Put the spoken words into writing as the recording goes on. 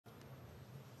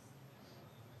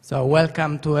So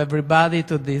welcome to everybody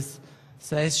to this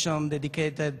session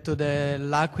dedicated to the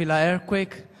L'Aquila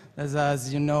earthquake,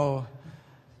 as you know,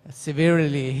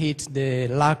 severely hit the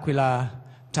L'Aquila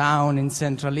town in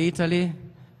central Italy,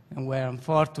 and where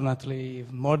unfortunately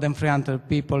more than 300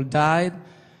 people died.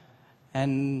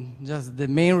 And just the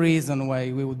main reason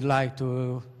why we would like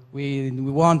to, we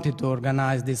wanted to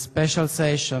organize this special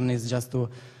session is just to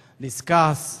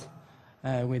discuss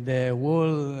with the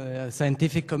whole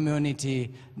scientific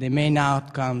community the main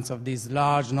outcomes of these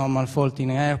large normal faulting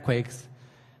earthquakes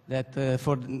that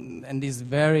and this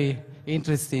very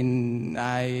interesting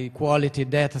high quality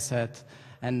data set,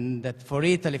 and that for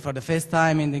Italy for the first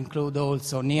time it include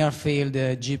also near field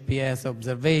GPS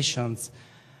observations.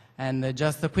 And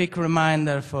just a quick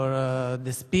reminder for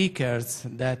the speakers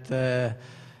that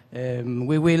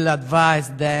we will advise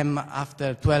them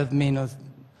after 12 minutes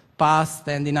past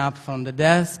standing up from the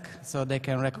desk so they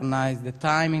can recognize the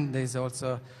timing. There's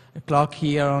also a clock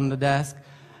here on the desk.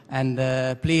 And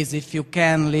please, if you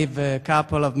can, leave a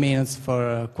couple of minutes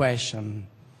for a question.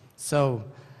 So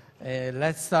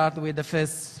let's start with the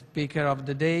first speaker of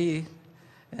the day,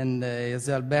 and is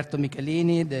Alberto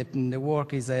Michelini. The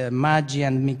work is Maggi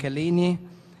and Michelini,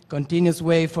 continuous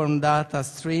waveform data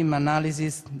stream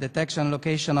analysis, detection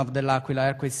location of the L'Aquila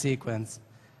earthquake sequence.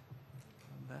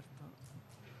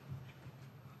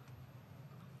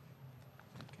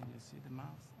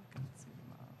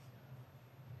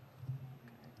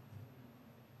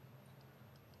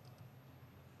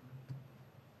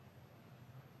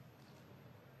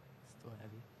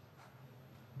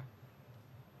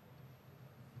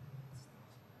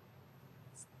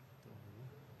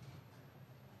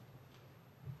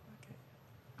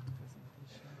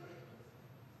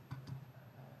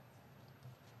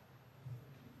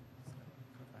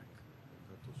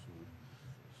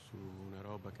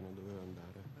 Che non doveva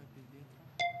andare.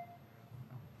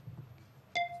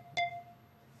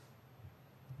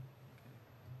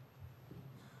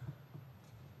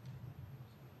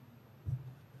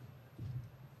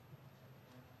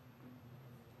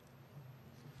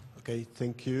 Okay,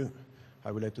 thank you.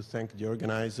 I would like to thank the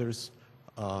organizers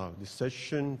of this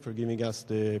session for giving us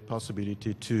the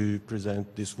possibility to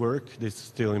present this work. This is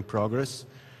still in progress.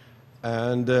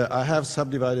 And I have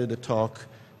subdivided the talk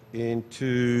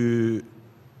into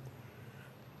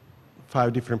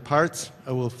 5 different parts.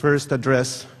 I will first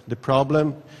address the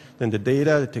problem, then the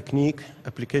data, the technique,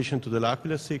 application to the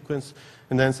L'Aquila sequence,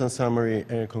 and then some summary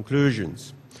and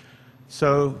conclusions.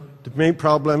 So the main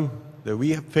problem that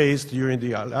we have faced during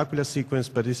the L'Aquila sequence,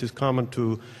 but this is common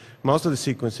to most of the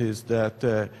sequences,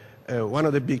 that one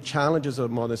of the big challenges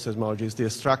of modern seismology is the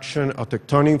extraction of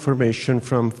tectonic information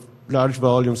from large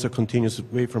volumes of continuous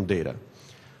waveform data.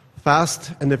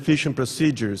 Fast and efficient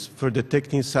procedures for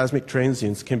detecting seismic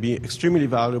transients can be extremely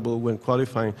valuable when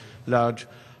qualifying large,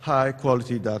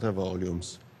 high-quality data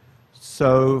volumes.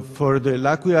 So for the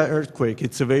L'Aquila earthquake,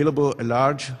 it's available a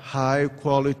large,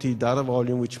 high-quality data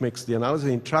volume which makes the analysis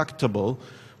intractable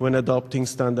when adopting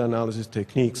standard analysis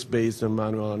techniques based on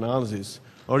manual analysis,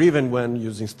 or even when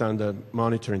using standard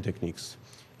monitoring techniques.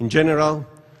 In general,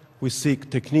 we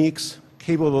seek techniques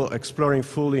capable of exploring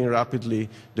fully and rapidly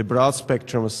the broad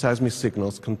spectrum of seismic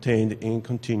signals contained in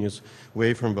continuous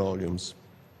waveform volumes.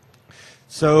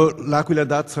 So L'Aquila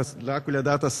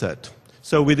data set.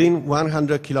 So within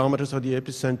 100 kilometers of the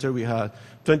epicenter, we had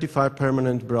 25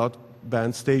 permanent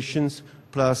broadband stations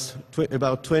plus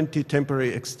about 20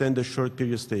 temporary extended short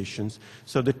period stations.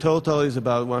 So the total is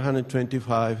about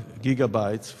 125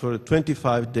 gigabytes for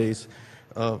 25 days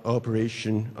of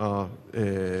operation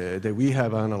that we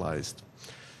have analyzed.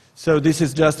 So this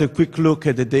is just a quick look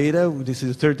at the data. This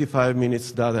is a 35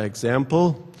 minutes data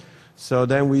example. So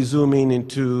then we zoom in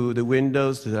into the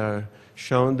windows that are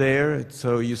shown there.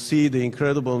 So you see the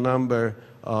incredible number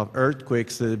of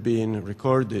earthquakes that have been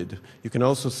recorded. You can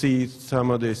also see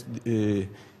some of this, the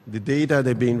data that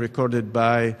have been recorded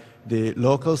by the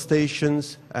local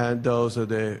stations and those of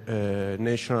the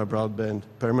national broadband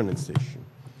permanent station.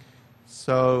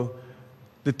 So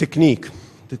the technique.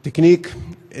 The technique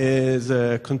is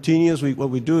continuous. What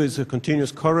we do is a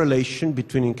continuous correlation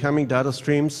between incoming data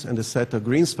streams and the set of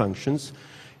Green's functions.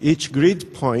 Each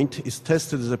grid point is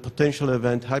tested as a potential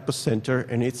event hypocenter,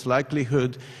 and its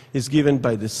likelihood is given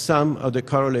by the sum of the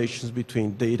correlations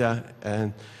between data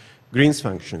and Green's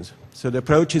functions. So the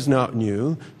approach is not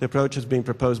new. The approach has been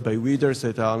proposed by Withers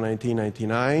et al.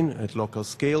 1999 at local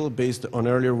scale, based on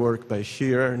earlier work by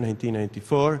Shearer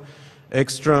 1994.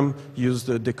 Ekstrom used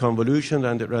the convolution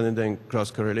rather than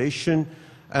cross-correlation.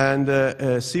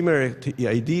 And similar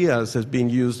ideas has been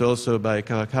used also by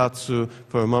Kawakatsu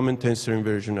for moment tensor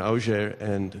inversion, Auger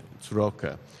and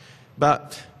Tsuroka.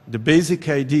 But The basic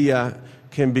idea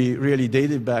can be really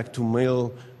dated back to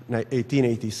Mill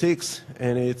 1886,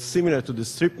 and it's similar to the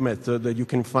strip method that you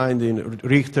can find in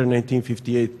Richter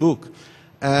 1958 book.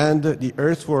 And the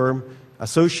earthworm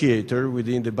associator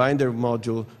within the binder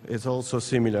module is also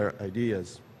similar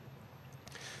ideas.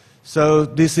 So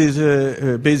this is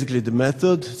basically the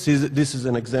method. This is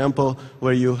an example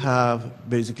where you have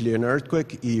basically an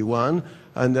earthquake, E1,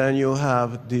 and then you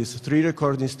have these 3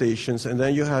 recording stations, and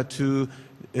then you have 2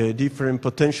 different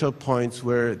potential points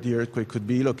where the earthquake could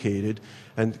be located.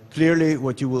 And clearly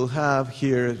what you will have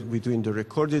here between the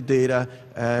recorded data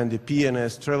and the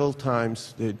PNS travel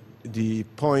times, the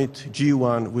point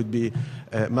G1 would be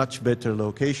a much better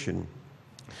location.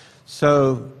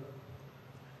 So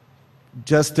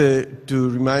just to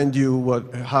remind you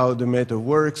how the method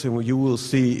works, and what you will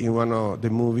see in one of the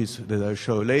movies that I'll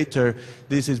show later,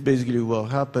 this is basically what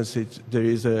happens. There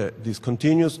is this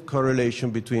continuous correlation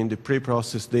between the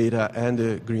pre-processed data and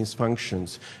the Green's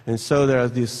functions. And so there are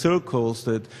these circles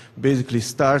that basically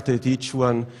start at each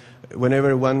one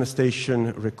whenever one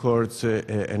station records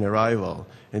an arrival.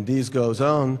 And this goes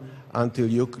on until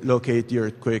you locate the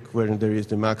earthquake where there is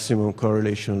the maximum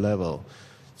correlation level.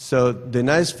 So the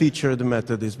nice feature of the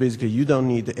method is basically you don't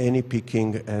need any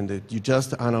picking, and you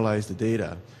just analyze the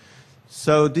data.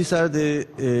 So these are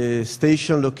the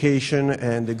station location,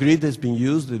 and the grid has been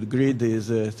used. The grid is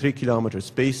 3-kilometer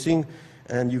spacing,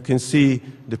 and you can see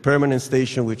the permanent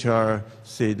station, which are,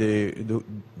 say, the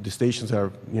stations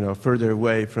are further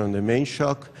away from the main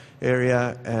shock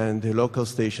area, and the local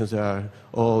stations are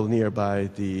all nearby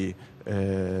the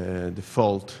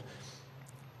fault.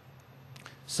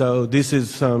 So this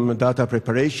is some data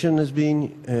preparation has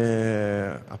been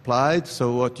applied.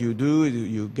 So what you do,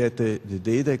 you get the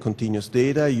data, continuous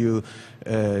data, you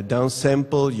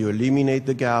downsample, you eliminate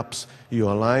the gaps, you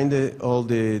align all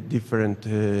the different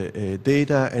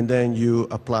data, and then you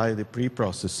apply the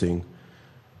pre-processing.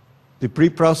 The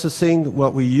pre-processing,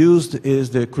 what we used is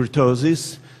the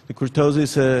kurtosis. The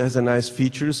kurtosis has a nice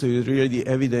feature, so it really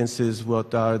evidences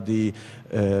what are the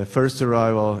first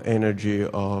arrival energy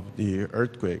of the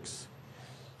earthquakes.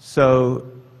 So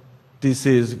this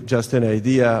is just an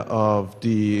idea of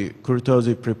the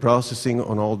kurtosis preprocessing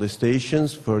on all the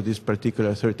stations for this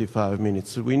particular 35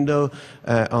 minutes window.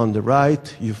 On the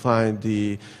right, you find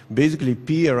the basically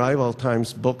P arrival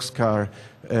times boxcar,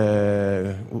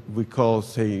 we call,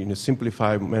 say, in a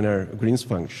simplified manner, Green's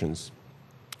functions.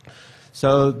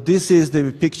 So this is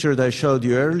the picture that I showed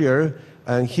you earlier,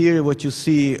 and here what you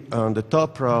see on the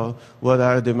top row, what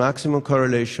are the maximum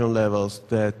correlation levels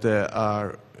that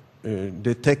are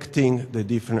detecting the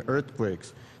different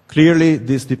earthquakes. Clearly,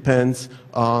 this depends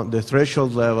on the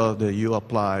threshold level that you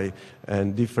apply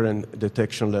and different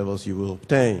detection levels you will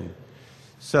obtain.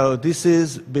 So this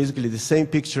is basically the same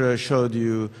picture I showed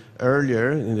you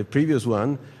earlier in the previous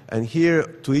one, and here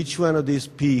to each one of these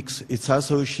peaks, it's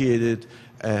associated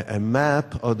a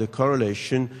map of the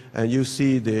correlation, and you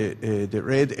see the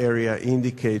red area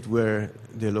indicate where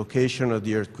the location of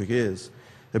the earthquake is.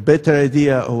 A better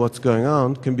idea of what's going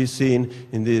on can be seen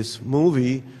in this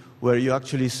movie, where you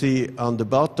actually see on the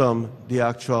bottom the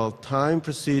actual time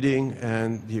preceding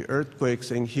and the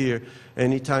earthquakes, and here,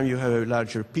 anytime you have a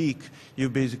larger peak, you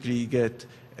basically get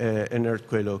an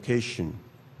earthquake location.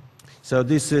 So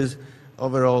this is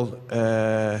overall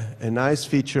a nice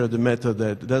feature of the method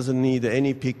that doesn't need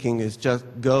any picking, it just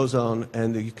goes on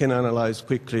and you can analyze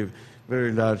quickly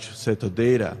very large set of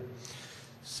data.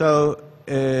 So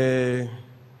in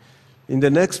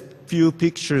the next few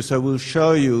pictures I will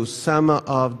show you some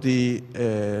of the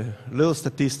little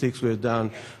statistics we've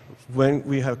done when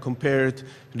we have compared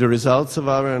the results of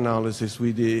our analysis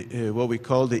with the, what we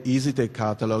call the EasyTech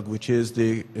catalog, which is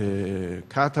the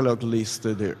catalog list,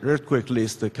 the earthquake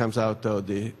list that comes out of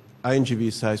the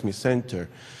INGV Seismic Center.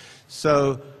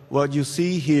 So what you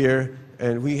see here,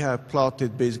 and we have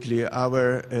plotted basically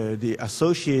our the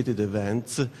associated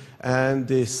events, and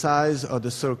the size of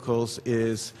the circles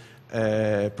is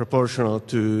proportional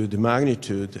to the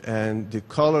magnitude, and the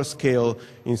color scale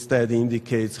instead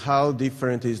indicates how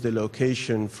different is the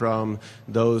location from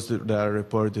those that are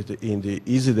reported in the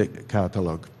EasyTech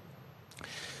catalog.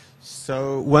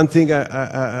 So one thing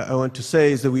I want to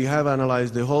say is that we have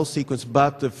analyzed the whole sequence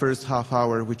but the first half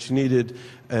hour, which needed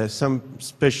some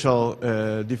special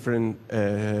different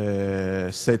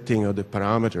setting of the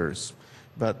parameters.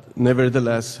 But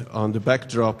nevertheless, on the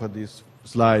backdrop of these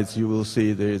slides, you will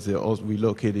see there is we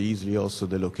located easily also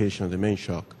the location of the main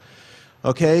shock.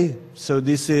 Okay, so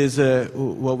this is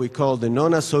what we call the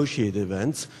non-associated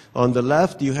events. On the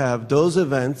left, you have those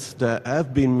events that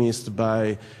have been missed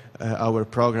by our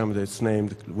program that's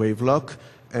named WaveLock,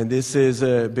 And this is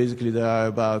basically there are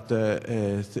about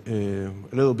a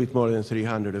little bit more than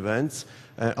 300 events.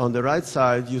 On the right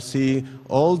side, you see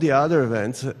all the other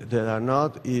events that are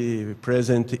not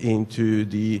present into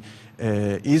the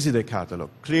EasyDay catalog.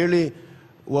 Clearly,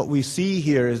 what we see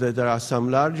here is that there are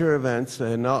some larger events that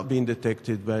have not been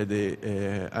detected by the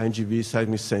INGV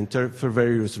Seismic Center for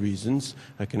various reasons.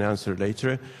 I can answer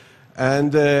later.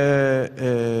 And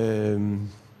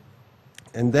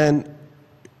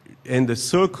the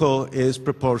circle is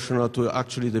proportional to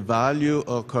actually the value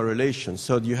of correlation.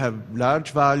 So you have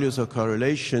large values of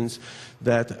correlations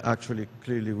that actually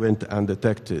clearly went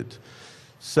undetected.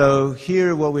 So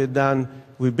here what we've done,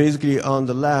 we basically on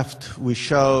the left, we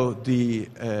show the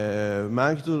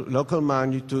magnitude, local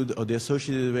magnitude of the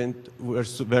associated event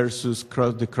versus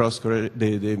the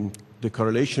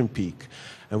correlation peak.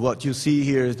 And what you see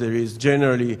here is there is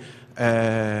generally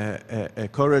a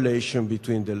correlation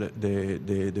between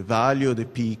the value of the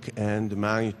peak and the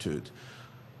magnitude.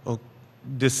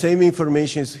 The same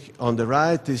information is on the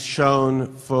right is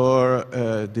shown for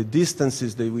the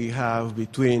distances that we have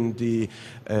between the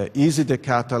EasyDay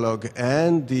catalog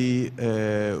and the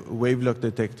wavelock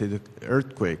detected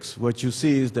earthquakes. What you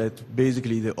see is that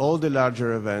basically all the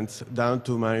larger events down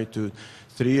to magnitude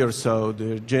 3 or so,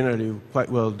 they're generally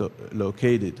quite well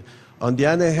located. On the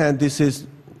other hand, this is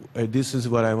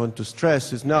what I want to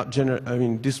stress. It's not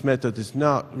this method is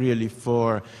not really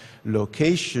for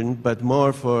location, but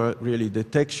more for really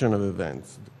detection of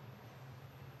events.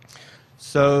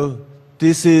 So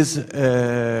these are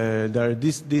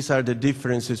the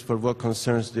differences for what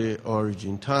concerns the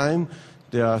origin time.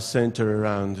 They are centered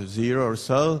around 0 or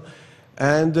so.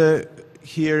 And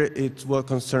here it's what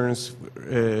concerns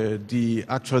the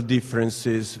actual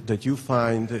differences that you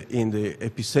find in the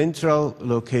epicentral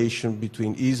location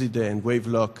between EasyDay and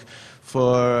wavelock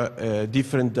for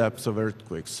different depths of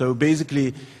earthquakes. So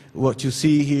basically, what you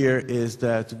see here is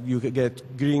that you get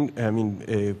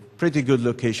a pretty good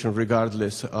location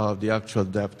regardless of the actual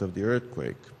depth of the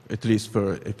earthquake, at least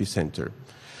for epicenter.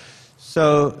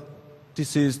 So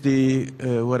this is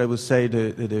what I would say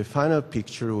the final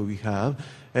picture we have.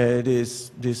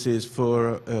 This is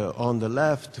for, on the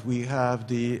left, we have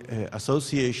the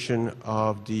association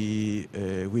of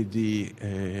with the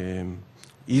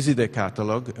EasyDay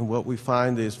catalog, and what we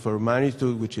find is for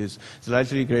magnitude which is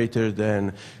slightly greater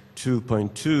than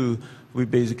 2.2, we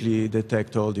basically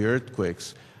detect all the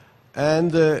earthquakes.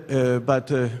 And,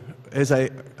 as I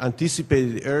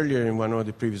anticipated earlier in one of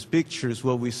the previous pictures,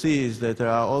 what we see is that there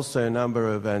are also a number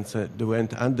of events that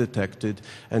went undetected,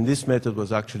 and this method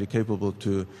was actually capable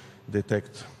to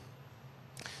detect.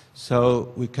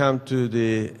 So we come to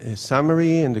the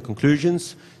summary and the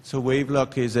conclusions. So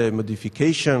wavelock is a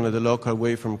modification of the local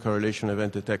waveform correlation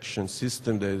event detection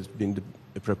system that has been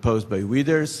proposed by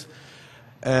Withers.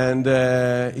 And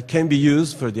it can be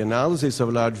used for the analysis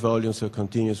of large volumes of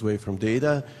continuous waveform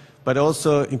data, but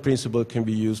also, in principle, can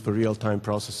be used for real-time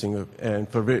processing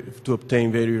and to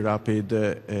obtain very rapid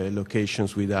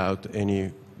locations without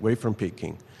any waveform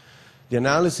picking. The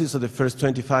analysis of the first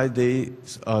 25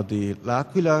 days of the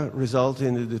L'Aquila resulted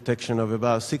in the detection of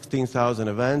about 16,000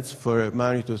 events for a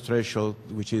magnitude threshold,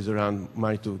 which is around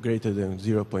magnitude greater than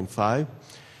 0.5.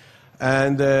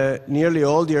 And nearly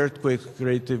all the earthquakes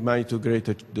rated magnitude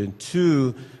greater than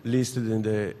 2 listed in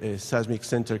the Seismic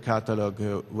Center catalog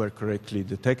were correctly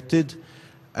detected.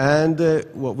 And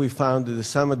what we found is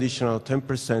some additional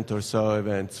 10% or so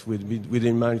events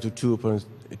within magnitude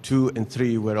 2 and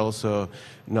 3 were also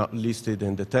not listed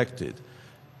and detected.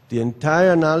 The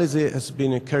entire analysis has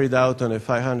been carried out on a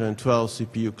 512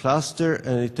 CPU cluster,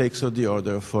 and it takes on the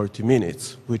order of 40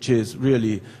 minutes, which is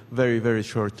really very, very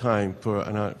short time for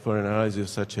analysis of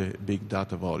such a big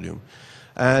data volume.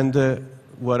 And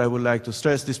what I would like to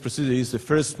stress, this procedure is the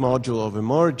first module of a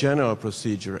more general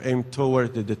procedure aimed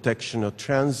toward the detection of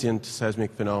transient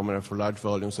seismic phenomena for large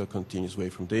volumes of continuous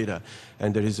waveform data.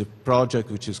 And there is a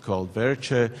project which is called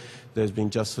VERCE that has been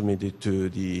just submitted to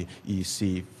the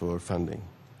EC for funding.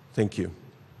 Thank you.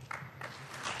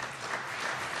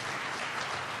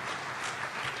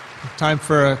 Time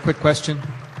for a quick question.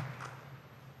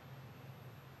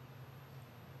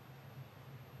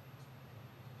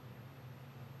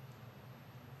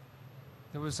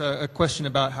 There was a question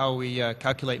about how we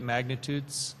calculate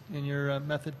magnitudes in your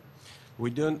method. We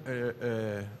don't,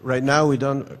 right now we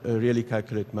don't really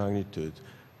calculate magnitude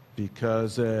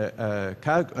because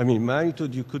I mean,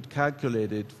 magnitude, you could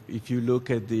calculate it if you look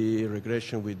at the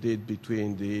regression we did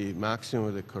between the maximum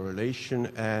of the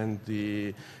correlation and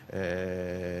the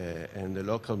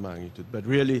local magnitude. But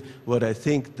really, what I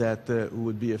think that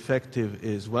would be effective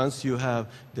is once you have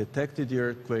detected the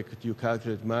earthquake, you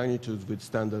calculate magnitudes with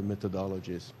standard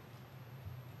methodologies.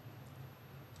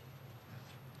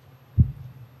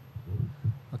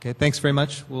 Okay, thanks very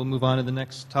much. We'll move on to the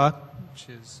next talk, which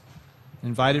is an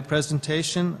invited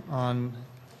presentation on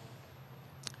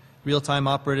real-time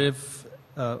operative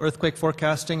earthquake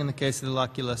forecasting in the case of the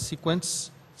L'Aquila sequence.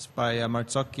 It's by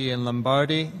Marzocchi and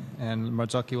Lombardi, and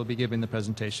Marzocchi will be giving the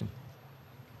presentation.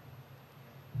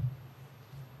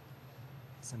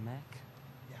 Is it Mac?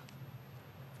 Yeah.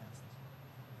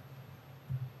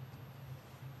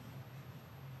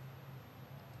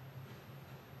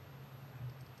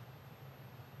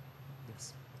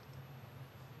 Yes.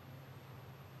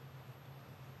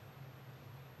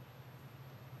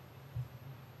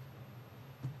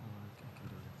 I can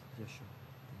do that. Yeah, sure.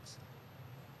 Thanks.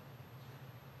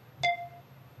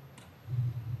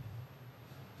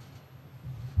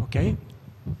 Okay.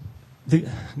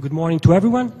 Good morning to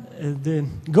everyone. The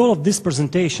goal of this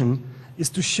presentation is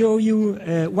to show you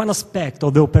one aspect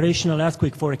of the operational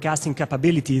earthquake forecasting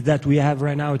capability that we have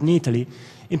right now in Italy.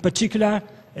 In particular,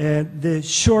 the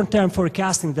short-term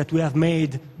forecasting that we have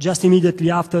made just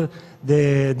immediately after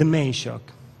the main shock.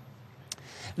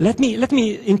 Let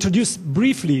me introduce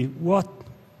briefly what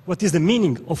is the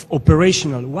meaning of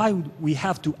operational, why we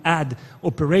have to add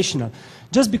operational.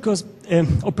 Just because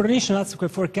operational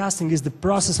earthquake forecasting is the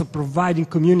process of providing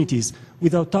communities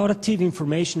with authoritative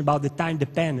information about the time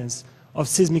dependence of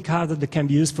seismic hazard that can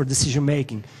be used for decision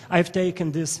making. I have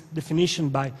taken this definition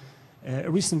by a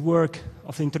recent work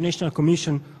of the International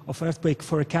Commission of Earthquake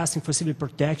Forecasting for Civil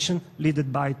Protection,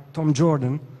 led by Tom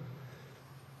Jordan.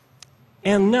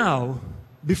 And now,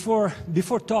 before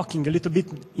talking a little bit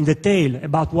in detail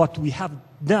about what we have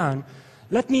done,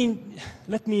 let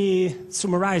me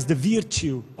summarize the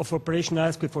virtue of operational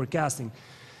earthquake forecasting.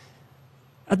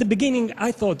 At the beginning,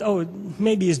 I thought, oh,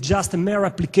 maybe it's just a mere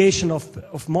application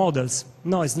of models.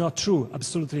 No, it's not true,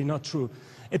 absolutely not true.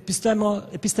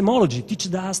 Epistemology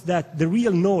teaches us that the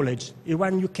real knowledge is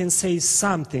when you can say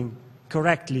something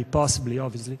correctly, possibly,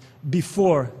 obviously,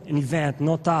 before an event,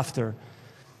 not after.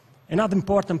 Another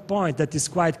important point that is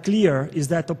quite clear is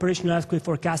that operational earthquake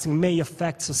forecasting may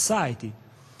affect society.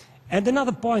 And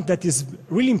another point that is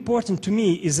really important to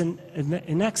me is an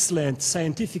excellent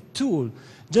scientific tool,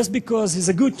 just because it's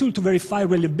a good tool to verify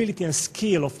reliability and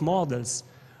scale of models.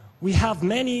 We have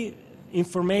many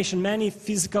information, many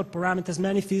physical parameters,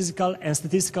 many physical and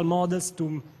statistical models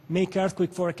to make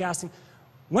earthquake forecasting.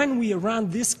 When we run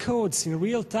these codes in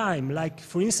real time, like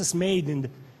for instance made in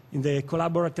the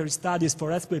collaboratory studies for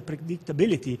earthquake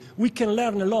predictability, we can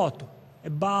learn a lot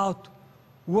about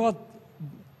what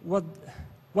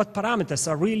parameters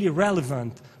are really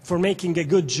relevant for making a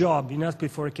good job in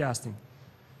earthquake forecasting.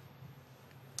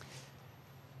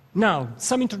 Now,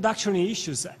 some introductory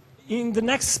issues. In the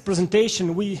next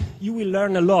presentation, you will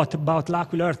learn a lot about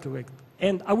L'Aquila earthquake,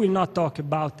 and I will not talk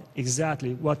about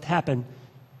exactly what happened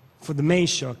for the main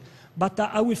shock, but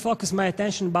I will focus my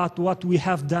attention about what we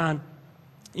have done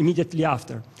immediately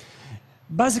after.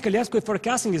 Basically, earthquake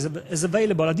forecasting is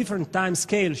available at different time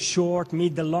scales, short,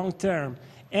 mid, and long term,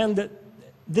 and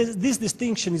this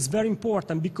distinction is very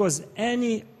important because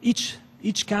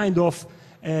each kind of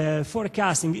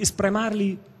forecasting is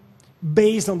primarily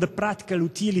based on the practical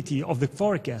utility of the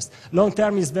forecast. Long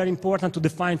term is very important to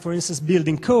define, for instance,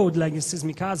 building code like in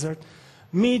seismic hazard.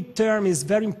 Mid term is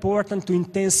very important to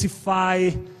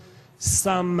intensify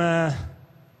some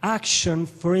action,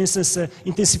 for instance,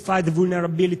 intensify the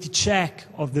vulnerability check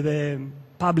of the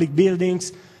public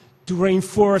buildings, to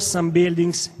reinforce some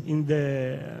buildings in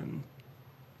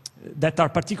that are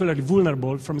particularly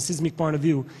vulnerable from a seismic point of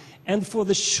view. And for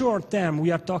the short term,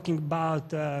 we are talking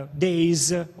about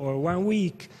days or 1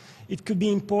 week. It could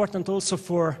be important also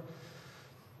for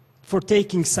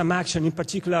taking some action, in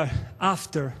particular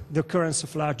after the occurrence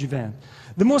of large event.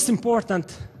 The most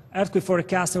important earthquake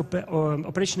forecast or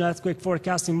operational earthquake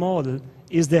forecasting model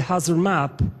is the hazard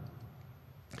map.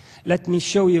 Let me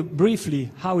show you briefly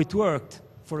how it worked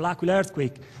for L'Aquila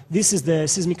earthquake. This is the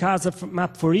seismic hazard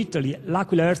map for Italy.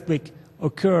 L'Aquila earthquake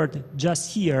occurred just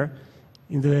here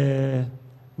in the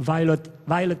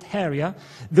violet area.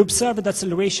 The observed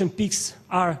acceleration peaks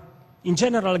are in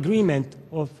general agreement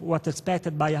of what's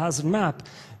expected by a hazard map.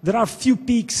 There are few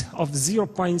peaks of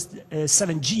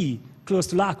 0.7 G close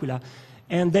to L'Aquila,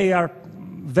 and they are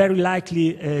very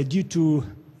likely due to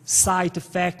site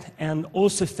effect and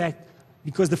also effect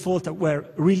because the faults were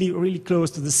really, really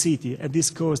close to the city, and this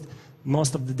caused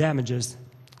most of the damages.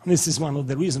 This is one of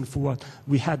the reasons for what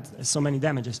we had so many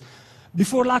damages.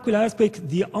 Before L'Aquila earthquake,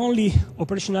 the only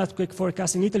operational earthquake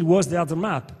forecast in Italy was the other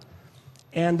map,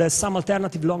 and some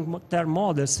alternative long-term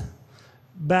models.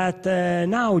 But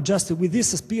now, just with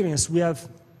this experience, we have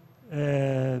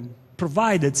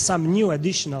provided some new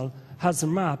additional hazard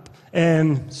map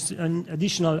and an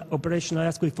additional operational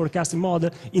earthquake forecasting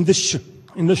model in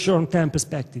the short-term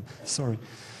perspective. Sorry.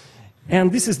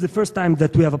 And this is the first time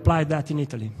that we have applied that in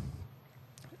Italy.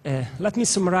 Let me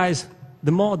summarize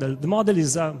the model. The model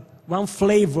is one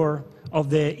flavor of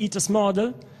the ITAS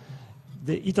model.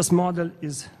 The ITAS model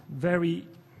is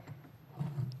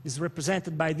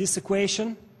represented by this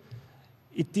equation.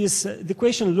 The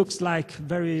equation looks like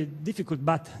very difficult,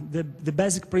 but the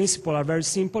basic principles are very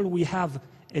simple. We have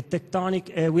a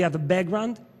tectonic, we have a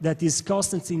background that is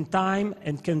constant in time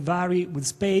and can vary with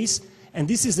space, and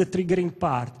this is the triggering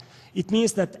part. It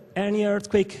means that any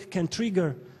earthquake can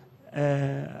trigger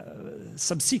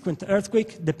subsequent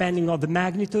earthquake depending on the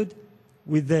magnitude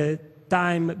with the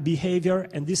time behavior,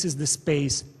 and this is the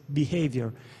space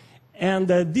behavior. And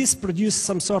this produces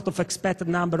some sort of expected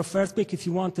number of earthquake. If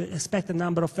you want to expect a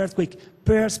number of earthquake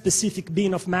per specific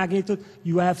beam of magnitude,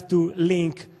 you have to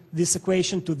link this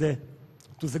equation to the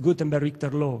Gutenberg-Richter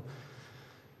law.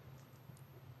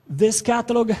 This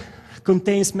catalog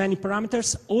contains many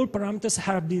parameters. All parameters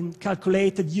have been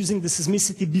calculated using the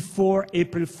seismicity before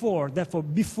April 4, therefore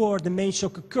before the main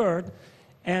shock occurred,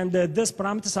 and these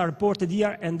parameters are reported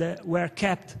here and were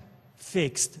kept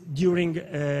fixed during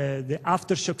the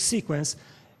aftershock sequence.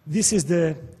 This is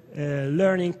the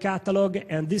learning catalog,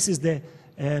 and this is the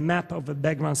map of the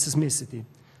background seismicity.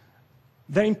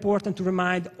 Very important to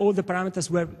remind, all the parameters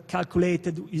were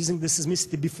calculated using the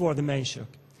seismicity before the main shock.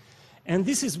 And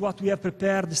this is what we have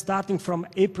prepared starting from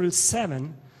April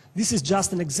 7. This is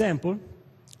just an example.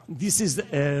 This is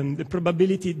the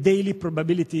probability, daily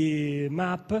probability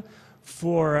map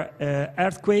for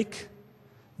earthquake.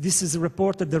 This is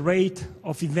reported the rate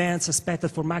of events expected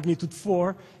for magnitude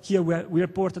 4. Here we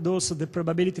reported also the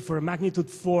probability for a magnitude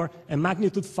 4 and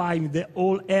magnitude 5 in the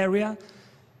whole area.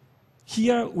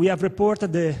 Here we have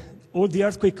reported all the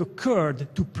earthquake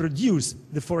occurred to produce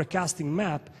the forecasting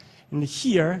map. And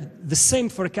here, the same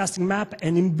forecasting map,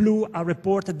 and in blue are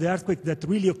reported the earthquake that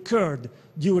really occurred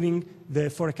during the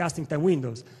forecasting time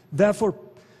windows. Therefore,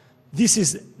 this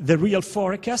is the real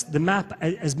forecast. The map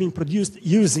has been produced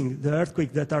using the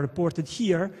earthquake that are reported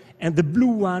here, and the blue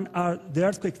one are the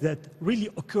earthquake that really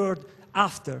occurred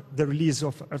after the release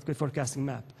of earthquake forecasting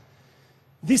map.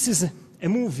 This is a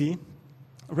movie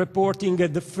reporting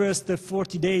the first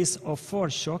 40 days of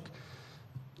foreshock.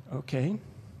 Okay.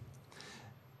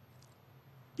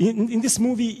 In this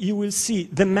movie, you will see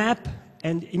the map,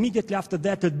 and immediately after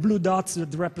that, the blue dots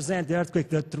that represent the earthquake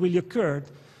that really occurred.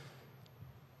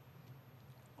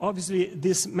 Obviously,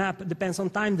 this map depends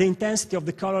on time. The intensity of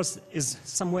the colors is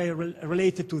some way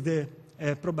related to the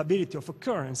probability of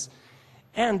occurrence.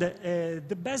 And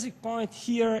the basic point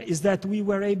here is that we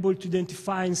were able to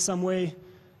identify in some way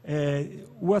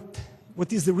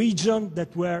what is the region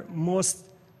that were most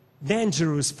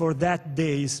dangerous for that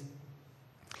days.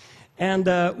 And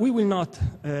we will not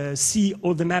see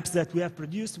all the maps that we have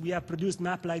produced. We have produced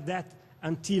maps like that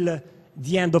until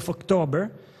the end of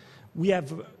October. We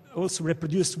have also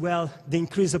reproduced well the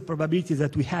increase of probability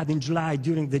that we had in July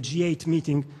during the G8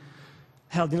 meeting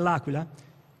held in L'Aquila.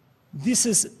 This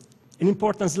is an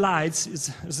important slide.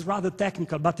 It's rather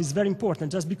technical, but it's very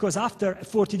important, just because after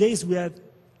 40 days we have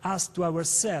asked to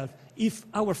ourselves if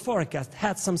our forecast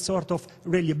had some sort of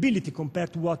reliability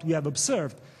compared to what we have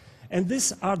observed. And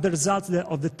these are the results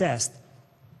of the test.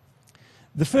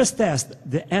 The first test,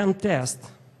 the N test,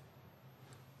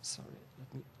 sorry,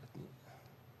 let me.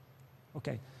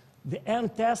 Okay. The N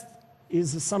test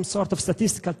is some sort of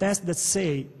statistical test that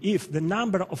say if the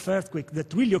number of earthquakes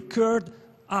that really occurred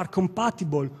are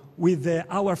compatible with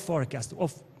our forecast,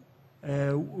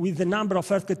 with the number of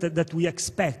earthquakes that we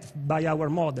expect by our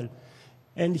model.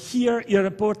 And here he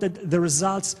reported the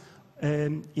results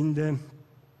in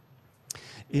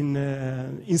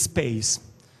space.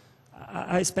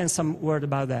 I spent some word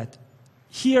about that.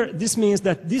 Here, this means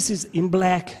that this is in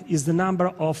black is the number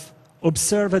of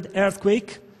observed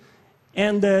earthquake,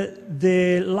 and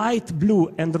the light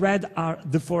blue and red are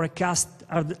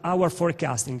our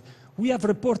forecasting. We have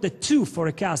reported 2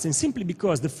 forecasting simply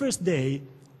because the first day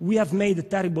we have made a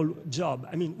terrible job.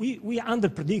 I mean, we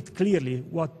underpredict clearly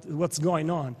what's going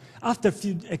on. After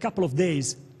a couple of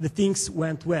days, the things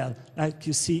went well, like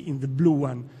you see in the blue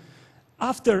one.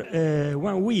 After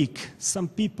 1 week, some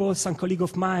people, some colleague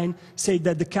of mine, say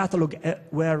that the catalog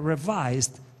were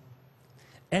revised.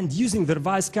 And using the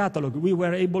revised catalog, we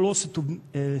were able also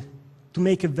to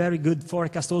make a very good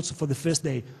forecast also for the first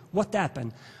day. What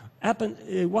happened?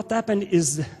 What happened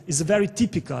is very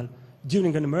typical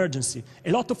during an emergency.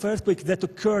 A lot of earthquakes that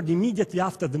occurred immediately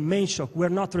after the main shock were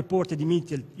not reported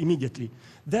immediately.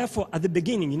 Therefore, at the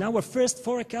beginning, in our first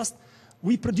forecast,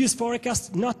 we produced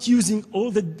forecasts not using all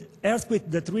the earthquakes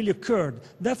that really occurred.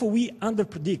 Therefore, we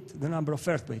underpredict the number of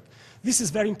earthquakes. This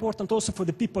is very important also for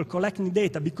the people collecting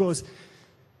data because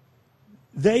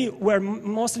they were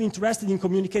mostly interested in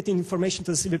communicating information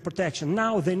to the civil protection.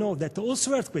 Now they know that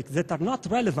also earthquakes that are not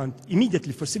relevant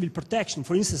immediately for civil protection,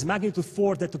 for instance, magnitude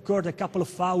 4 that occurred a couple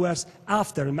of hours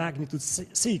after a magnitude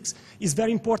 6, is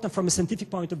very important from a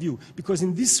scientific point of view, because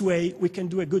in this way we can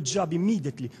do a good job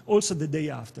immediately, also the day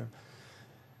after.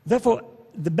 Therefore,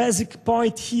 the basic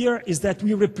point here is that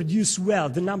we reproduce well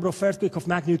the number of earthquakes of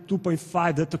magnitude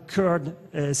 2.5 that occurred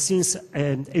since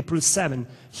April 7.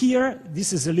 Here,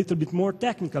 this is a little bit more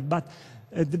technical, but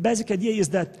the basic idea is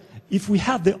that if we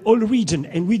have the whole region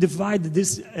and we divide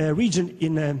this region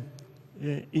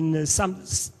in some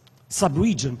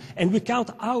sub-region, and we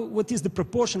count what is the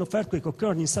proportion of earthquake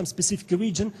occurring in some specific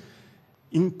region,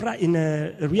 in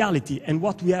reality, and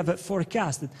what we have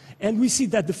forecasted, and we see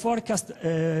that the forecast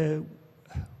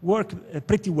work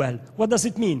pretty well. What does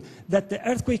it mean? That the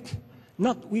earthquake,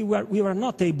 we were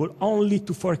not able only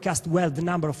to forecast well the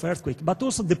number of earthquakes, but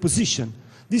also the position.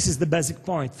 This is the basic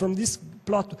point. From this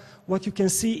plot, what you can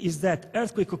see is that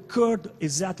earthquake occurred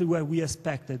exactly where we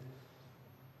expected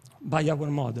by our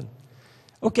model.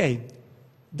 Okay,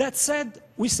 that said,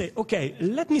 we say, okay,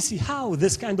 let me see how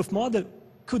this kind of model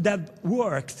could have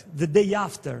worked the day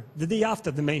after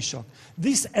the main shock.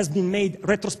 This has been made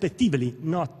retrospectively,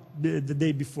 not the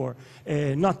day before,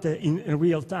 not in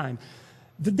real time.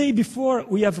 The day before,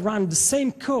 we have run the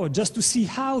same code just to see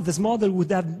how this model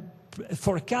would have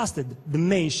forecasted the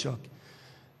main shock.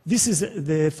 This is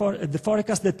the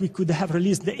forecast that we could have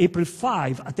released the April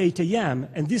 5 at 8 a.m.,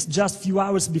 and this just a few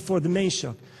hours before the main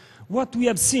shock. What we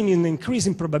have seen in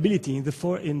increasing probability in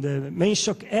the main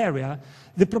shock area,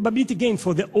 the probability gain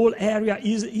for the whole area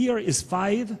here is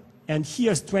 5, and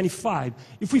here is 25.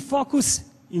 If we focus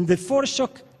in the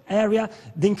foreshock area,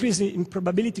 the increase in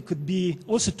probability could be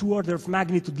also 2 orders of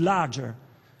magnitude larger.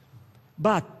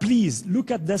 But please,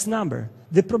 look at this number.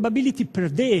 The probability per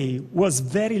day was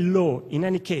very low in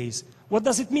any case. What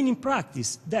does it mean in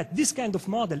practice? That this kind of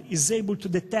model is able to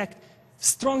detect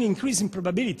strong increase in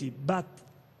probability, but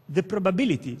the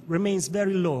probability remains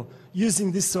very low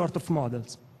using this sort of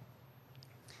models.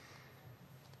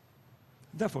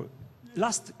 Therefore,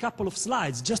 last couple of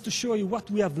slides just to show you what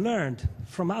we have learned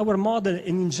from our model and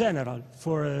in general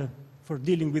for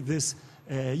dealing with this,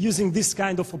 using this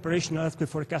kind of operational earthquake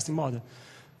forecasting model.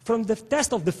 From the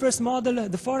test of the first model,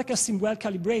 the forecast seemed well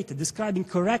calibrated, describing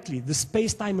correctly the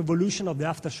space-time evolution of the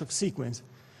aftershock sequence.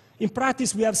 In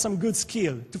practice, we have some good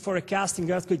skill to forecasting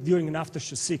earthquake during an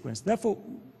aftershock sequence. Therefore,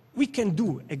 we can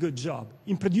do a good job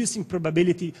in producing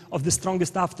probability of the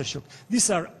strongest aftershock. These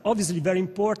are obviously very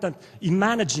important in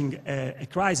managing a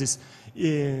crisis.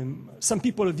 Some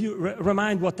people of you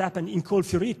remind what happened in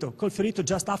Colfiorito. Colfiorito,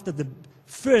 just after the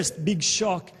first big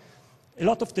shock, a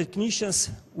lot of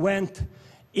technicians went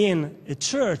in a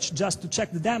church just to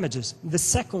check the damages. The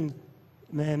second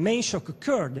main shock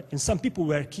occurred, and some people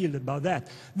were killed about that.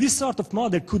 This sort of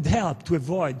model could help to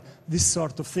avoid this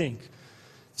sort of thing.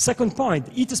 Second point,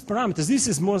 ETAS parameters. This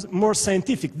is more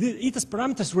scientific. The ETAS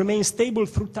parameters remain stable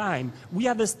through time. We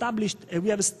have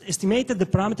estimated the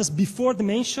parameters before the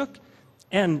main shock,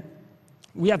 and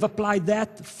we have applied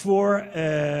that for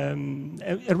a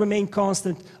remain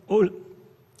constant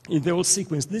in the whole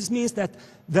sequence. This means that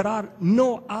there are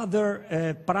no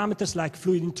other parameters like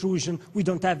fluid intrusion. We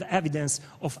don't have evidence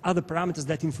of other parameters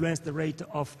that influence the rate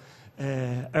of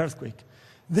earthquake.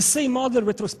 The same model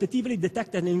retrospectively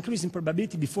detected an increase in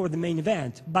probability before the main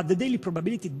event, but the daily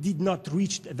probability did not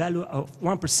reach a value of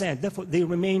 1%. Therefore, they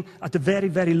remain at a very,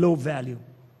 very low value.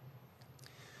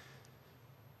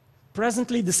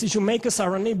 Presently, decision makers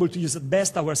are unable to use at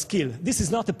best our skill. This is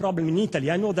not a problem in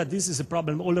Italy. I know that this is a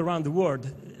problem all around the world.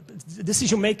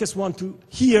 Decision makers want to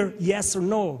hear yes or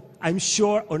no. I'm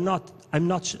sure or not.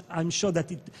 I'm sure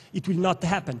that it will not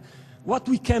happen. What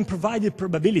we can provide is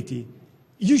probability.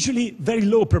 Usually very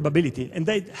low probability, and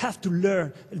they have to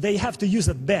learn, they have to use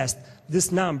at best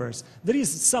these numbers. There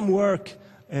is some work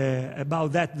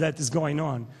about that is going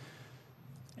on.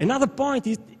 Another point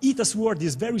is ETAS word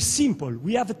is very simple.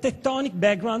 We have a tectonic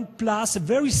background plus a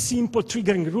very simple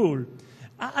triggering rule.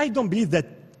 I don't believe that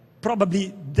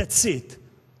probably that's it.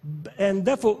 And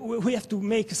therefore, we have to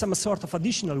make some sort of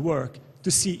additional work to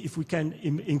see if we can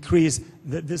increase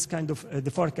this kind of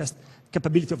the forecast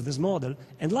capability of this model.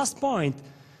 And last point,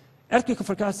 earthquake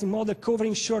forecasting model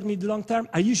covering short, mid, long term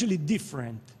are usually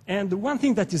different. And one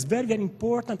thing that is very, very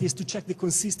important is to check the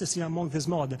consistency among this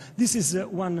model. This is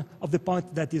one of the points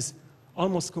that is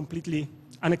almost completely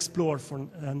unexplored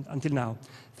until now.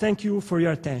 Thank you for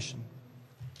your attention.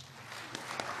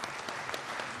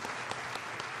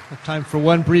 Time for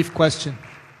one brief question.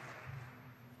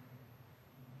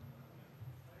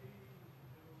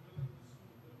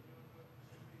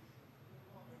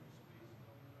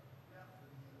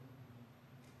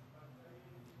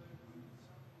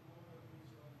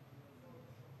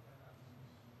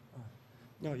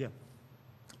 No, yeah.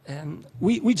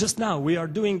 We just now, we are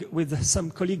doing with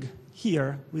some colleague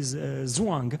here, with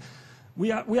Zhuang, we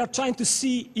are trying to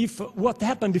see if what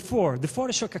happened before, the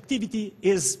foreshock activity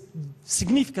is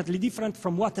significantly different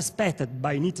from what expected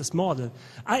by NITA's model.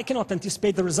 I cannot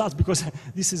anticipate the results because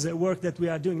this is a work that we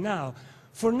are doing now.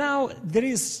 For now, there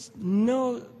is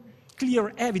no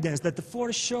clear evidence that the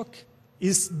foreshock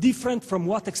is different from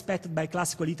what expected by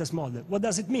classical NITA's model. What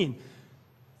does it mean?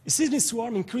 A seismic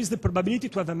swarm increases the probability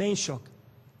to have a main shock.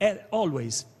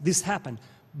 Always, this happens.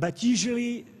 But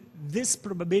usually, this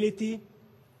probability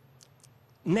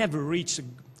never reaches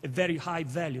a very high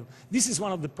value. This is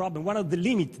one of the problems, one of the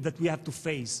limits that we have to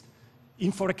face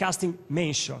in forecasting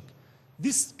main shock.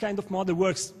 This kind of model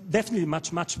works definitely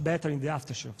much, much better in the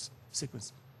aftershocks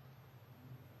sequence.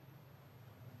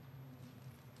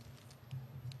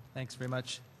 Thanks very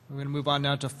much. We're going to move on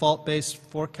now to fault-based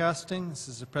forecasting. This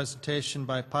is a presentation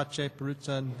by Pace,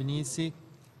 Peruzza, and Vinisi.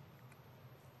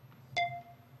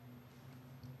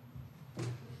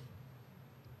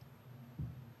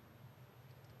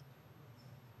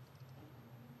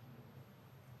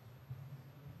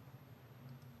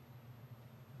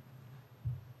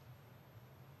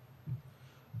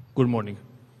 Good morning.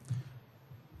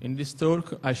 In this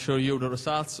talk, I show you the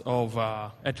results of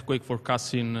earthquake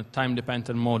forecasting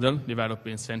time-dependent model developed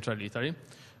in central Italy.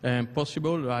 And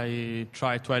possible, I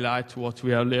try to highlight what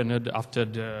we have learned after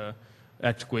the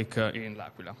earthquake in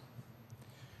L'Aquila.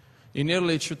 In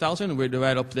early 2000, we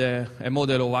developed a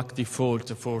model of active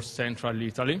fault for central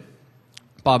Italy,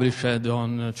 published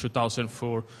on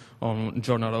 2004 on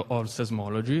Journal of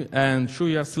Seismology. And 2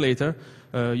 years later,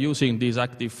 using this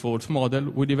active fault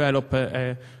model, we developed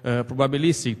a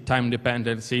probabilistic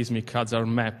time-dependent seismic hazard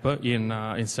map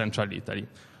in central Italy.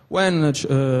 When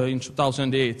in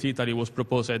 2008 Italy was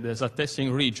proposed as a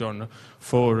testing region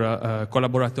for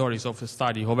collaboratories of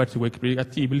study of earthquake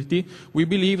predictability, we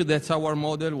believed that our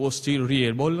model was still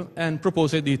reliable and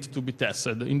proposed it to be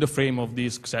tested in the frame of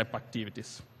these XEP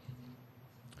activities.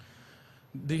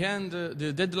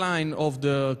 The deadline of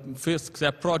the first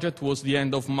XEP project was the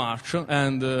end of March,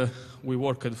 and we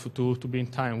worked to be in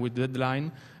time with the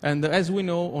deadline. And as we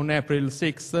know, on April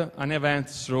 6th, an event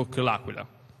struck L'Aquila.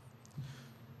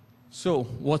 So,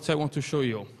 what I want to show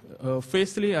you.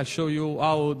 Firstly, I'll show you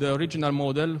how the original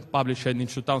model, published in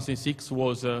 2006,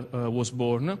 was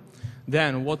born.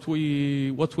 Then, what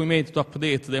we made to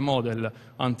update the model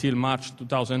until March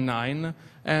 2009.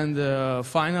 And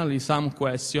finally, some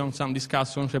questions, some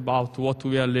discussions about what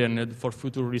we have learned for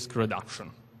future risk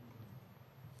reduction.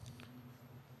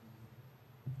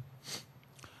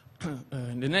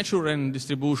 The nature and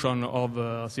distribution of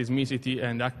seismicity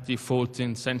and active faults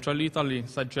in central Italy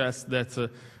suggests that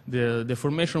the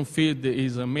deformation field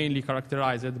is mainly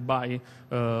characterized by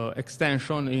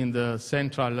extension in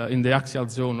the axial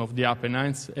zone of the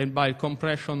Apennines and by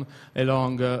compression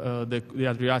along the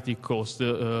Adriatic coast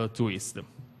to east.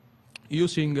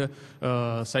 Using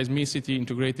seismicity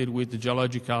integrated with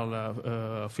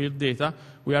geological field data,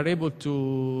 we are able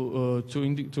to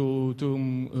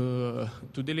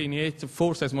delineate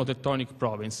 4 seismotectonic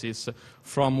provinces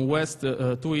from west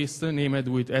to east, named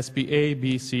with SPA,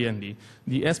 B, C, and D.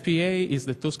 The SPA is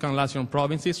the Tuscan-Latium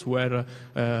provinces, where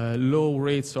low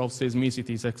rates of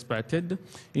seismicity is expected.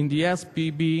 In the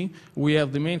SPB, we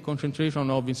have the main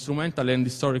concentration of instrumental and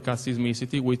historical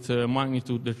seismicity with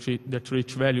magnitude that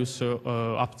reach values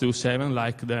up to 7,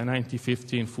 like the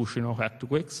 1915 Fushino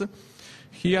earthquakes.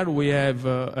 Here we have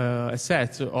a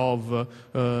set of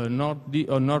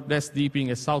northwest dipping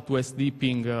and southwest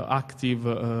dipping active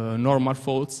normal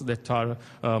faults that are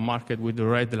marked with the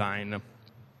red line.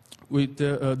 With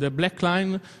the black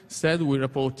line, instead, we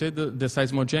reported the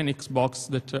seismogenic box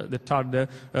that are the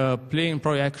plane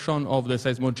projection of the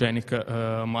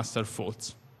seismogenic master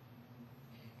faults.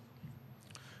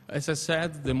 As I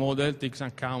said, the model takes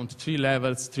account 3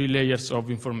 levels, 3 layers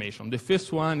of information. The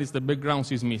first one is the background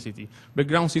seismicity.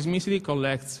 Background seismicity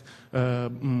collects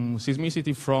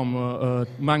seismicity from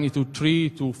magnitude 3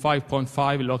 to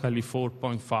 5.5, locally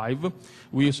 4.5.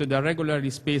 We used a regularly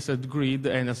spaced grid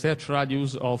and a search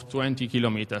radius of 20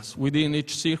 kilometers. Within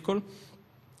each circle,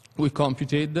 we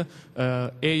computed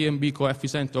A and B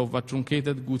coefficient of a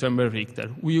truncated Gutenberg Richter.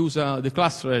 We use the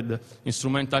clustered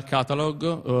instrumental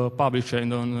catalog published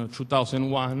in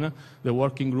 2001, the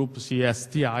working group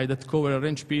CSTI, that covered a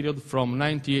range period from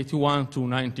 1981 to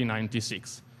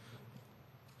 1996.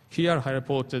 Here I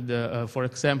reported, for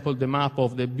example, the map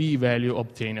of the B value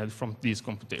obtained from this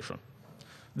computation.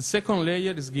 The second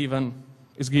layer is given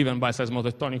by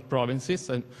seismotectonic provinces,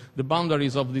 and the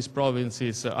boundaries of these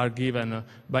provinces are given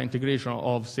by integration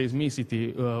of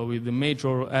seismicity with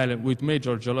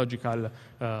major geological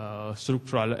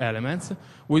structural elements.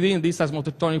 Within these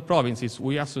seismotectonic provinces,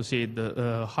 we associate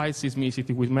high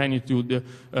seismicity with magnitude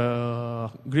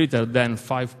greater than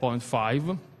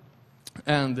 5.5.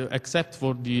 And except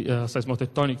for the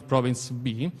seismotectonic province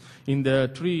B, in the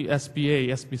 3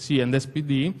 SPA, SPC, and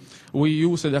SPD, we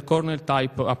use a kernel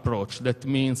type approach. That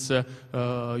means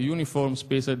uniform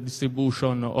spaced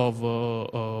distribution of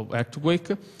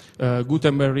earthquake,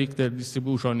 Gutenberg Richter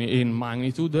distribution in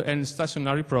magnitude, and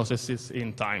stationary processes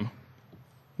in time.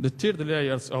 The third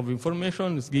layers of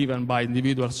information is given by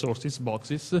individual sources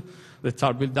boxes that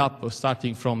are built up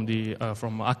starting from the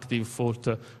active fault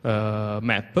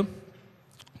map.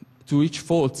 To each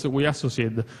fault, we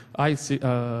associate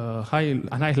a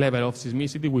high level of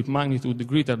seismicity with magnitude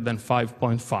greater than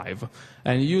 5.5.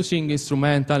 And using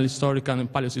instrumental, historical, and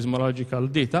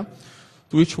paleoseismological data,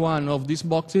 to each one of these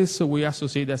boxes, we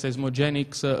associate a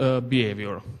seismogenics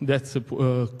behavior. That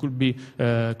could be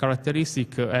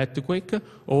characteristic earthquake,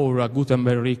 or a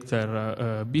Gutenberg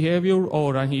Richter behavior,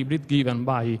 or a hybrid given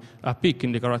by a peak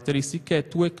in the characteristic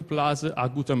earthquake plus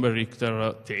a Gutenberg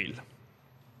Richter tail.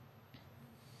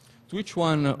 To each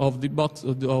one of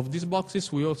these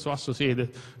boxes, we also associated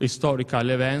historical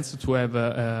events to have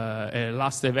a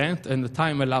last event and the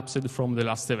time elapsed from the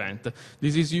last event.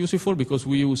 This is useful because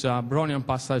we use a Brownian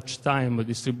passage time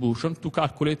distribution to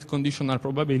calculate conditional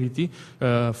probability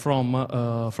from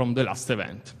the last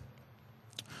event.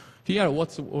 Here,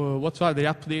 what are they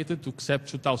updated to accept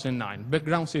 2009?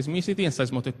 Background seismicity and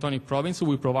seismotectonic province,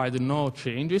 we provide no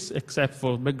changes except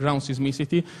for background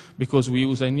seismicity because we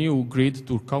use a new grid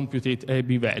to compute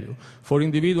AB value. For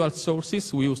individual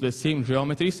sources, we use the same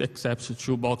geometries except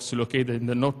 2 boxes located in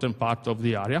the northern part of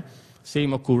the area.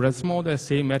 Same occurrence model,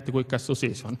 same earthquake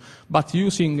association. But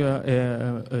using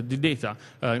the data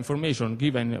information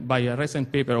given by a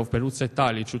recent paper of Peruzza et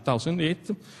al. 2008,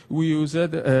 we used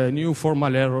a new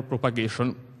formal error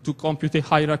propagation to compute a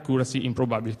higher accuracy in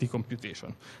probability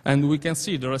computation. And we can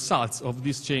see the results of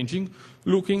this changing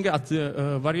looking at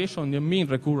the variation in the mean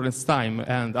recurrence time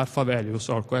and alpha values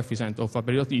or coefficient of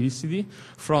periodicity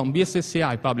from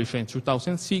BSSAI published in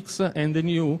 2006 and the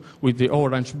new with the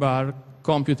orange bar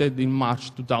computed in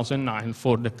March 2009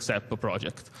 for the XEP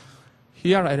project.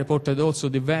 Here I reported also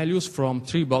the values from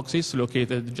 3 boxes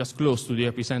located just close to the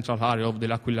epicentral area of the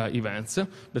L'Aquila events,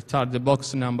 that are the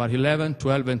box number 11,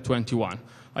 12, and 21.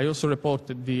 I also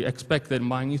reported the expected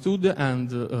magnitude and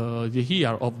the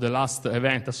year of the last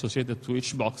event associated to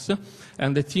each box,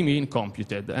 and the T-mean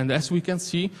computed. And as we can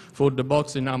see, for the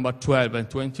box number 12 and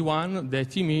 21, the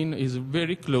T-mean is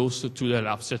very close to the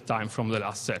elapsed time from the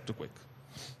last earthquake.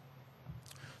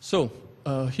 So,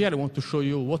 here I want to show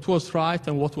you what was right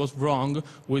and what was wrong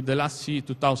with the last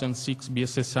C2006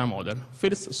 BSSI model.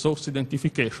 First, source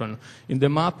identification. In the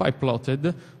map, I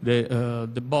plotted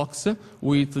the box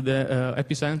with the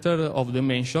epicenter of the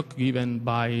main shock given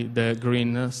by the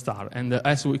green star. And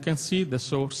as we can see, the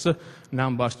source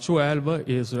number 12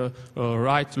 is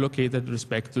right located with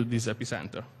respect to this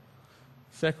epicenter.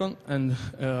 Second, and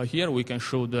here we can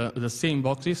show the same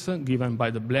boxes given by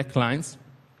the black lines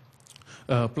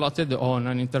plotted on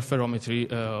an interferometry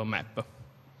map.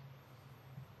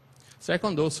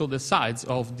 Second, also the size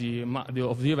of the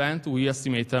event, we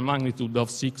estimate a magnitude of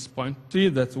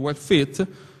 6.3 that will fit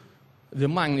the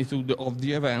magnitude of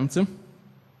the event,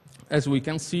 as we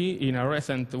can see in a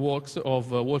recent works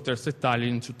of Walters et al.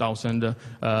 In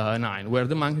 2009, where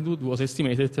the magnitude was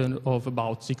estimated of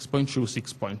about 6.2,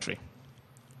 6.3.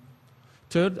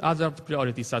 Third, hazard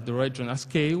priorities at the regional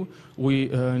scale.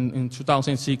 In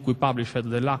 2006, we published that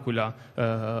the L'Aquila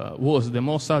was the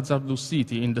most hazardous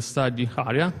city in the study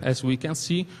area, as we can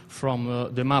see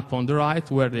from the map on the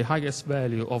right, where the highest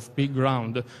value of peak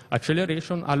ground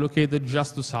acceleration are located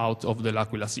just south of the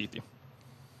L'Aquila city.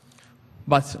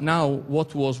 But now,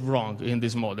 what was wrong in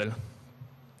this model?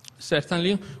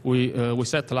 Certainly, we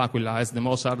set L'Aquila as the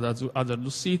most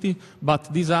hazardous city,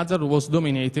 but this hazard was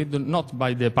dominated not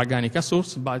by the Paganica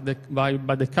source, but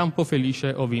by the Campo Felice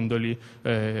of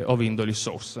Indoli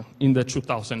source in the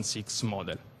 2006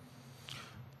 model.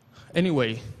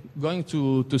 Anyway, going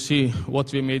to see what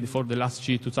we made for the last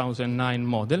G 2009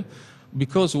 model,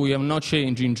 because we have no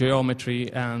change in geometry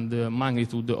and the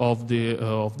magnitude of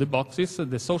the boxes,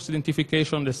 the source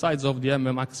identification, the size of the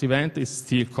MMAX event is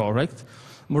still correct.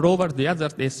 Moreover, the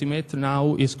hazard estimate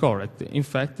now is correct. In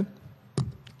fact,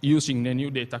 using the new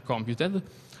data computed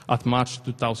at March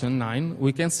 2009,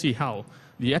 we can see how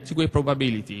the earthquake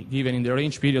probability given in the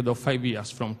range period of 5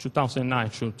 years from 2009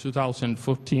 to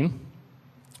 2014,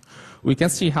 we can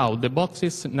see how the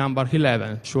boxes number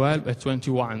 11, 12, and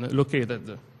 21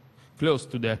 located close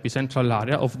to the epicentral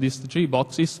area of these 3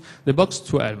 boxes, the box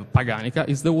 12, Paganica,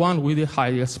 is the one with the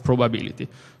highest probability.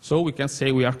 So we can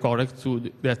say we are correct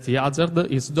that the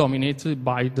hazard is dominated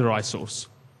by the right source.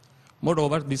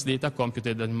 Moreover, this data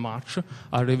computed in March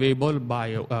are available by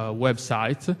a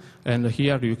website, and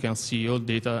here you can see all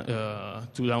data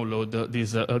to download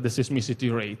the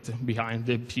seismicity rate behind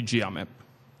the PGA map.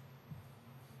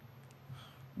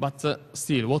 But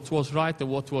still, what was right and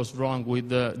what was wrong with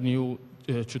the new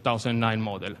 2009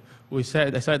 model? I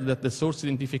said that the source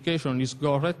identification is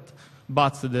correct,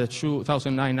 but the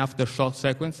 2009 aftershock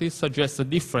sequences suggest a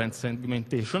different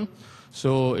segmentation.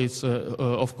 So it's,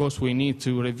 of course, we need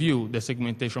to review the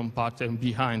segmentation pattern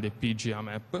behind the PGA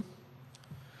map.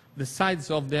 The size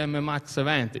of the MMAX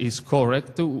event is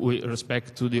correct with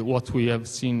respect to what we have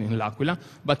seen in L'Aquila,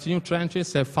 but new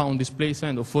trenches have found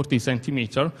displacement of 40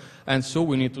 centimeters, and so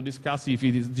we need to discuss if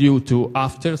it is due to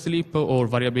after-slip or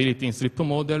variability in slip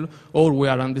model, or we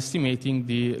are underestimating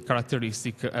the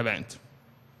characteristic event.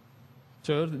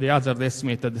 Third, the hazard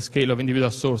estimate at the scale of individual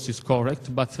source is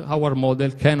correct, but our model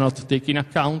cannot take in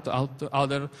account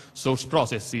other source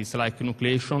processes like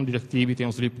nucleation, directivity,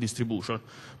 and slip distribution.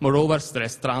 Moreover,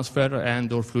 stress transfer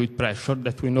and or fluid pressure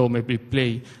that we know maybe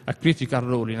play a critical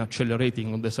role in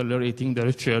accelerating or decelerating the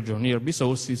recharge on nearby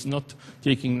source is not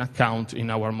taken in account in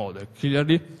our model.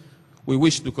 Clearly, we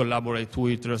wish to collaborate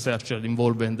with researchers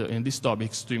involved in these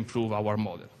topics to improve our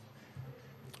model.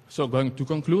 So going to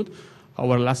conclude,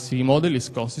 our last C model is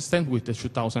consistent with the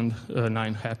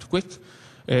 2009 earthquake.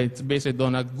 It's based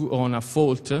on a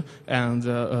fault and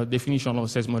definition of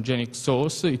seismogenic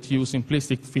source. It uses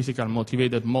simplistic physical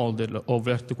motivated model of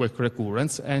earthquake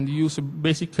recurrence and uses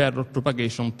basic error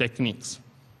propagation techniques.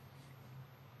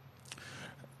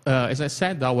 As I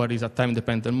said, our is a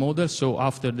time-dependent model, so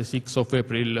after the 6th of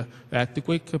April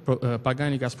earthquake,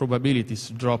 Paganica's probabilities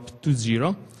dropped to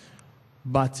 0,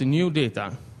 but new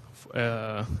data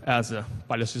as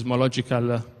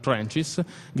paleoseismological trenches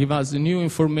give us new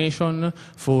information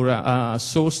for a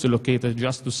source located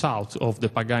just to south of the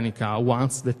Paganica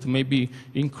ones that maybe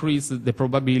increase the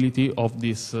probability of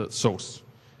this source.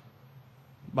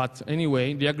 But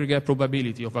anyway, the aggregate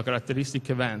probability of a characteristic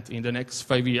event in the next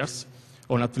 5 years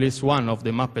on at least one of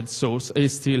the mapped sources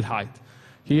is still high.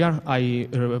 Here I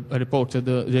reported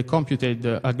the computed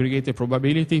aggregated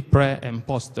probability pre and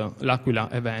post L'Aquila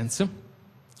events,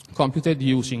 computed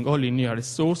using only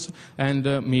nearest source and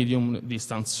medium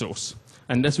distance source.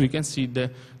 And as we can see,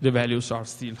 the values are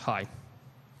still high.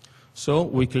 So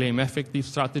we claim effective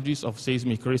strategies of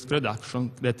seismic risk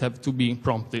reduction that have to be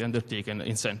promptly undertaken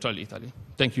in central Italy.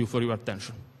 Thank you for your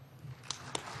attention.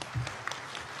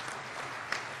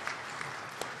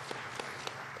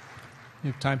 We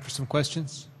have time for some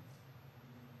questions.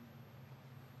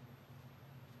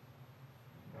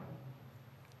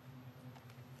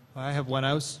 I have one.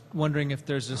 I was wondering if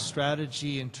there's a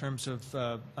strategy in terms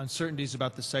of uncertainties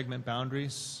about the segment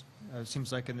boundaries. It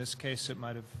seems like in this case it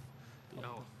might have...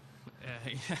 No.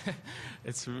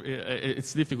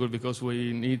 It's difficult because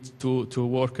we need to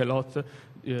work a lot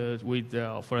with,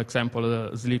 for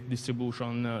example, slip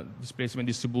distribution, displacement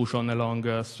distribution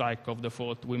along strike of the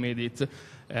fault. We made it,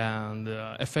 and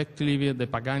effectively the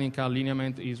Paganica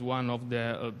lineament is one of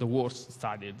the worst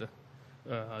studied.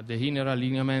 The inner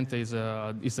alignment is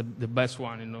the best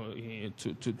one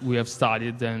we have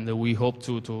studied, and we hope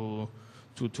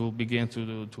to begin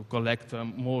to collect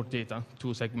more data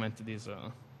to segment these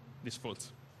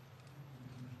faults.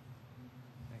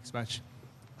 Thanks much.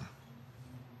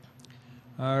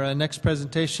 Our next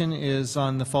presentation is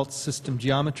on the fault system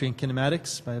geometry and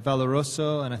kinematics by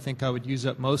Valoroso, and I think I would use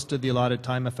up most of the allotted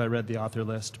time if I read the author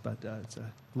list, but it's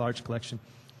a large collection.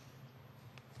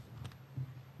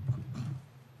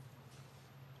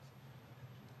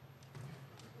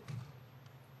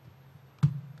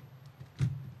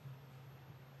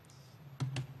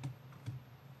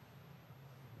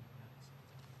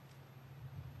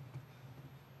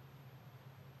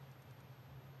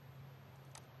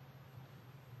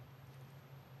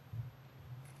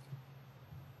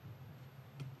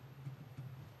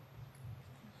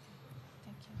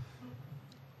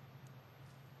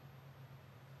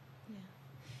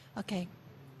 Okay.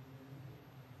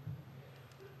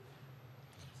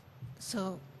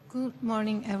 So, good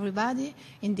morning, everybody.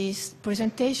 In this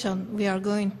presentation, we are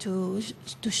going to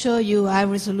show you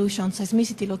high-resolution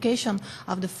seismicity location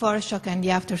of the foreshock and the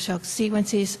aftershock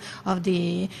sequences of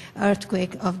the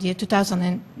earthquake of the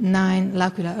 2009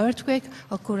 L'Aquila earthquake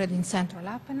occurred in Central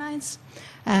Apennines.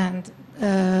 And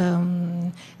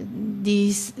the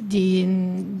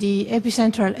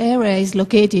epicentral area is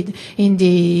located in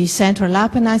the Central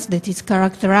Apennines that is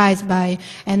characterized by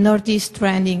a northeast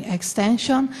trending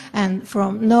extension, and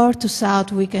from north to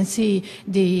south we can see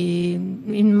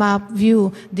in map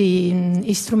view the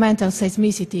instrumental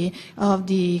seismicity of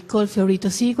the Colfiorito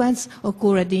sequence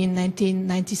occurred in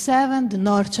 1997, the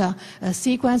Norcia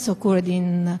sequence occurred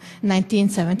in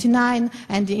 1979,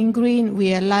 and in green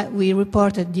we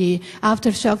reported the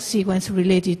aftershock sequence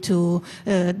related to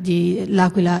the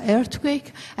L'Aquila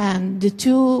earthquake, and the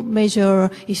two major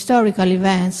historical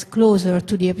events closer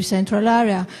to the epicentral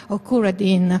area occurred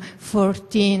in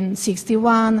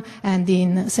 1461 and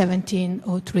in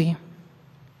 1703.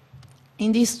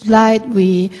 In this slide,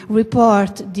 we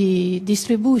report the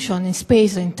distribution in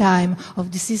space and time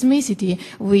of the seismicity.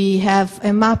 We have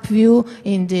a map view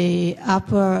in the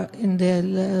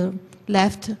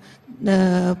left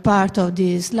part of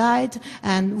the slide,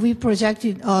 and we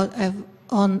projected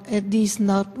on this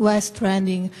northwest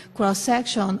trending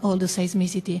cross-section all the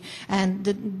seismicity. And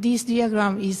this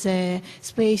diagram is a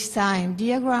space-time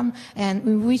diagram, and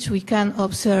in which we can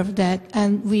observe that,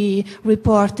 and we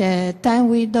report a time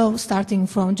window starting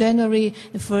from January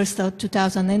 1st of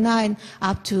 2009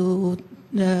 up to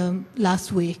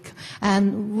last week.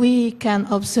 And we can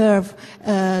observe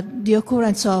the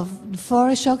occurrence of the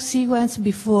foreshock sequence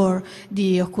before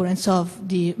the occurrence of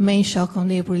the main shock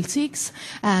on April 6,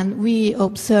 and we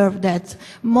observe that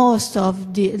most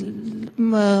of the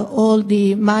all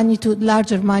the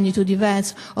larger magnitude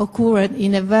events occurred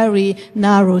in a very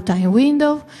narrow time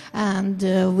window, and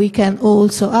we can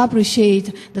also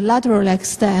appreciate the lateral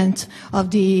extent of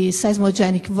the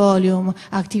seismogenic volume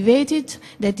activated,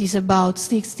 that is about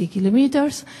 60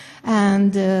 kilometers,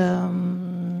 and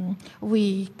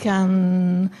we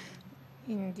can,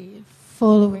 in the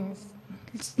following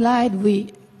slide,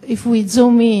 if we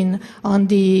zoom in on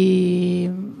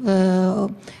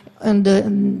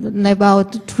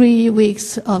about 3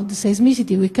 weeks of the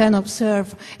seismicity, we can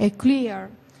observe a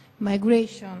clear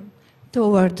migration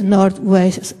toward the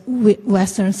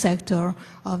northwestern sector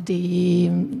of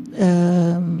the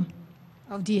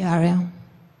area.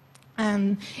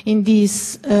 And in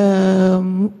this,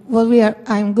 I'm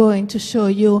going to show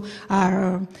you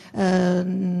are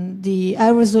the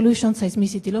high-resolution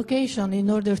seismicity location in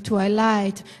order to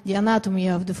highlight the anatomy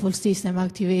of the full system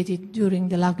activated during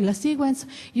the L'Aquila sequence,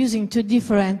 using two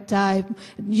different types,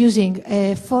 using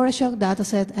a foreshock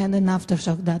dataset and an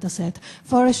aftershock dataset.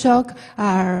 Foreshock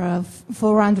are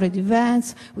 400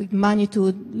 events with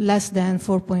magnitude less than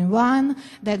 4.1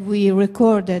 that we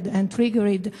recorded and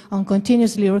triggered on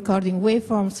continuously recording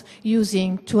waveforms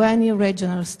using 20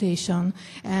 regional stations,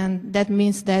 and that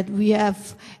means that we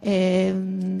have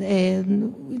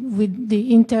with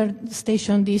the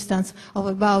interstation distance of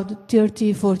about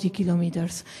 30-40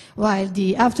 kilometers, while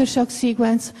the aftershock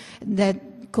sequence that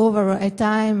cover a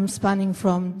time spanning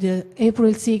from the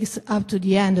April 6th up to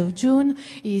the end of June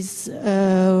is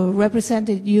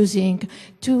represented using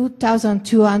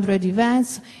 2,200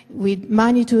 events with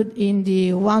magnitude in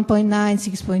the 1.9,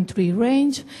 6.3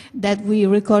 range that we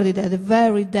recorded at a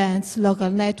very dense local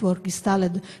network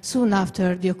installed soon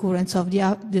after the occurrence of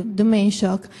the main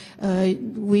shock,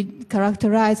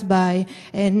 characterized by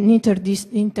an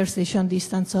interstation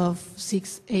distance of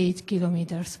 6-8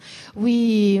 kilometers.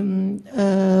 We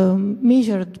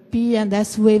measured P and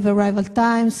S wave arrival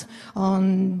times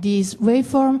on this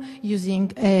waveform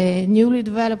using a newly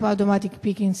developed automatic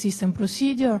peaking system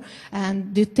procedure,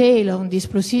 and detail on this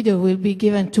procedure will be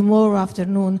given tomorrow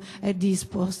afternoon at this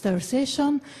poster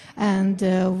session. And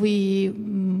we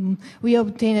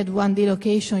obtained 1D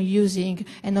location using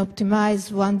an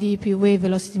optimized 1D P wave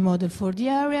velocity model for the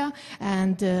area,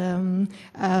 and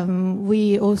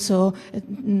we also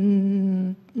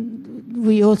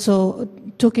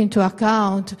took into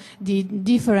account the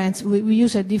difference. We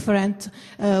use a different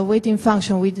weighting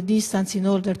function with the distance in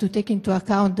order to take into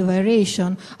account the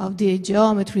variation of the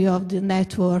geometry of the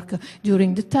network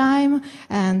during the time.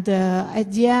 And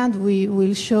at the end, we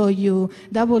will show you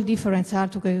double difference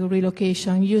earthquake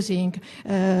relocation using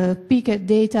peaked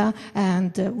data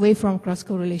and waveform cross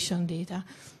correlation data.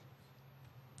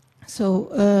 So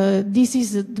this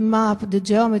is the map, the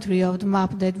geometry of the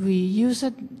map that we used,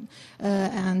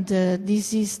 and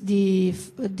this is the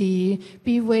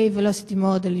p-wave velocity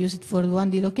model used for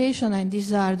 1D location, and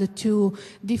these are the two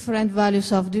different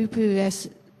values of the PVS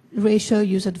ratio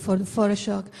used for the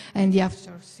foroshock and the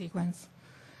aftershock sequence.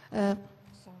 Sorry.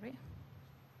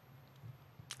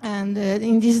 And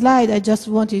in this slide, I just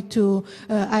wanted to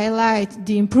highlight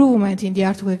the improvement in the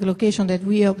earthquake location that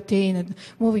we obtained,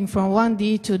 moving from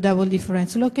 1D to double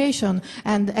difference location.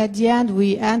 And at the end,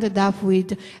 we ended up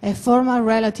with a formal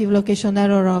relative location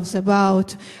error of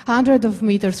about hundreds of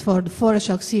meters for the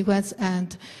foroshock sequence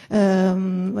and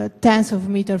tens of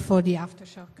meters for the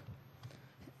aftershock.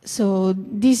 So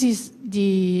this is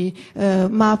the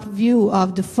map view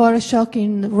of the foroshock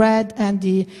in red and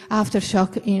the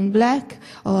aftershock in black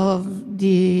of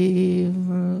the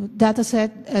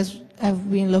dataset as have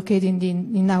been located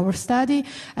in our study,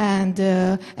 and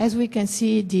as we can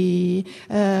see, the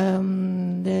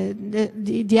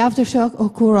aftershock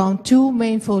occur on two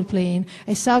main fault planes,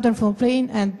 a southern fault plane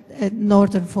and a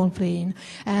northern fault plane.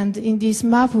 And in this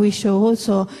map, we show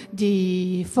also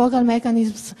the focal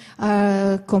mechanisms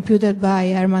computed by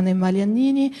Herman and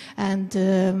Malianini, and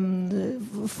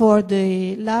for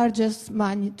the largest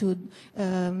magnitude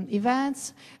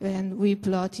events, and we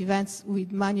plot events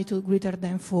with magnitude greater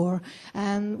than 4.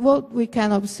 And what we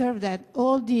can observe that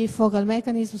all the focal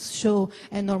mechanisms show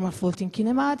a normal fault in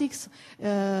kinematics,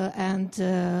 and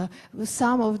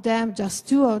some of them, just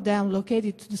two of them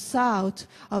located to the south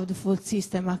of the fault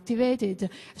system activated,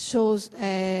 shows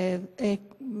a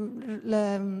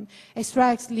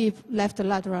strike slip left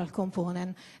lateral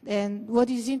component. And what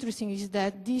is interesting is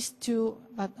that these two,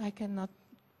 but I cannot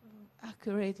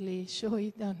accurately show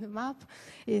it on the map.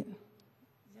 Yeah,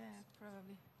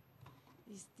 probably.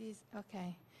 Is this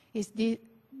okay? Is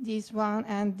this one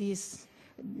and this?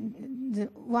 The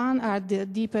one are the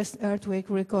deepest earthquake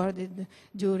recorded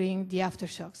during the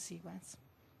aftershock sequence.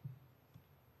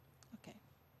 Okay,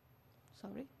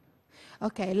 sorry.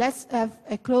 Okay, let's have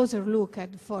a closer look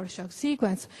at the foroshock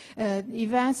sequence.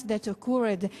 Events that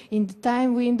occurred in the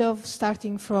time window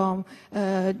starting from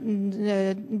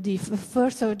the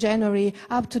 1st of January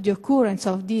up to the occurrence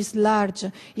of these large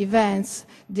events.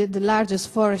 The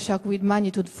largest foroshock with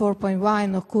magnitude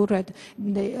 4.1 occurred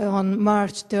on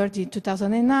March 30,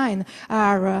 2009,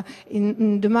 are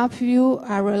in the map view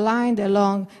are aligned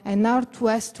along a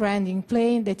northwest trending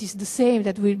plane that is the same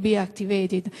that will be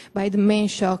activated by the main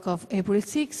shock of April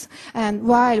 6, and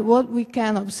while what we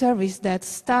can observe is that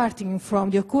starting from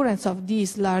the occurrence of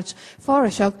this large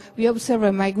foroshock, we observe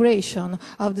a migration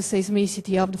of the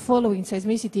seismicity, of the following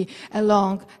seismicity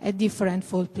along a different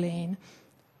fault plane.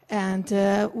 And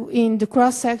in the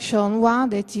cross-section 1,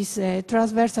 that is a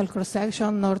transversal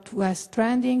cross-section, northwest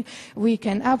trending, we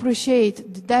can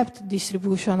appreciate the depth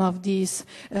distribution of this,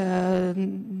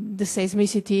 the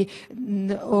seismicity,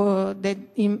 or that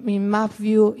in map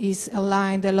view is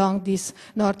aligned along this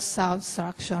north-south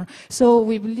structure. So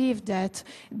we believe that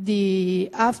the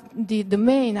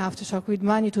main aftershock with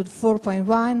magnitude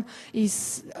 4.1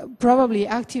 is probably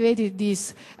activated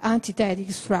this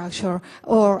antithetic structure,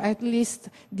 or at least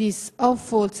this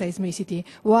off-fault seismicity,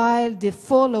 while the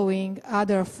following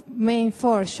other main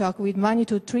foreshock with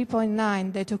magnitude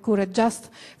 3.9 that occurred just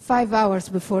 5 hours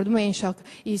before the main shock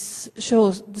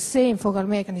shows the same focal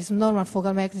mechanism, normal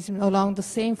focal mechanism along the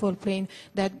same fault plane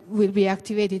that will be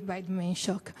activated by the main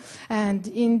shock. And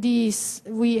in this,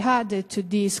 we added to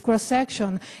this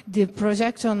cross-section the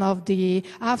projection of the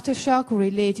aftershock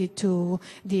related to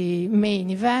the main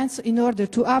events in order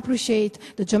to appreciate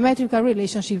the geometrical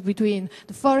relationship between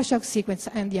the foroshock sequence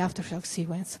and the aftershock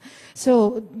sequence.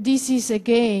 So this is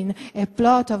again a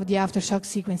plot of the aftershock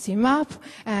sequencing map,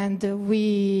 and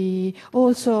we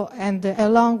also, and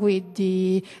along with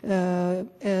the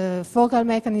focal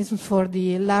mechanisms for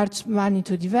the large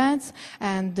magnitude events,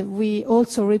 and we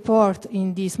also report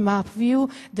in this map view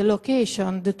the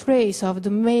location, the trace of the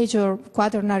major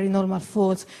quaternary normal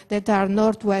faults that are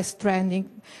northwest trending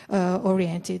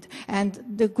oriented. And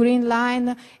the green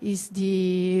line is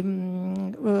the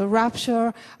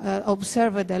rupture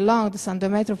observed along the San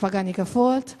Demetrio Paganica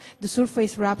fault, the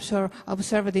surface rupture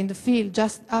observed in the field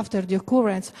just after the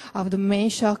occurrence of the main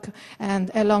shock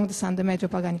and along the San Demetrio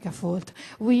Paganica fault.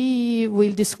 We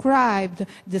will describe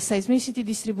the seismicity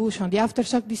distribution, the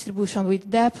aftershock distribution with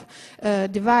depth,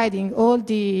 dividing all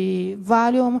the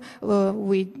volume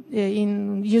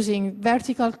using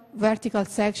vertical vertical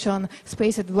section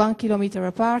spaced 1 kilometer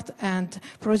apart and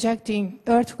projecting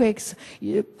earthquakes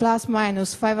plus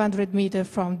minus 500 meters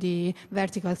from the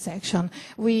vertical section.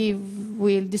 We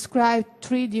will describe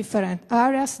 3 different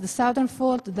areas: the southern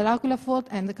fault, the L'Aquila fault,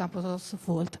 and the Campotosto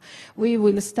fault. We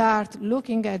will start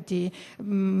looking at the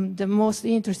most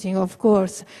interesting, of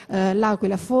course,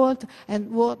 L'Aquila fault,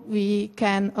 and what we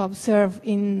can observe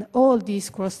in all these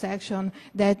cross-sections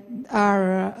that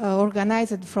are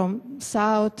organized from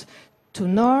south to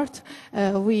north.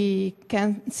 We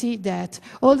can see that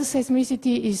all the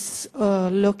seismicity is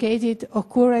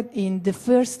occurred in the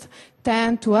first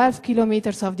 10 to 12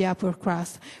 kilometers of the upper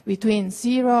crust, between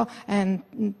 0 and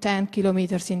 10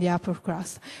 kilometers in the upper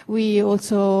crust. We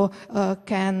also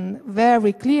can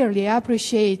very clearly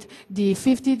appreciate the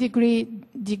 50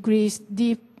 degrees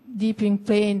deeping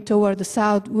plane toward the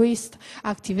southwest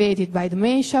activated by the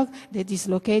main shock that is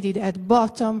located at the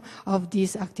bottom of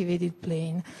this activated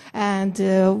plane. And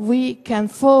we can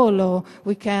follow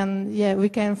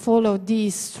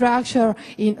this structure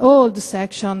in all the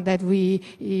sections that we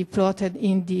plotted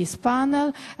in this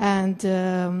panel,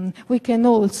 and we can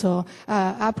also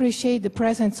appreciate the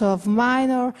presence of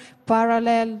minor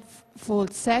parallel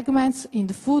fault segments in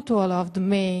the footwall of the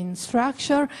main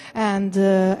structure, and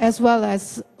as well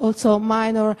as also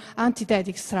minor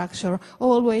antithetic structure,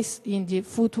 always in the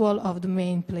footwall of the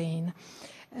main plane.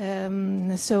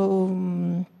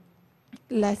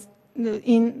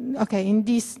 In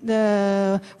this,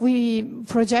 we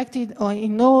projected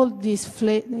in all the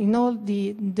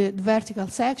vertical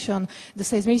section the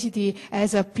seismicity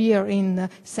as appear in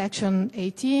section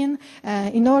 18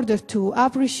 in order to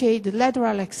appreciate the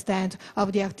lateral extent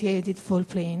of the activated fault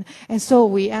plane. And so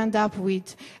we end up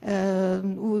with,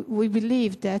 we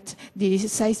believe that the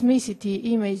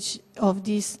seismicity image of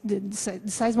this, the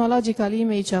seismological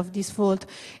image of this fault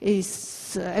is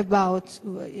about,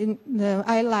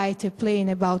 highlight a plane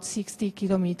about 60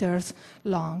 kilometers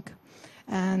long.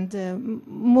 And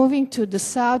moving to the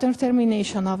southern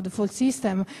termination of the fault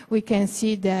system, we can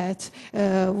see that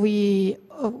we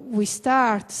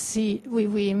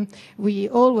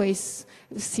always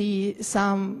see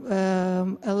some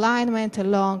alignment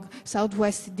along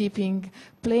southwest dipping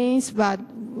planes, but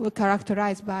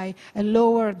characterized by a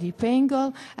lower deep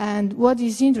angle. And what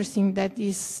is interesting that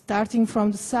is starting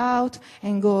from the south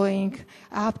and going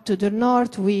up to the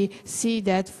north, we see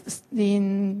that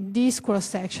in this cross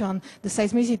section the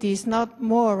seismicity is not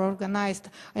more organized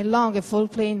along a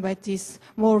fault plane, but is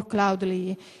more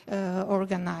cloudily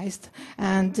organized.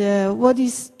 And what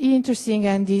is interesting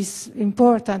and is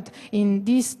important in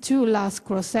these 2 last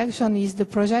cross sections is the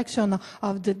projection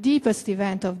of the deepest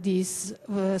event of this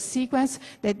sequence,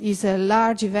 that is a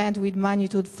large event with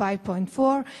magnitude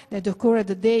 5.4 that occurred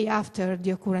the day after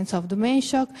the occurrence of the main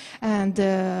shock, and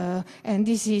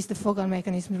this is the focal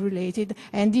mechanism related,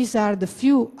 and these are the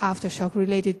few aftershock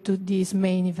related to this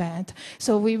main event.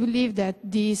 So we believe that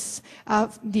this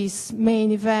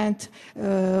main event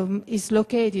is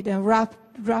located and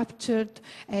ruptured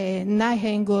a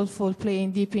 9-angle fault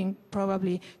plane dipping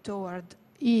probably toward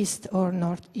east or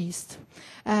northeast.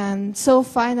 And so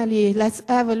finally, let's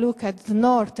have a look at the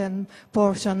northern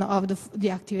portion of the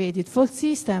activated fault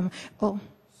system.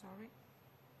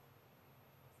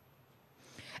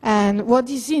 And what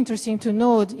is interesting to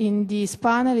note in this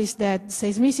panel is that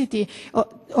seismicity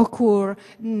occur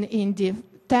in the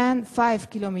 5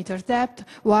 kilometer depth,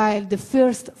 while the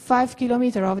first 5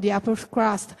 kilometers of the upper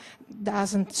crust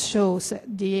doesn't show,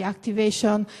 the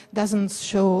activation doesn't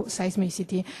show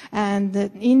seismicity. And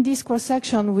in this cross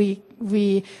section,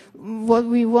 what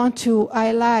we want to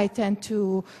highlight and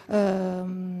to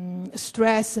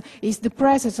stress is the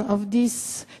presence of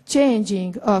this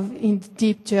changing in the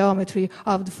deep geometry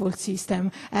of the fault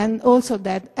system, and also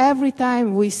that every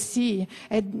time we see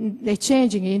a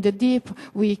changing in the deep,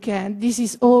 this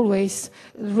is always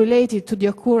related to the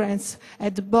occurrence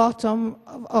at the bottom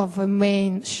of a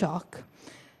main shock.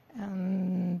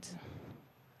 And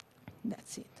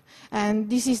that's it. And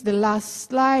this is the last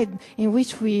slide in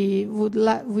which we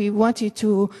wanted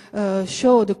to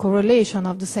show the correlation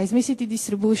of the seismicity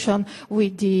distribution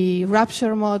with the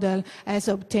rupture model as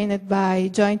obtained by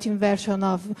joint inversion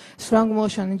of strong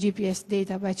motion and GPS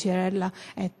data by Cirella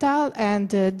et al. And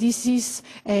this is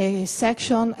a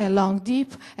section along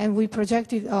deep, and we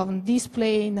projected on this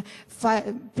plane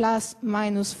plus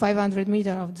minus 500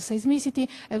 meters of the seismicity.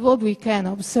 And what we can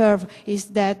observe is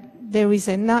that there is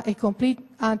a complete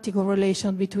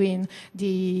anti-correlation between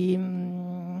the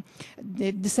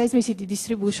seismicity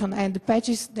distribution and the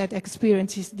patches that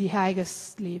experiences the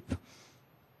highest slip.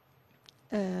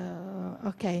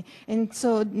 Okay, and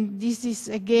so this is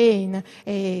again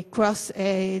a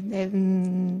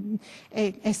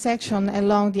section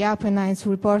along the Apennines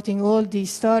reporting all the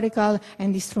historical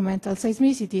and instrumental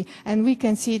seismicity, and we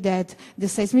can see that the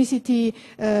seismicity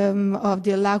of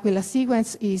the L'Aquila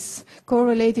sequence is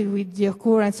correlated with the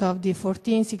occurrence of the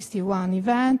 1461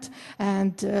 event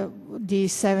and the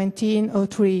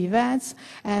 1703 events,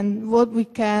 and what we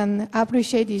can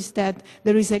appreciate is that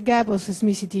there is a gap of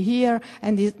seismicity here,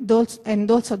 and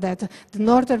also that the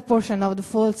northern portion of the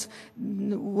faults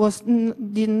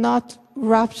did not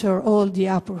rupture all the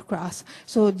upper crust.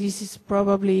 So this is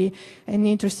probably an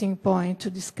interesting point to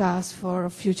discuss for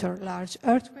future large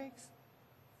earthquakes.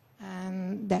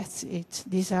 And that's it.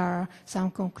 These are some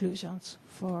conclusions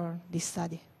for this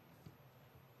study.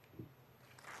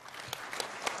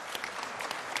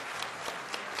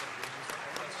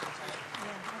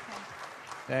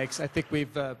 Thanks. I think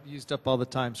we've used up all the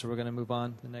time, so we're going to move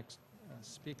on to the next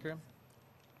speaker.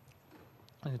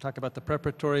 I'm going to talk about the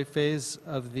preparatory phase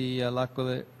of the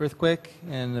L'Aquila earthquake,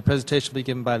 and the presentation will be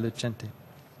given by Lucente.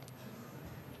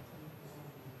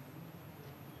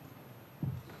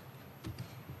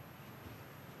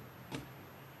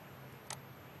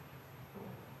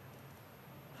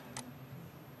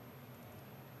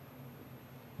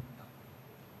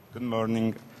 Good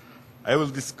morning. I will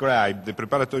describe the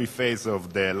preparatory phase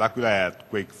of the L'Aquila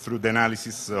earthquake through the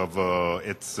analysis of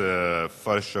its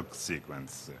foreshock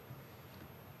sequence.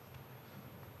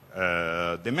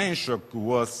 The main shock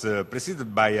was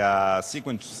preceded by a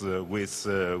sequence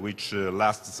which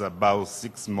lasts about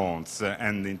 6 months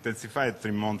and intensified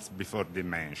 3 months before the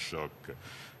main shock.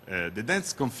 The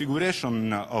dense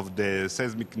configuration of the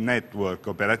seismic network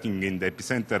operating in the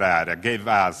epicenter area gave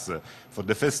us, for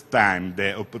the first time,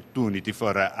 the opportunity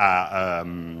for a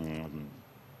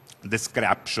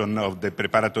description of the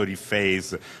preparatory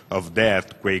phase of the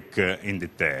earthquake in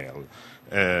detail.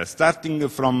 Starting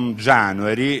from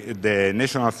January, the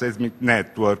National Seismic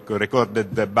Network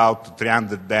recorded about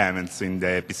 300 events in the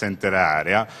epicenter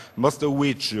area, most of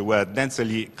which were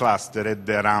densely clustered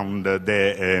around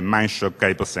the main shock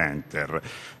hypocenter.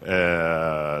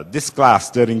 This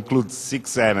cluster includes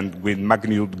 6 events with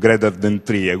magnitude greater than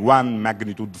 3 and 1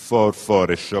 magnitude 4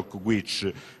 foreshock, which,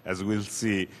 as we'll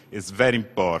see, is very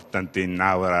important in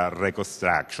our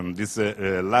reconstruction. This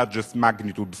largest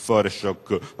magnitude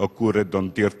foreshock occurred on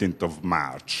 13th of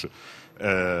March.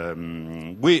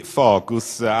 We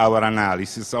focus our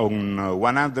analysis on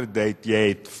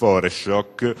 188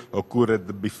 foreshock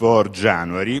occurred before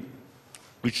January,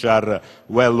 which are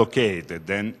well located,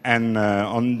 and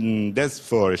on this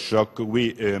foreshock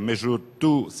we measured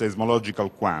 2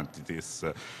 seismological quantities,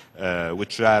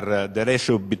 which are the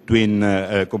ratio between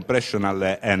compressional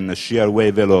and shear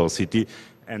wave velocity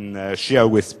and shear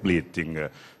wave splitting.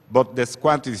 Both these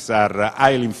quantities are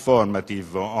highly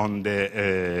informative on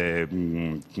the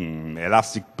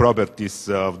elastic properties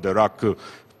of the rock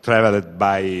traveled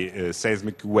by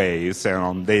seismic waves and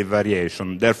on their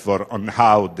variation, therefore on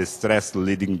how the stress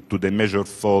leading to the measured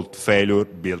fault failure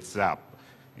builds up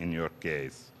in your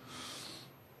case.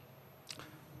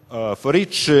 For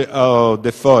each of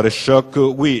the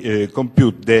foreshock, we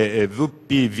compute the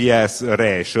VPVS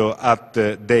ratio at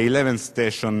the 11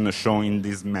 stations shown in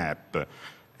this map.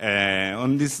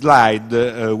 On this slide,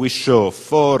 we show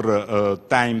 4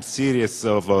 time series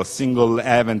of single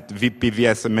event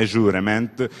VPVS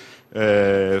measurement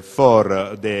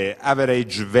for the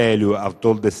average value at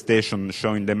all the stations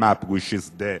shown in the map, which is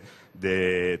the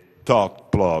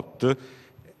dot plot,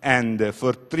 and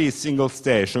for 3 single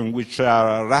stations which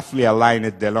are roughly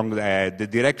aligned along the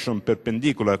direction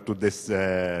perpendicular to the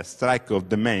strike of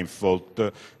the main fault,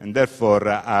 and therefore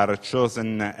are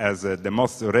chosen as the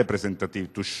most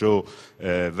representative to show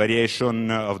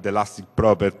variation of the elastic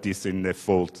properties in the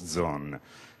fault zone.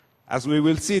 As we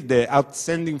will see, the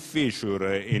outstanding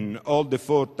feature in all the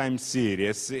 4 time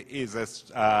series is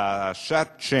a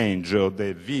sharp change of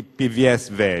the VPVS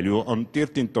value on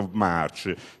 13th of March,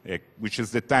 which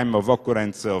is the time of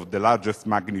occurrence of the largest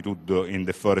magnitude in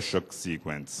the foreshock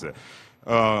sequence.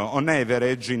 On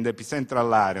average, in the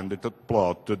epicentral area, on the top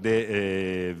plot,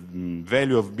 the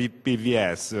value of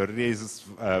BPVS raises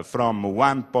from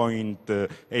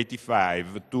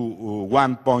 1.85 to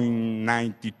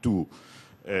 1.92.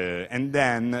 And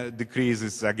then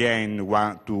decreases again to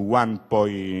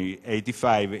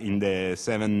 1.85 in the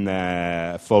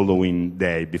 7 following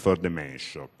day before the main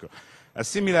shock. A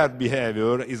similar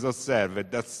behavior is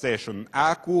observed at station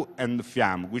Aku and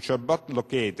Fiam, which are both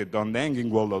located on the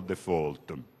hanging wall of the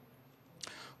fault,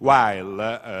 while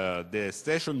the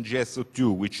station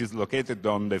GSO2, which is located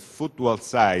on the footwall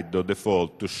side of the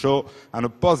fault, show an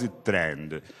opposite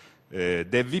trend.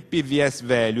 The VPVS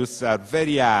values are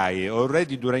very high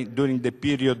already during the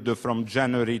period from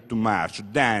January to March.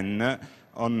 Then,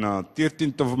 on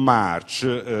 13th of March,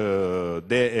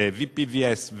 the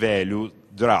VPVS value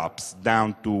drops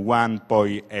down to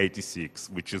 1.86,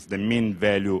 which is the mean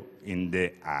value in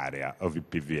the area of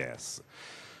VPVS.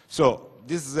 So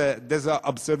this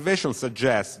observation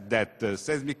suggests that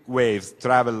seismic waves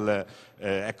travel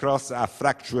across a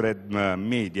fractured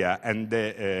media, and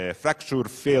the fracture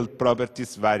field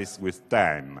properties varies with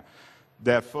time.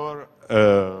 Therefore,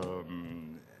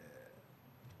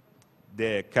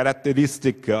 the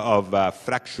characteristic of a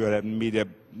fractured media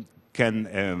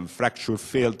fracture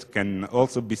field can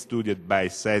also be studied by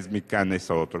seismic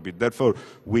anisotropy. Therefore,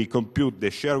 we compute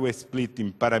the shear wave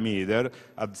splitting parameter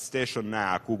at station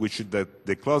ACU, which is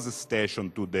the closest station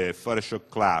to the Foreshock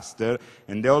cluster,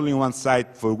 and the only one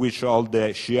site for which all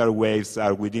the shear waves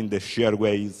are within the shear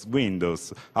waves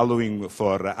windows, allowing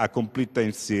for a complete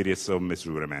time series of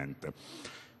measurement.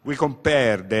 We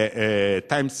compare the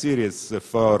time series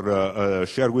for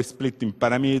shear wave splitting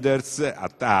parameters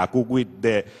at ACU with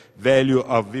the value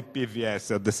of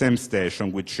VPVS at the same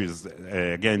station, which is,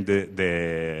 again,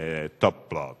 the top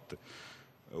plot.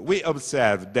 We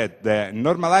observe that the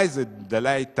normalized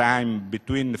delay time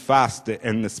between fast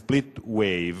and split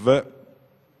wave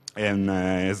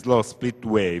and slow split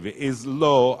wave is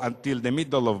low until the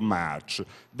middle of March.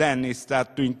 Then it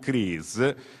starts to increase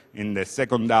in the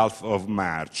second half of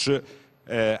March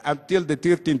until the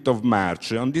 13th of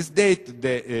March. On this date,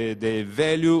 the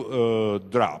value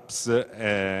drops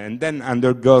and then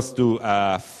undergoes to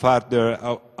further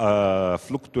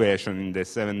fluctuation in the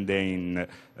 7 days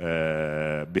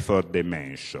before the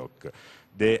main shock.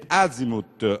 The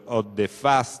azimuth of the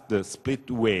fast split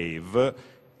wave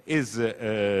is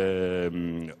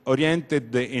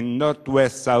oriented in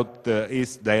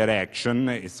northwest-southeast direction.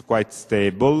 It's quite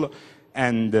stable,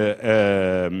 and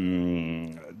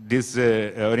this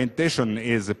orientation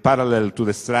is parallel to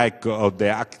the strike of the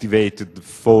activated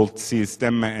fault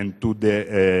system and to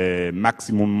the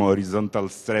maximum horizontal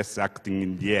stress acting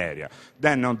in the area.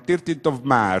 Then on 13th of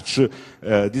March,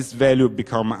 this value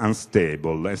becomes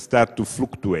unstable and start to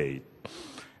fluctuate.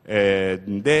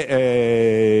 The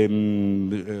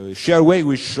shear wave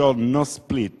which show no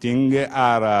splitting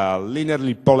are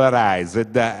linearly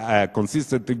polarized,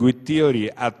 consistent with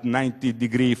theory at 90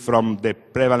 degrees from the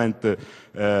prevalent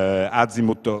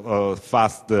azimuth of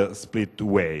fast split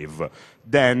wave.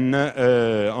 Then,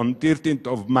 on 13th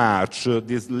of March,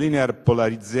 this linear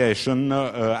polarization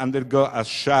undergo a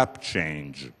sharp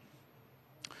change.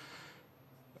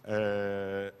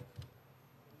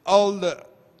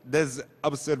 This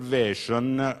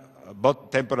observation,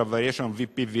 both temporal variation of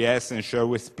VPVS and shear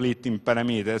wave splitting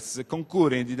parameters,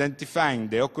 concur in identifying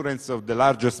the occurrence of the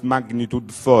largest magnitude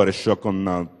foreshock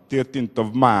on 13th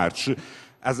of March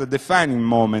as a defining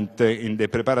moment in the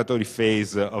preparatory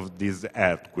phase of these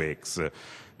earthquakes.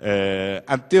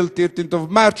 Until 13th of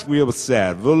March, we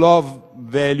observe a low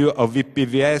value of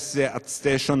VPVS at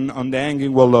station on the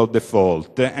hanging wall of the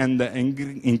fault and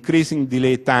increasing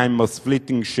delay time of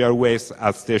splitting shear waves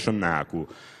at station ACU.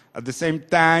 At the same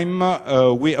time,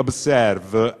 we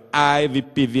observe high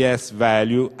VPVS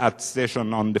value at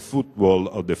station on the footwall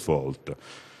of the fault.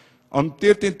 On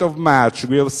 13th of March,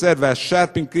 we observe a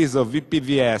sharp increase of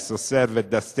VPVS observed at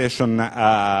the station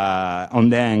on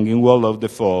the hanging wall of the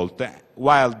fault,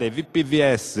 while the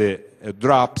VPVS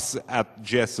drops at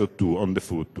GSO2 on the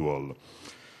footwall.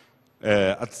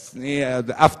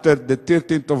 After the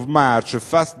 13th of March,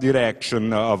 fast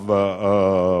direction of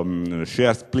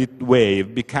shear split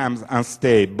wave becomes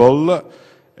unstable,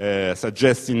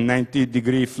 suggesting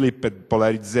 90-degree flipped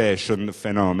polarization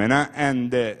phenomena, and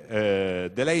the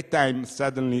delay time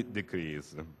suddenly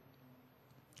decreases.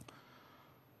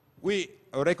 We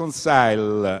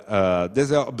reconcile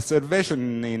this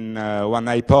observation in one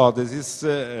hypothesis,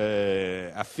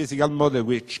 a physical model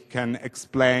which can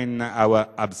explain our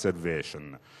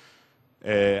observation.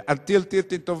 Until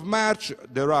 13th of March,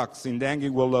 the rocks in the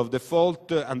hanging wall of the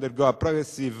fault undergo a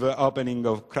progressive opening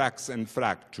of cracks and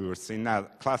fractures in a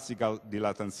classical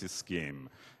dilatancy scheme.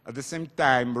 At the same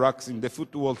time, rocks in the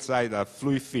footwall side are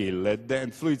fluid-filled,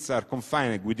 and fluids are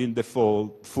confined within the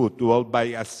footwall by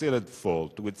a sealed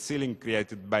fault, with sealing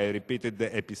created by repeated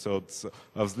episodes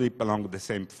of slip along the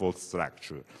same fault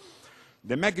structure.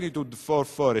 The magnitude 4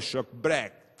 foreshock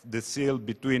breaks the seal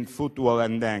between footwall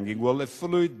and hanging wall, a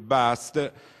fluid burst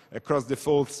across the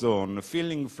fault zone,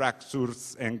 filling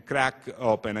fractures and crack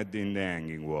opened in the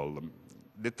hanging wall.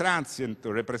 The transient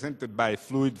represented by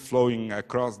fluid flowing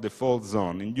across the fault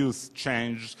zone induced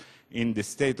change in the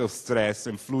state of stress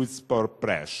and fluid spore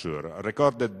pressure,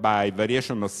 recorded by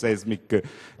variation of seismic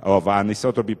of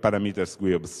anisotropy parameters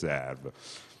we observe.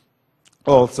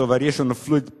 Also, variation of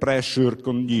fluid pressure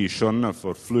condition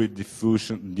for fluid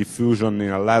diffusion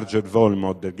in a larger volume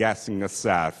of the gassing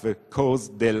surface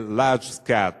caused the large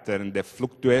scatter and the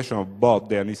fluctuation of both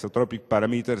the anisotropic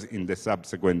parameters in the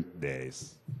subsequent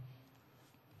days.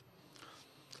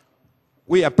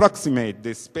 We approximate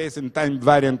the space and time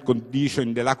variant condition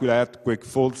in the L'Aquila earthquake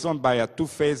fault zone by a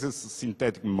two-phases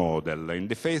synthetic model. In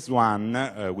the phase one,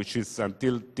 which is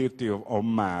until 30th of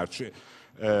March,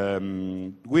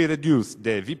 we reduce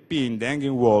the VP in the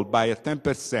hanging wall by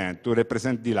 10% to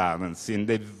represent the latency, and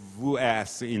the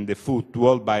VS in the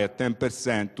footwall by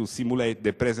 10% to simulate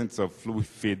the presence of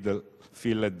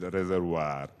fluid-filled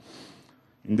reservoir.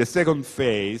 In the second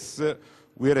phase,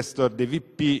 we restore the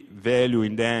VP value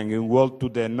in the hanging wall to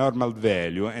the normal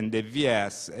value, and the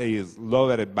VS is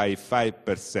lowered by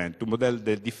 5% to model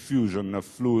the diffusion of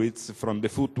fluids from the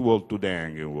footwall to the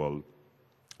hanging wall.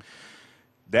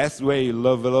 The S-wave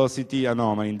low velocity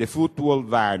anomaly in the footwall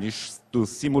vanishes to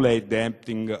simulate the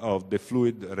emptying of the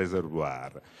fluid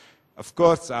reservoir. Of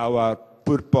course, our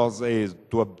purpose is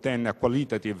to obtain a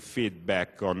qualitative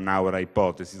feedback on our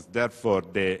hypothesis. Therefore,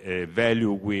 the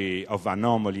value of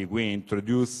anomaly we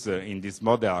introduce in this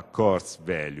model are coarse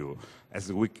value,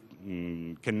 as we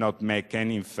cannot make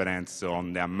any inference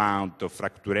on the amount of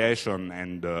fracturation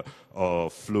and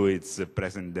of fluids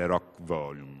present in the rock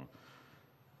volume.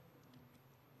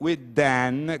 We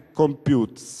then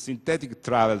compute synthetic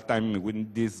travel time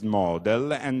with this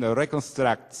model and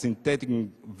reconstruct synthetic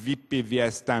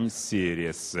VPVS time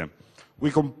series. We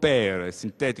compare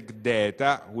synthetic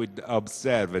data with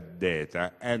observed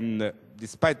data, and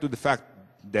despite the fact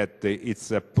that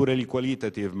it's a purely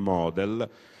qualitative model,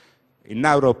 in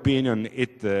our opinion,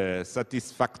 it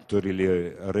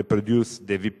satisfactorily reproduces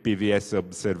the VPVS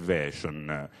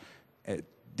observation.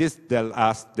 This tells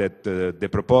us that the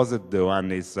proposed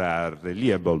one is a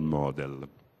reliable model.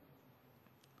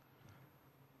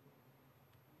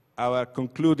 Our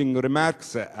concluding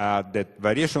remarks are that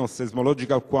variation of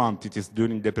seismological quantities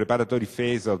during the preparatory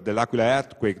phase of the L'Aquila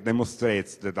earthquake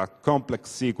demonstrates that a complex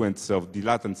sequence of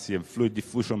dilatancy and fluid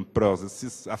diffusion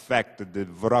processes affected the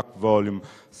rock volume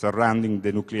surrounding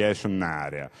the nucleation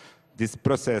area. These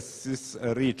processes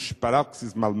reach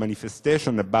paroxysmal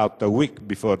manifestation about a week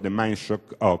before the main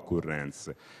shock occurrence.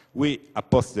 We, a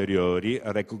posteriori,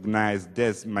 recognize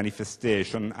this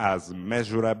manifestation as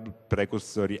measurable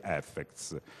precursory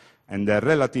effects, and a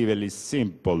relatively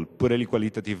simple, purely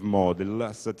qualitative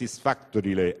model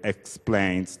satisfactorily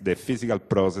explains the physical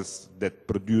process that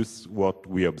produces what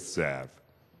we observe.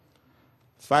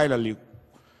 Finally,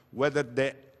 whether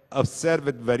the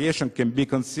observed variation can be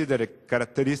considered a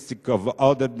characteristic of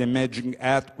other damaging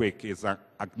earthquake is a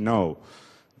no.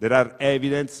 There are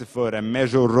evidence for a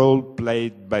major role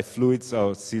played by fluids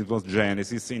of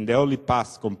seismogenesis in the only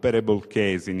past comparable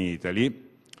case in Italy,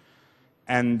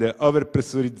 and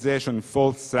overpressurization in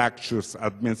fault structures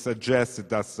has been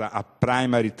suggested as a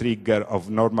primary trigger of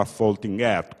normal faulting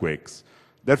earthquakes.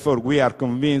 Therefore, we are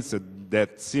convinced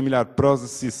that similar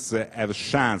processes have a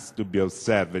chance to be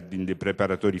observed in the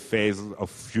preparatory phase of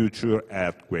future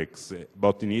earthquakes,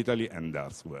 both in Italy and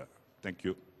elsewhere. Thank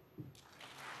you.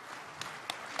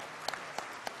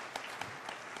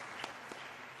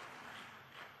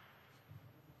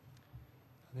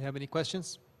 Do you have any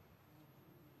questions?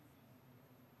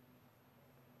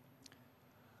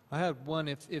 I had one.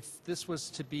 If this was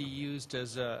to be used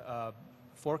as a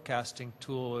forecasting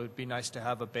tool, it would be nice to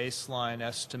have a baseline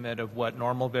estimate of what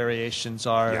normal variations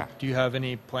are. Yeah. Do you have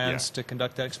any plans to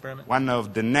conduct that experiment? One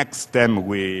of the next step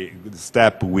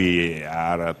we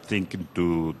are thinking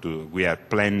we are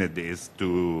planning is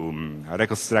to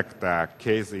reconstruct a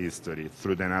case history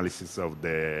through the analysis of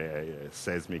the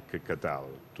seismic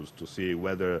catalog to see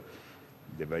whether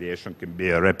the variation can be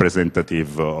a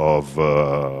representative of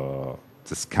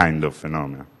this kind of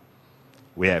phenomena.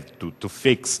 We have to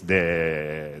fix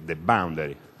the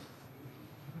boundary.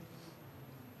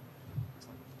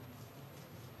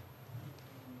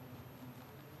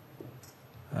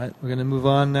 All right, we're going to move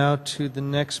on now to the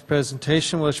next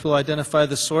presentation, which will identify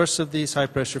the source of these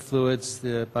high-pressure fluids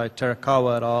by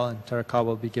Terakawa et al., and Terakawa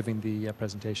will be giving the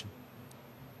presentation.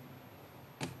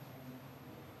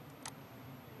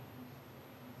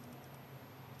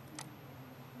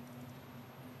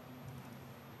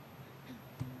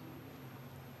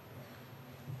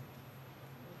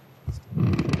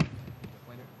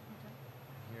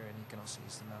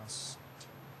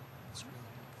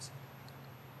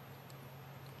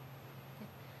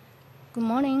 Good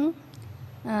morning.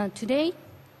 Today,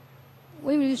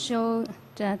 we will show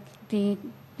that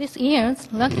this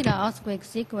year's L'Aquila earthquake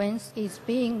sequence is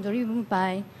being driven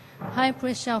by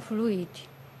high-pressure fluid.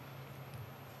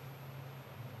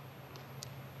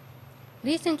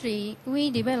 Recently,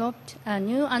 we developed a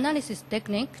new analysis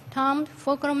technique termed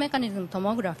focal mechanism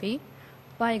tomography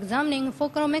by examining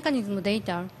focal mechanism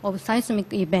data of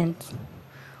seismic events.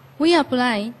 We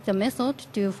apply the method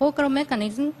to focal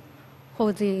mechanism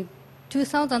for the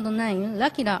 2009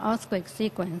 L'Aquila earthquake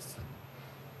sequence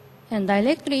and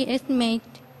directly estimate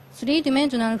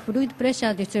three-dimensional fluid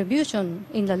pressure distribution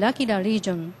in the L'Aquila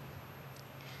region.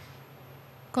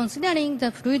 Considering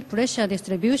the fluid pressure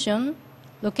distribution,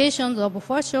 locations of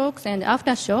foreshocks and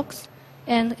aftershocks,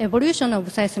 and evolution of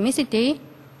seismicity,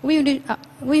 we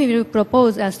will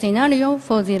propose a scenario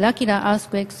for the L'Aquila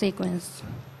earthquake sequence.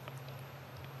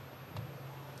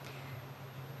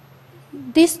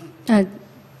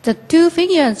 The two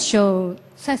figures show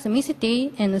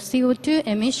seismicity and CO2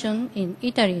 emission in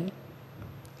Italy.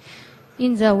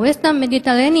 In the western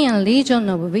Mediterranean region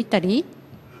of Italy,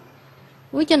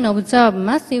 we can observe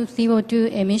massive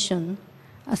CO2 emission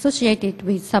associated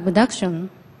with subduction.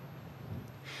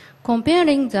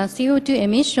 Comparing the CO2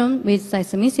 emission with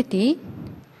seismicity,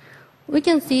 we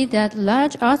can see that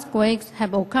large earthquakes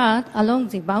have occurred along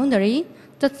the boundary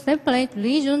that separate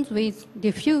regions with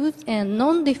diffuse and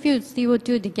non-diffuse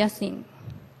CO2 degassing.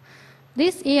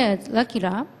 This year's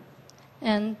L'Aquila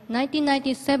and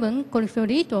 1997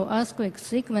 Colfiorito earthquake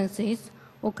sequences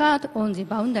occurred on the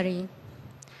boundary.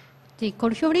 The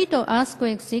Colfiorito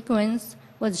earthquake sequence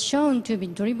was shown to be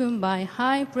driven by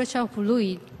high-pressure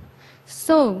fluid,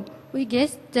 so we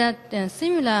guessed that a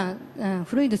similar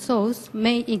fluid source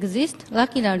may exist in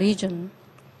L'Aquila region.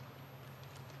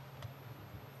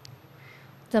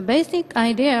 The basic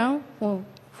idea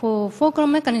for focal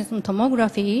mechanism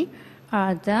tomography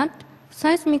are that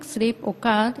seismic slip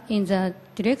occurred in the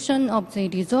direction of the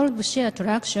resolved shear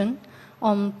attraction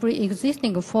on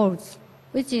pre-existing faults,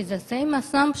 which is the same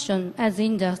assumption as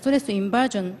in the stress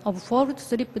inversion of fault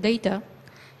slip data,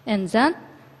 and that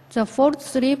the fault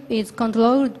slip is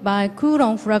controlled by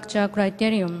Coulomb fracture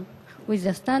criterion with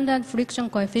the standard friction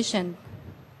coefficient.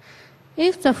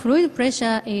 If the fluid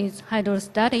pressure is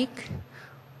hydrostatic,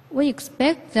 we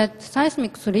expect that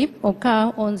seismic slip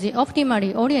occur on the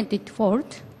optimally oriented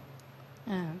fault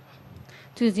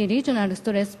to the regional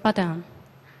stress pattern.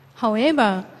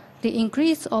 However, the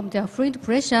increase of the fluid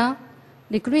pressure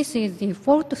decreases the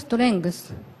fault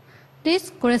strength.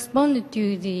 This corresponds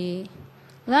to the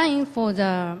line for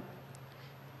the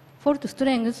fault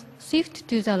strength shift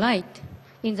to the right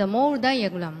in the Moore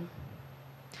diagram.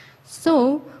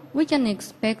 So, we can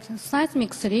expect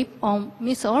seismic slip on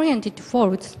misoriented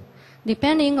faults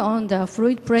depending on the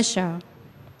fluid pressure.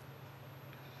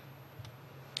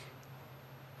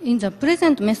 In the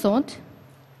present method,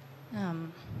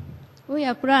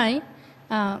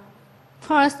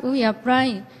 first we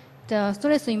apply the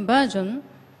stress inversion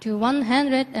to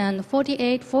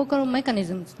 148 focal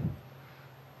mechanisms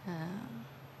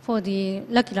for the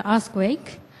L'Aquila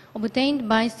earthquake obtained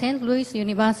by St. Louis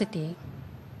University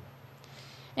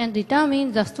and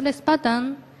determine the stress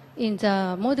pattern in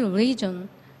the model region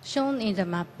shown in the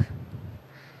map.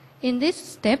 In this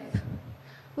step,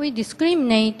 we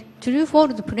discriminate true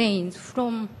fault planes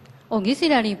from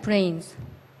auxiliary planes.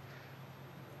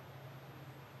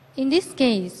 In this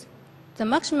case, the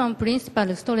maximum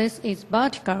principal stress is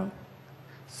vertical.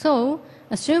 So,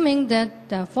 assuming that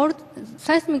the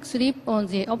seismic slip on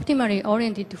the optimally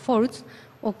oriented faults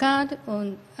occurred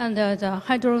under the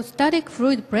hydrostatic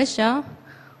fluid pressure,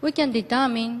 we can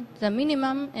determine the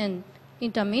minimum and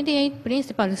intermediate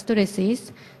principal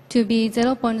stresses to be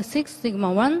 0.6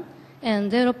 sigma 1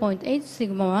 and 0.8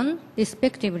 sigma 1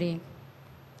 respectively.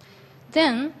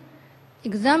 Then,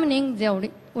 examining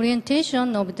the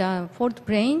orientation of the fault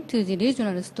plane to the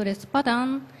regional stress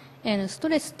pattern and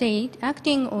stress state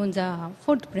acting on the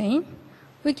fault plane,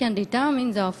 we can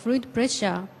determine the fluid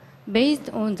pressure based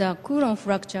on the Coulomb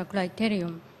fracture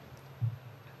criterion.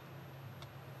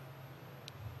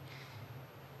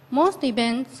 Most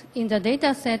events in the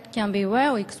dataset can be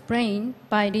well explained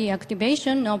by the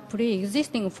activation of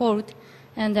pre-existing fault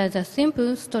and as a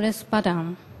simple stress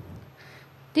pattern.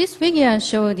 This figure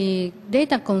shows the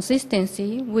data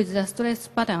consistency with the stress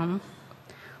pattern.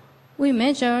 We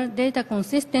measure data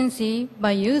consistency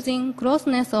by using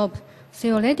closeness of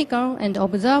theoretical and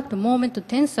observed moment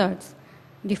tensors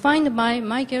defined by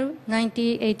Michael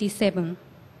 1987.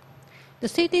 The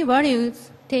CT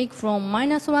values take from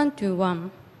 -1 to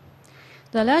 1.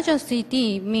 The larger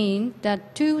CT means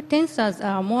that two tensors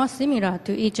are more similar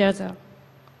to each other.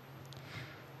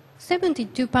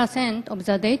 72% of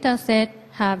the data set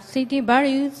have CT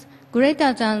values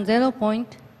greater than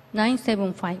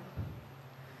 0.975.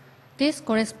 This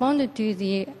corresponds to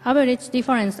the average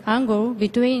difference angle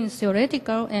between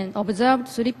theoretical and observed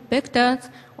slip vectors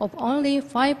of only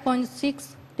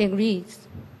 5.6 degrees.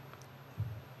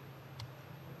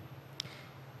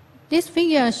 This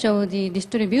figure shows the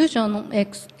distribution of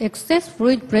excess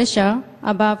fluid pressure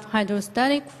above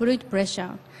hydrostatic fluid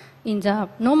pressure in the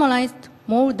normalized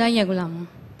mole diagram.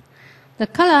 The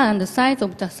color and the size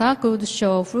of the circles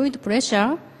show fluid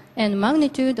pressure and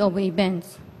magnitude of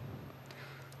events.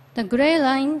 The gray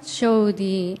lines show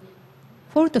the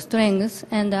fault strength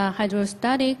and the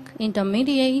hydrostatic,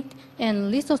 intermediate, and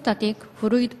lithostatic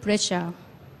fluid pressure.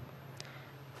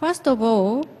 First of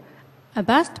all, a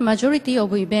vast majority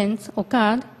of events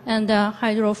occurred under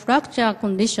hydrofracture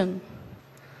condition,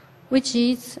 which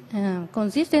is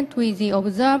consistent with the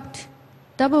observed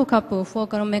double couple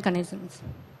focal mechanisms.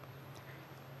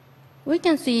 We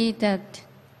can see that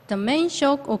the main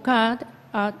shock occurred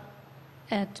at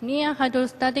near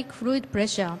hydrostatic fluid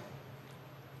pressure,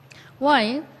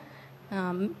 while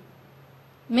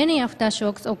many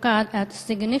aftershocks occurred at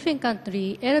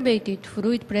significantly elevated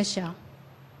fluid pressure.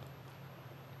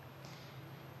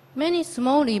 Many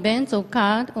small events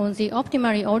occurred on the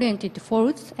optimally oriented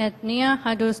faults at near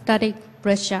hydrostatic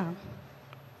pressure.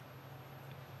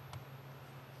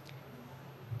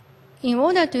 In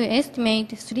order to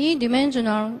estimate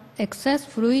three-dimensional excess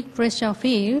fluid pressure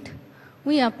field,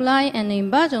 we apply an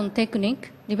inversion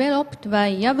technique developed by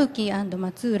Yabuki and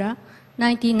Matsura,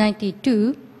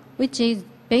 1992, which is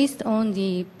based on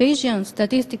the Bayesian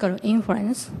statistical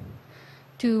inference,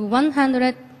 to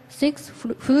 106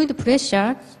 fluid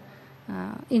pressures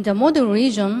in the model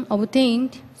region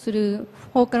obtained through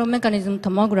focal mechanism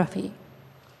tomography.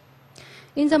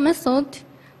 In the method,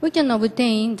 we can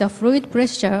obtain the fluid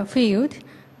pressure field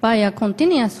by a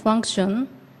continuous function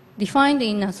defined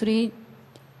in a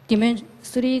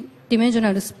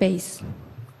three-dimensional space.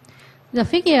 The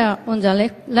figure on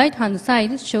the right-hand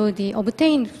side shows the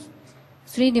obtained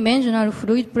three-dimensional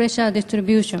fluid pressure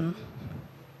distribution.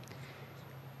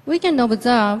 We can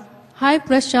observe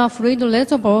high-pressure fluid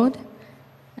reservoir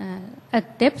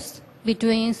at depths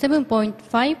between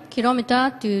 7.5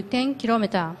 km to 10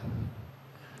 km.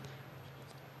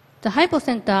 The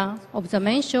hypocenter of the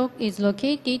main shock is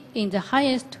located in the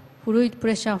highest fluid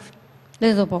pressure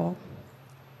reservoir.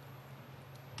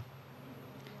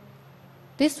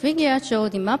 This figure shows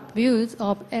the map views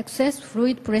of excess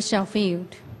fluid pressure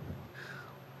field.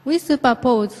 We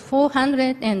superpose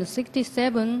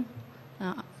 467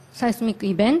 seismic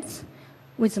events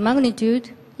with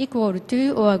magnitude equal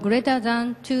to or greater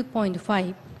than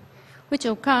 2.5, which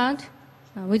occurred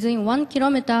within 1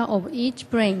 km of each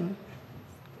plane.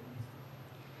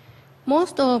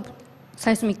 Most of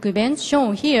seismic events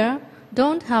shown here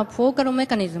don't have focal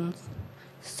mechanisms,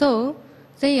 so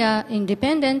they are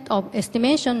independent of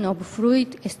estimation of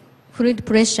fluid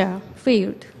pressure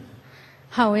field.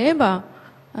 However,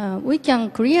 we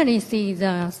can clearly see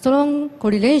the strong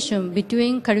correlation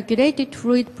between calculated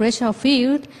fluid pressure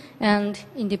field and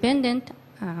independent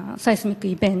seismic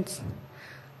events.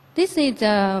 This is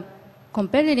a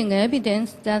compelling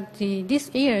evidence that this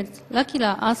year's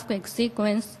L'Aquila earthquake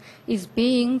sequence is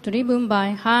being driven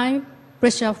by high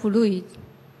pressure fluid.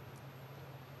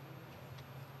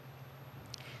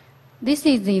 This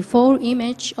is the full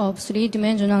image of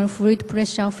three-dimensional fluid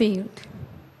pressure field.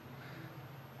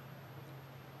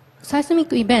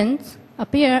 Seismic events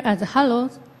appear as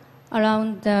halos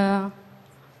around the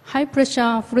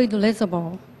high-pressure fluid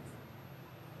reservoir.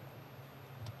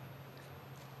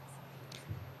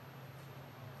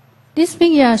 This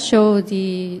figure shows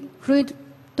the fluid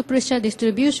pressure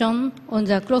distribution on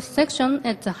the cross-section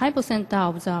at the hypocenter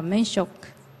of the main shock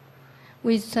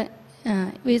with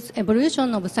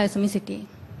evolution of seismicity.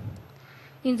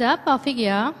 In the upper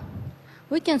figure,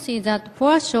 we can see that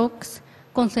four shocks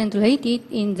concentrated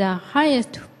in the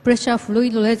highest pressure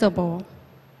fluid reservoir.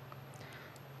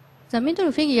 The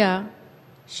middle figure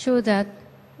shows that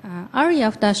early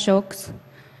aftershocks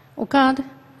occurred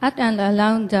at and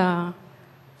around the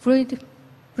fluid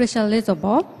pressure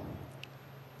reservoir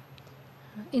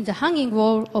in the hanging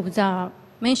wall of the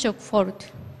main shock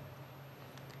fault.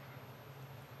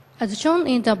 As shown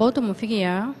in the bottom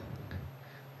figure,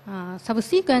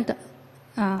 subsequent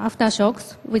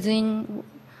aftershocks within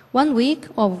 1 week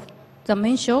of the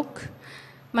main shock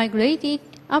migrated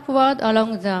upward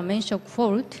along the main shock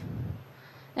fault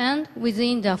and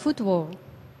within the footwall.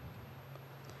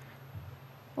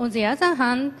 On the other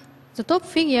hand, the top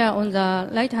figure on the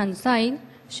right-hand side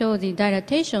shows the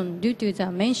dilatation due to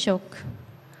the main shock.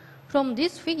 From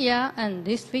this figure and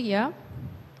this figure,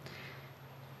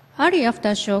 early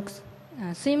aftershocks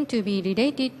seem to be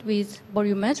related with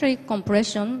volumetric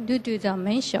compression due to the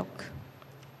main shock.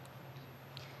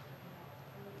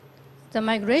 The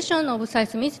migration of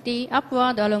seismicity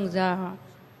upward along the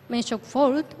main shock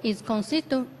fault is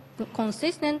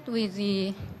consistent with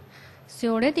the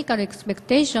theoretical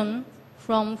expectation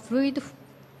from fluid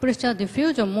pressure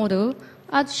diffusion model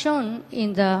as shown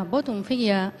in the bottom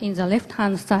figure in the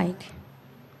left-hand side.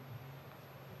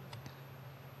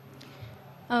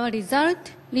 Our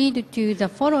result lead to the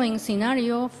following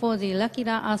scenario for the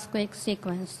L'Aquila earthquake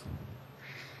sequence.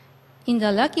 In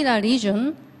the L'Aquila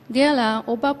region, there are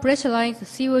overpressurized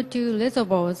CO2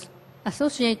 reservoirs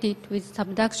associated with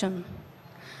subduction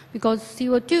because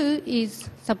CO2 is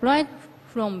supplied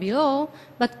from below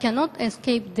but cannot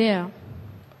escape there.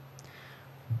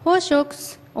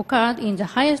 Foreshocks occurred in the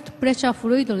highest pressure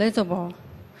fluid reservoir,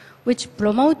 which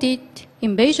promoted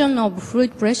invasion of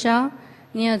fluid pressure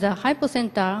near the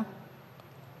hypocenter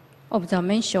of the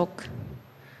main shock.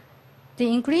 The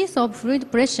increase of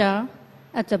fluid pressure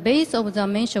at the base of the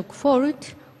main shock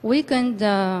fault weakened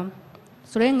the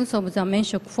strength of the main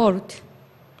shock fault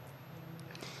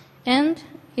and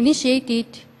initiated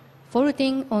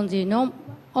faulting on the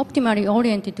optimally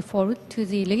oriented fault to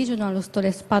the regional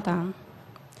stress pattern.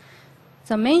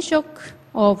 The main shock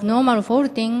of normal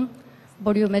faulting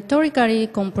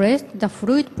volumetrically compressed the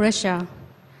fluid pressure,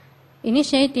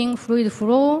 initiating fluid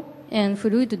flow and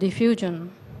fluid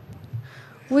diffusion.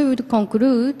 We would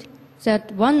conclude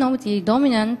that one of the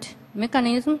dominant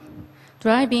mechanisms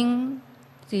driving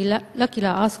the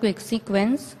L'Aquila earthquake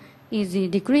sequence is the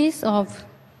decrease of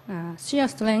shear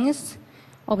strength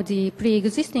of the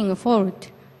pre-existing fault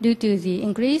due to the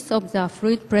increase of the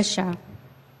fluid pressure.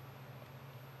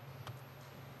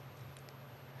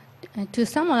 To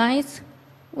summarize,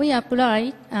 we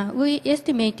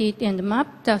estimated and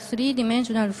mapped the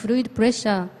three-dimensional fluid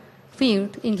pressure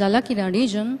field in the L'Aquila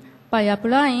region by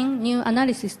applying new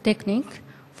analysis technique,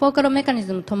 focal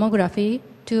mechanism tomography,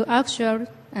 to actual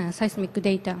seismic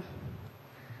data.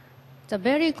 The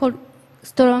very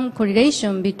strong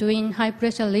correlation between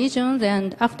high-pressure regions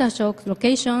and aftershock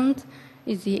locations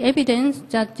is the evidence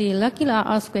that the L'Aquila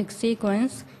earthquake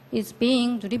sequence is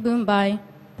being driven by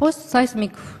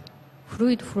post-seismic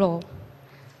fluid flow.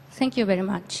 Thank you very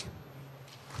much.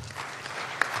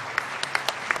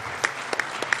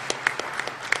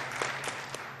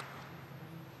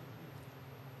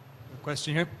 A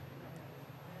question here?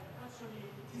 Actually,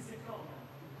 it is a comment,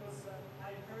 because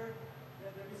I heard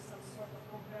that there is some sort of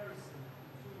comparison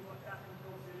between what happened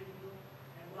to Federico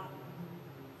and L'Aquila.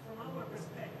 From our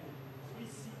perspective,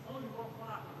 we see only one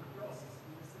part of the process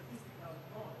in the statistical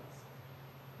models.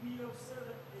 We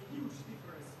observe a huge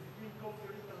difference between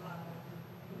Federico and L'Aquila.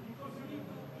 In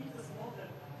Federico, Ita's model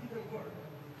didn't work,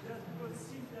 just because it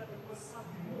seemed that it was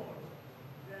something more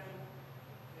than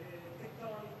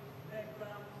tectonic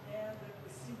background and a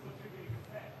simple triggering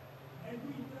effect. And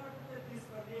we interpreted this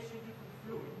variation due to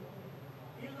fluid.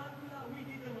 In L'Aquila, we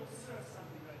didn't observe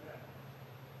something like that.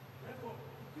 Therefore,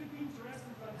 it could be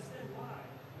interesting to understand why.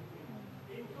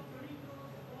 In Puerto Rico,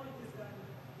 the point is that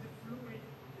the fluid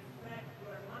effect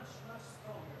were much, much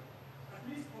stronger, at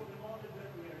least for the model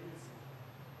that we are using.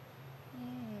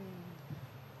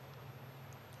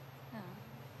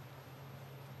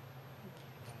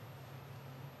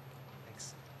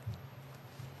 Thanks.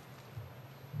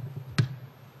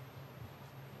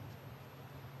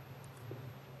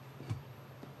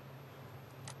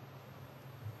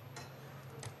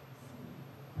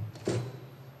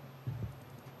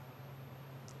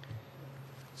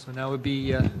 So now we'll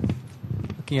be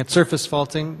looking at surface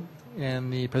faulting,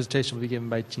 and the presentation will be given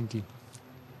by Cinti.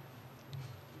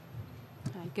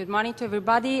 Good morning to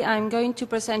everybody. I'm going to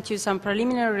present you some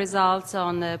preliminary results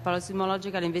on the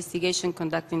paleoseismological investigation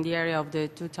conducted in the area of the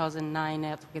 2009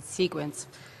 earthquake sequence.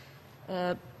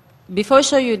 Before I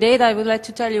show you data, I would like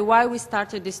to tell you why we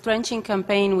started this trenching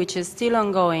campaign, which is still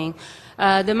ongoing.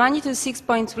 The magnitude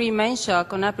 6.3 main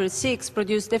shock on April 6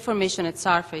 produced deformation at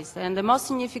surface, and the most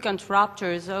significant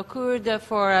ruptures occurred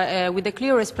with a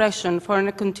clear expression for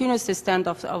a continuous extent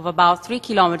of about 3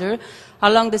 kilometers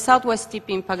along the southwest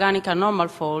tipping Paganica normal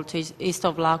fault east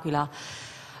of L'Aquila.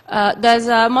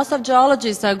 Most of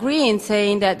geologists agree in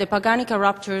saying that the Paganica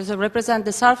ruptures represent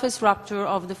the surface rupture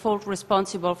of the fault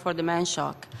responsible for the main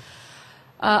shock.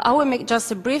 I will make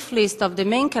just a brief list of the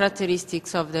main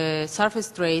characteristics of the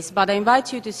surface trace, but I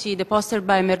invite you to see the poster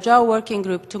by Merjao Working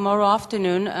Group tomorrow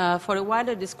afternoon for a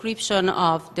wider description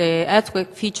of the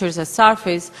earthquake features at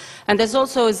surface, and there's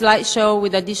also a slideshow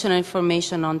with additional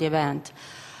information on the event.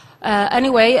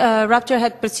 Anyway, rupture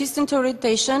had persistent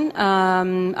orientation.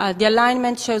 The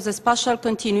alignment shows a spatial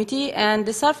continuity, and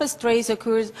the surface trace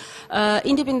occurs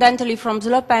independently from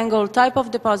slope angle, type of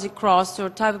deposit crossed, or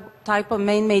type of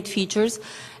man-made features,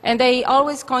 and they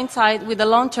always coincide with the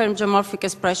long-term geomorphic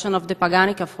expression of the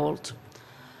Paganica fault.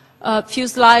 A few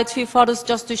slides, few photos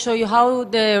just to show you how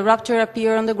the rupture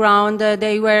appeared on the ground.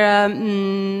 They were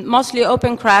mostly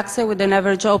open cracks with an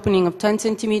average opening of 10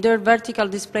 centimeter, vertical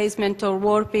displacement or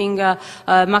warping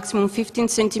maximum 15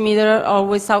 centimeter,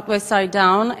 always southwest side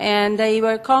down, and they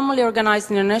were commonly organized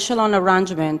in an echelon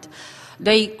arrangement.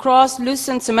 They crossed loose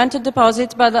and cemented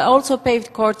deposits, but also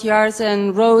paved courtyards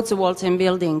and roads, walls, and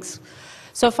buildings.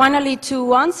 So finally,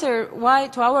 to answer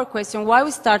to our question, why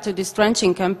we started this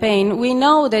trenching campaign, we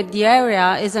know that the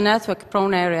area is an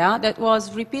earthquake-prone area that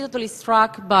was repeatedly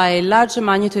struck by large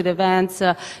magnitude events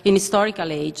in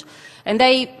historical age. And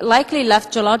they likely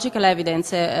left geological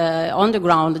evidence on the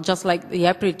ground, just like the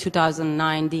April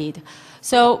 2009 did.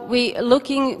 So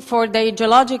looking for the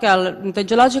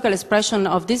geological expression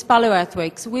of these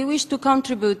paleo-earthquakes, we wish to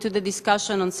contribute to the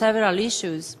discussion on several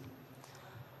issues.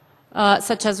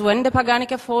 Such as when the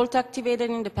Paganica fault activated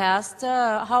in the past,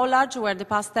 how large were the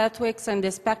past earthquakes and the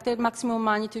expected maximum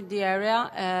magnitude of the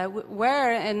area,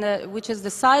 where and which is the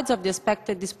size of the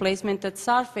expected displacement at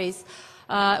surface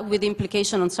with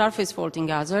implication on surface faulting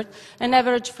hazard, and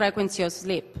average frequency of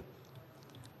slip.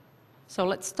 So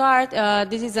let's start.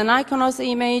 This is an Iconos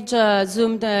image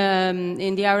zoomed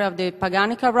in the area of the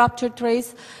Paganica rupture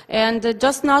trace. And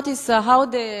just notice how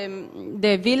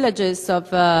the villages of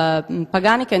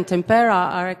Paganica and Tempera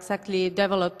are exactly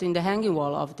developed in the hanging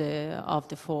wall of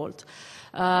the fault.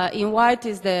 In white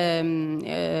is the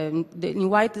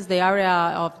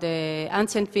area of the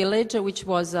ancient village, which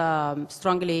was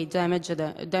strongly damaged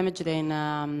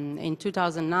in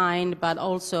 2009, but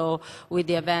also with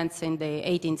the events in the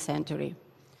 18th century.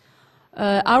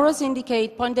 Arrows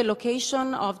point the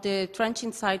location of the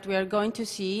trenching site we are going to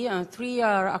see. 3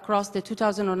 are across the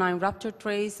 2009 rupture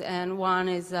trace, and 1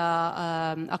 is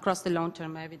across the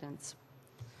long-term evidence.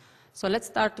 So let's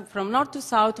start from north to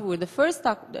south with the first,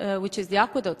 which is the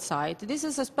aqueduct site. This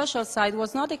is a special site. It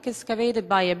was not excavated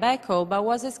by a backhoe, but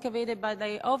was excavated by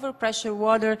the overpressure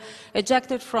water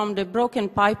ejected from the broken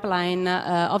pipeline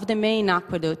of the main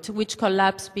aqueduct, which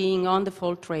collapsed being on the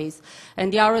fault trace.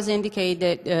 And the arrows indicate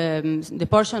that the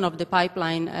portion of the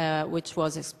pipeline which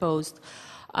was exposed.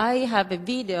 I have a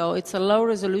video. It's a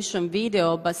low-resolution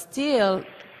video, but still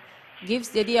gives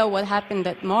the idea of what happened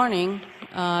that morning.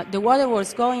 The water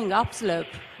was going upslope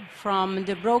from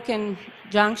the broken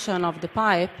junction of the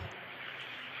pipe.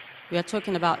 We are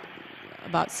talking about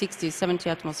 60, 70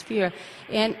 atmosphere.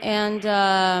 And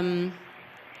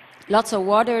lots of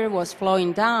water was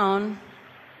flowing down.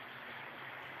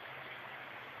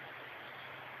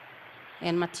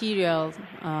 And material,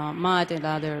 mud and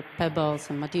other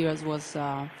pebbles and materials was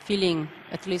filling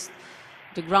at least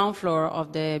the ground floor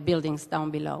of the buildings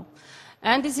down below.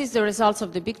 And this is the results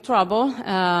of the big trouble.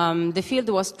 The field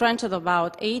was trenched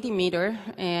about 80 meters,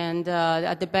 and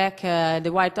at the back,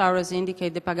 the white arrows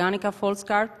indicate the Paganica fault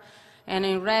scarp, and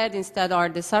in red instead are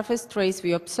the surface trace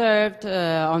we observed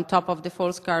on top of the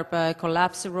fault scarp,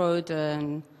 collapsed road.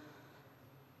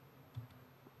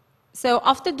 So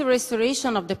after the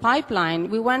restoration of the pipeline,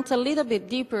 we went a little bit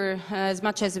deeper as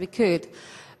much as we could.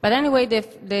 But anyway,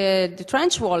 the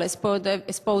trench wall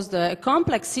exposed a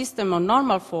complex system of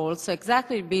normal faults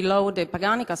exactly below the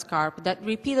Paganica scarp that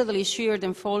repeatedly sheared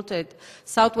and faulted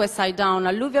southwest side down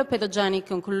alluvial pedogenic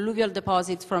and colluvial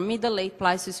deposits from Middle Late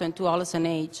Pleistocene to Holocene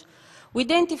age. We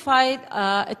identified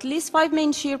at least 5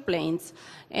 main shear planes,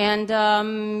 and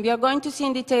we are going to see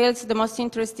in details the most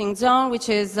interesting zone, which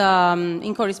is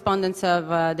in correspondence of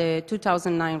the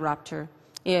 2009 rupture,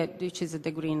 which is the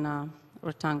green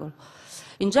rectangle.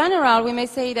 In general, we may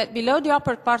say that below the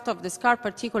upper part of the scarp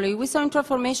particularly, we saw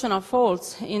interformation of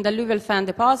faults in the alluvial fan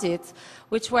deposits,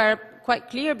 which were quite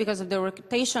clear because of the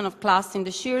rotation of clasts in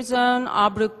the shear zone,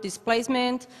 abrupt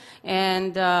displacement,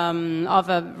 and of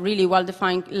really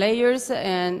well-defined layers.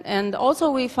 And also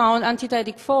we found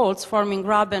antithetical faults forming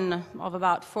graben of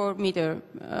about 4 to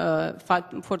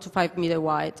 5 meter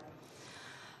wide.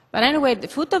 But anyway, the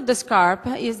foot of the scarp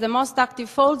is the most active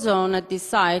fault zone at this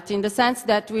site in the sense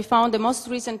that we found the most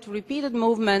recent repeated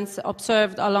movements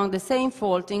observed along the same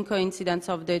fault in coincidence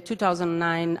of the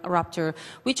 2009 rupture,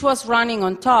 which was running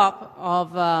on top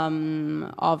of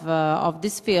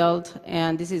this field,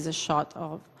 and this is a shot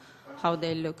of how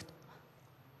they looked.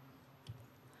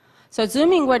 So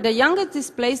zooming where the youngest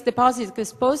displaced deposits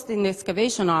exposed in the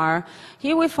excavation are,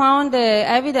 here we found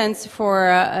evidence for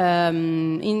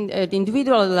the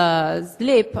individual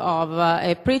slip of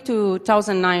a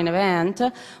pre-2009 event,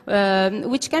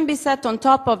 which can be set on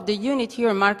top of the unit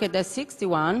here marked as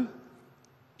 61.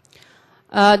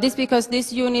 This because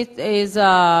this unit is,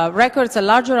 records a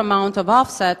larger amount of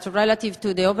offset relative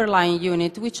to the overlying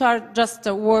unit, which are just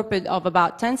warped of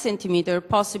about 10 centimeters,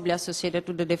 possibly associated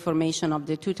to the deformation of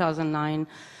the 2009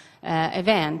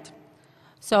 event.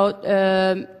 So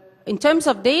in terms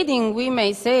of dating, we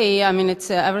may say, I mean,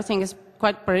 it's, everything is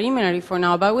quite preliminary for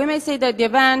now, but we may say that the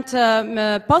event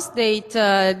post-date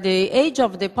the age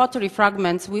of the pottery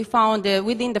fragments we found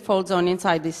within the fault zone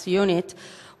inside this unit,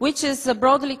 which is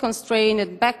broadly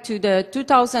constrained back to the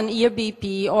 2000 year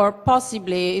BP, or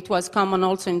possibly it was common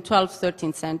also in 12th,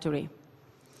 13th century.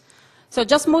 So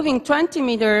just moving 20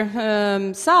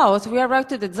 meters south, we arrived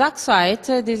to the exact site.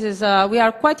 This is, we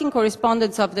are quite in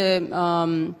correspondence of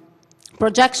the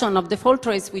projection of the fault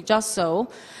trace we just saw.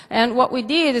 And what we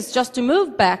did is just to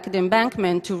move back the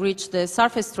embankment to reach the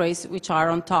surface trace which are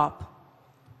on top.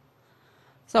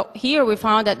 So here we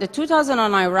found that the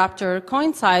 2009 rupture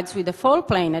coincides with the fault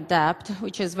plane at depth,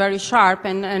 which is very sharp,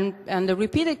 and the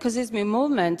repeated seismic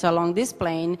movement along this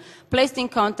plane placed in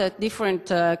contact different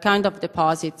kind of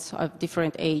deposits of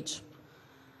different age.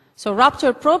 So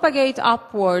rupture propagate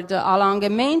upward along a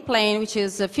main plane, which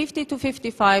is 50 to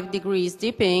 55 degrees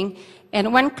dipping,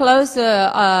 and when close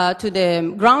to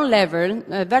the ground level,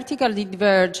 vertically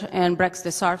diverge and breaks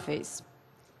the surface.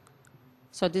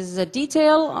 So this is a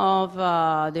detail of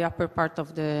the upper part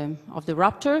of the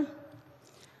rupture.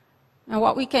 And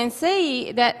what we can say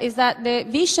is that the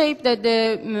V-shape that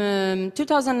the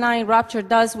 2009 rupture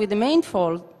does with the main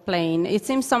fault plane, it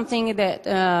seems something that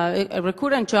a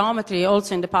recurrent geometry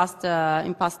also in the past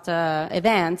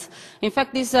events. In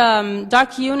fact, this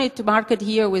dark unit marked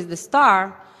here with the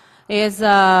star is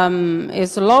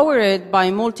lowered by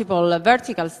multiple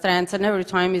vertical strands, and every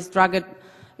time is dragged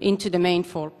into the main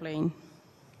fault plane.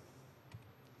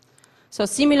 So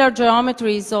similar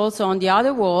geometry is also on the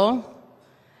other wall.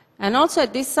 And also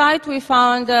at this site we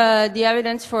found the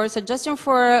evidence for suggestion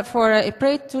for a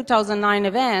pre-2009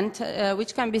 event,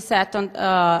 which can be set on,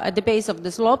 at the base of the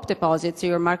slope deposits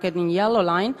here marked in yellow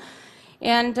line.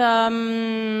 And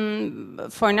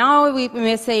for now we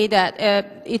may say that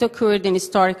it occurred in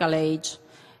historical age,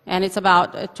 and it's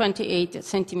about 28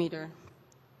 centimeters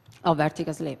of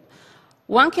vertical slip.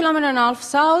 1.5 kilometers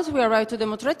south, we arrived to the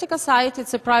Motretica site.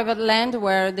 It's a private land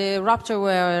where the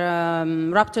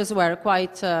ruptures were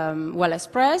quite well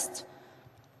expressed.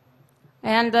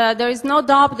 And there is no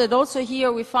doubt that also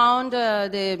here we found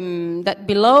that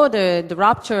below the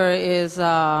rupture is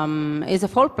a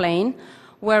fault plane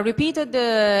where repeated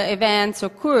events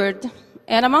occurred.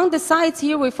 And among the sites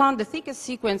here, we found the thickest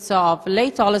sequence of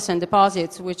late Holocene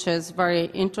deposits, which is very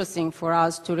interesting for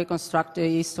us to reconstruct the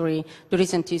history, the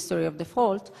recent history of the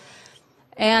fault.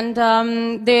 And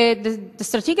the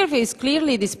stratigraphy is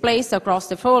clearly displaced across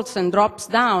the faults and drops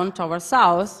down toward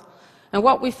south. And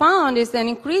what we found is an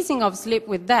increasing of slip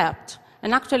with depth.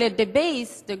 And actually at the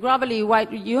base, the gravelly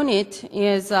white unit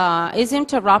is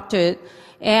interrupted.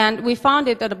 And we found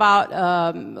it at about,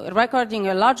 recording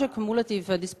a larger cumulative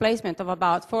displacement of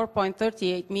about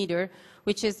 4.38 meters,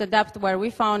 which is the depth where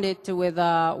we found it with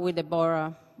the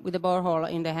borehole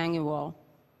in the hanging wall.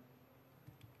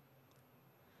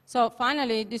 So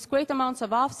finally, these great amounts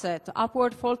of offset,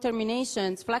 upward fault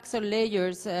terminations, flexor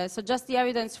layers, suggest the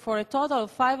evidence for a total of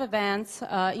 5 events,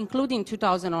 including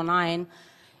 2009.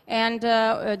 And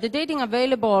the dating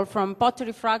available from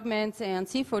pottery fragments and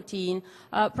C14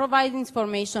 provides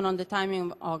information on the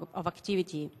timing of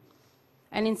activity.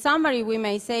 And in summary, we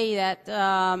may say that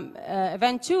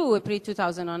event 2,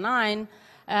 pre-2009,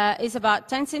 is about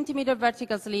 10 centimeter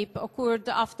vertical slip, occurred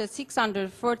after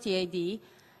 640 AD.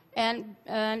 And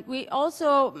we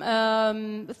also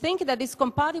think that it's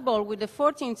compatible with the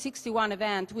 1461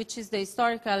 event, which is the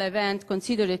historical event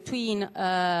considered a twin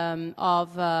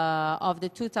of the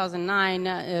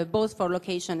 2009, both for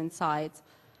location and size.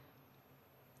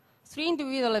 3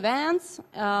 individual events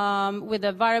with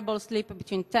a variable slip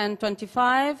between 10 and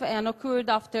 25 and occurred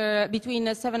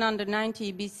between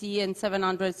 790 BC and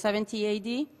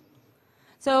 770 AD.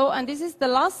 So, and this is the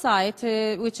last site,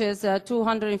 which is a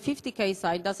 250K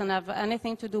site. Doesn't have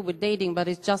anything to do with dating, but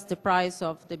it's just the price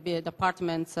of the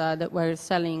apartments that we're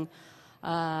selling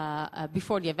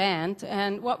before the event.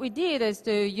 And what we did is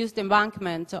to use the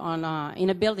embankment on, in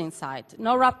a building site.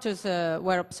 No ruptures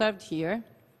were observed here.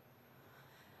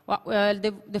 Well,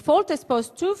 the fault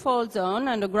exposed two fault zone,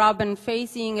 and the graben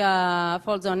facing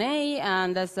fault zone A,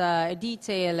 and there's a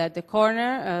detail at the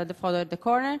corner, the fault at the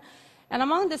corner. And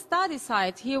among the study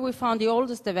sites, here we found the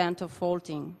oldest event of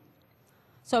faulting.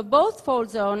 So both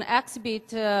fault zones exhibit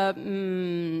the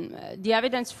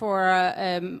evidence for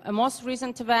a most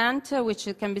recent event, which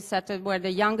can be set where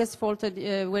the youngest faulted,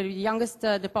 where the youngest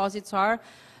deposits are.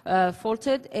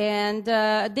 Faulted, and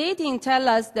dating tell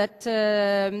us that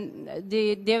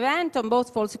the event on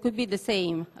both faults could be the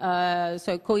same,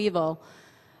 so coeval.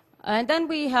 And then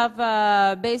we have,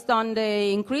 based on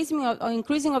the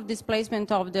increasing of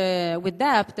displacement of with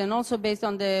depth, and also based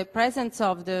on the presence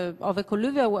of a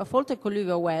faulted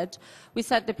colluvial wedge, we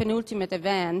set the penultimate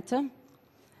event.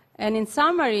 And in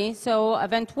summary, so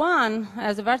event 1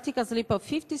 has a vertical slip of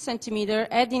 50 centimeters,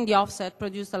 adding the offset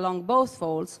produced along both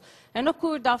faults, and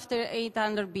occurred after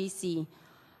 800 BC.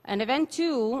 And event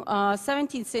 2,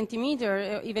 17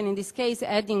 centimeters, even in this case,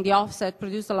 adding the offset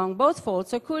produced along both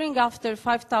faults, occurring after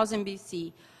 5000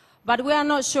 BC. But we are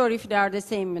not sure if they are the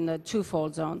same in the two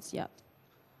fault zones yet.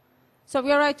 So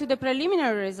we arrived to the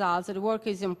preliminary results. The work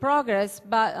is in progress,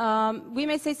 but we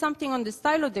may say something on the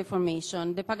style of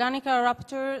deformation. The Paganica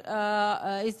rupture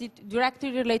is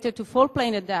directly related to fault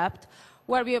plane at depth,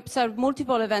 where we observed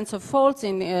multiple events of faults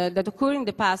that occur in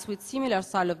the past with similar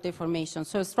style of deformation.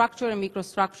 So structure and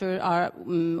microstructure are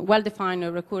well-defined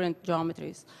recurrent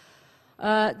geometries.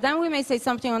 Then we may say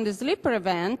something on the slipper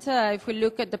event. If we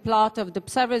look at the plot of the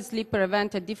observed slipper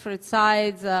event at different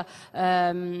sides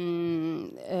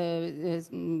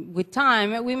with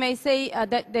time, we may say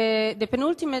that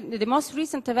the most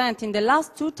recent event in the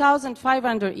last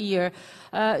 2,500 years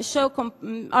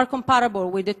are comparable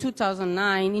with the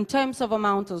 2009 in terms of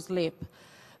amount of slip.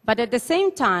 But at the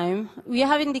same time, we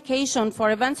have indication for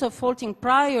events of faulting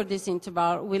prior to this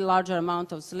interval with larger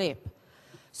amount of slip.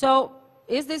 So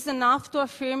is this enough to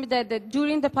affirm that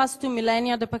during the past 2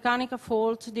 millennia, the Paganica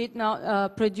fault did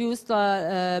not produce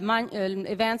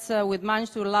events with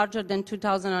magnitude larger than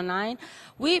 2009?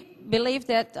 We believe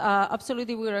that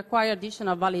absolutely we require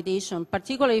additional validation,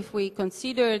 particularly if we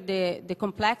consider the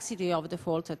complexity of the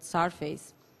fault at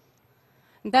surface.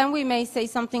 Then we may say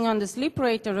something on the slip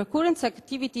rate or recurrence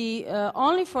activity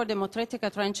only for the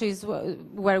Motretica trenches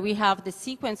where we have the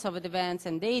sequence of events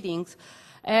and datings.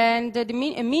 And a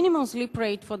minimum slip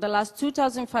rate for the last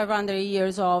 2,500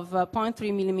 years of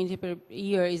 0.3 millimeter per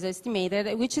year is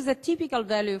estimated, which is a typical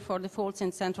value for the faults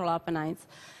in central Apennines.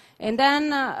 And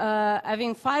then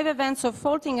having 5 events of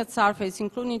faulting at surface,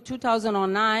 including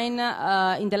 2009,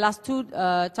 in the last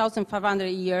 2,500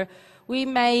 years, we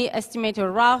may estimate a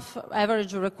rough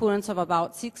average recurrence of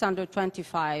about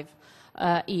 625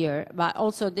 a year. But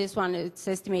also this one, it's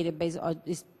estimated based on,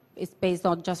 it's based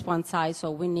on just one site,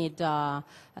 so we need other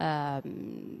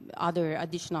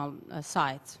additional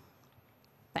sites.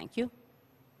 Thank you.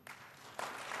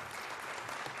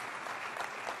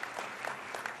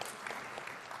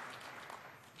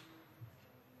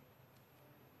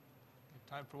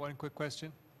 Time for one quick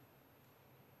question.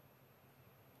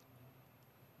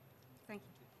 Thank you.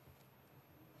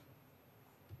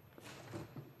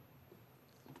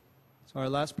 So our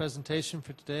last presentation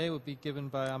for today will be given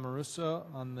by Amoruso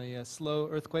on the slow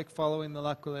earthquake following the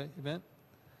L'Aquila event.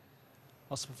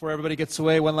 Also, before everybody gets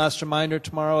away, one last reminder,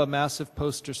 tomorrow a massive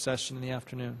poster session in the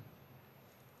afternoon.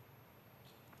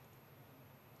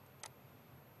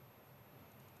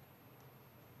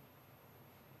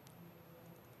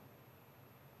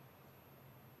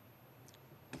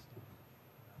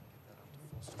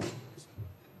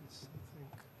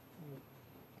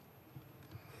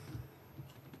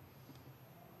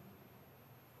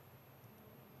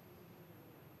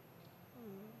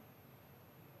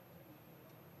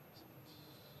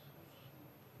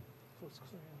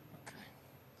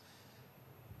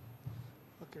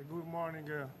 Okay, good morning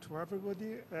to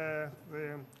everybody. The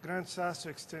Grand Sasso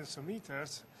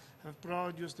extensometers have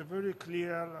produced a very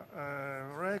clear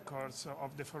records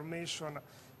of the formation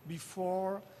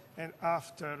before and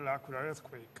after L'Aquila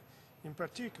earthquake. In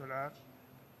particular,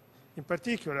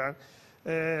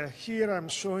 here I'm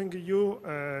showing you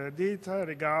data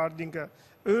regarding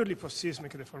early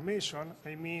post-seismic deformation,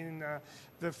 I mean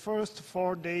the first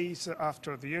 4 days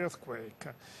after the earthquake.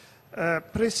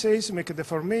 Pre-seismic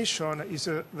deformation is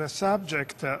the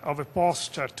subject of a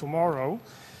poster tomorrow,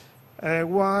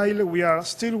 while we are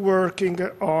still working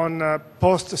on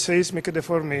post-seismic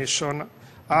deformation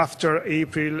after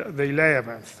April the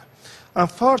 11th.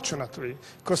 Unfortunately,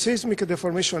 co-seismic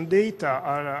deformation data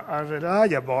are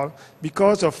reliable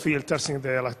because of filters in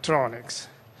the electronics.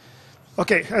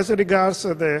 Okay, as regards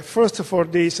the first 4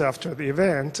 days after the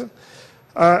event,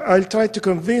 I'll try to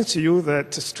convince you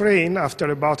that strain after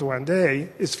about 1 day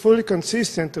is fully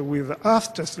consistent with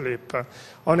afterslip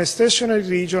on a stationary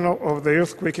region of the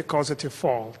earthquake causative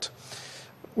fault,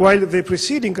 while the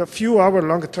preceding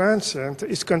few-hour-long transient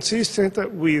is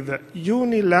consistent with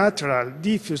unilateral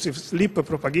diffusive slip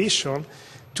propagation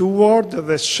toward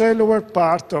the shallower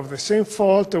part of the same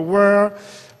fault where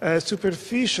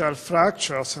superficial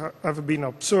fractures have been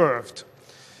observed.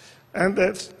 And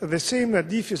that the same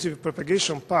diffusive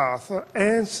propagation path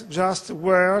ends just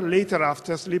where later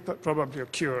afterslip probably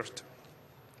occurred.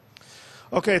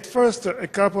 Okay, at first, a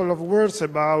couple of words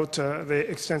about the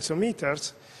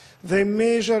extensometers. They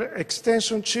measure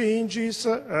extension changes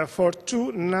for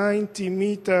two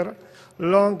 90-meter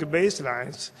long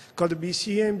baselines called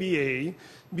BC and BA.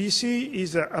 BC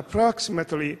is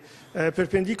approximately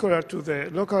perpendicular to the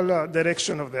local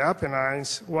direction of the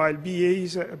Apennines, while BA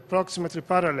is approximately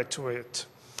parallel to it.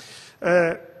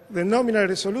 The nominal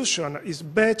resolution is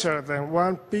better than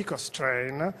 1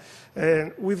 picostrain,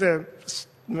 with a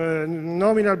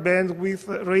nominal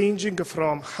bandwidth ranging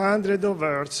from 100 of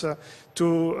hertz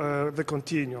to the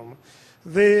continuum.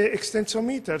 The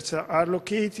extensometers are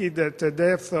located at a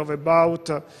depth of about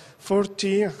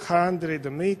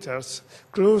 1,400 meters,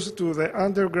 close to the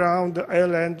underground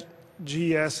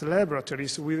LNGS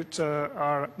laboratories, which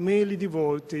are mainly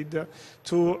devoted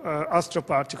to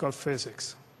astroparticle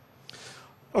physics.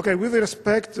 Okay, with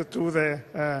respect to the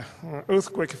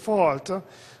earthquake fault,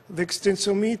 the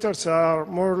extensometers are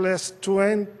more or less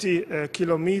 20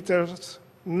 kilometers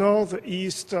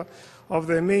northeast of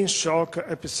the main shock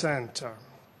epicenter.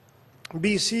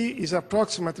 BC is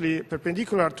approximately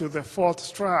perpendicular to the fault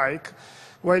strike,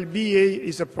 while BA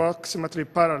is approximately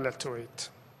parallel to it.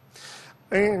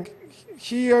 And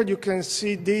here you can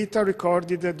see data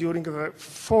recorded during the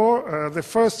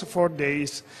first 4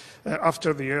 days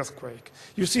after the earthquake.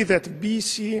 You see that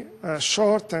BC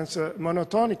shortens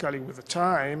monotonically with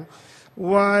time,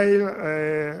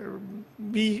 while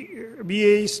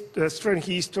BA's strain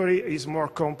history is more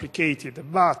complicated.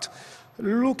 But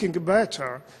looking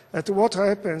better at what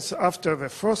happens after the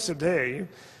first day,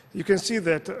 you can see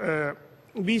that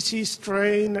BC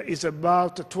strain is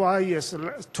about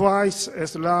twice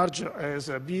as large as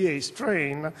BA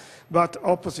strain, but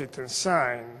opposite in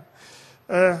sign.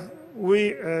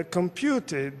 We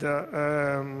computed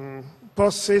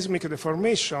post-seismic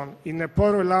deformation in a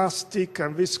poroelastic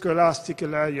and viscoelastic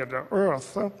layered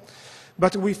Earth,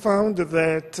 but we found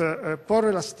that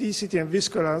poroelasticity and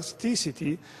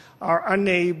viscoelasticity are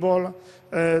unable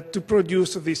to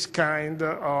produce this kind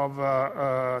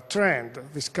of trend,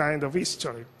 this kind of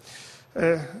history.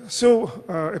 So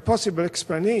a possible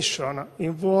explanation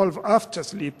involves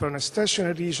afterslip on a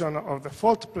stationary region of the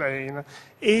fault plane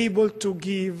able to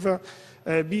give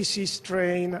BC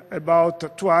strain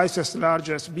about twice as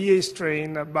large as BA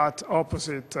strain, but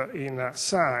opposite in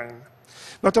sign.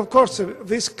 But of course,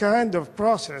 this kind of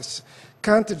process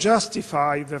can't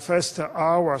justify the first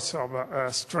hours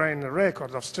of strain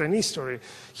record, of strain history,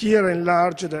 here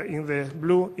enlarged in the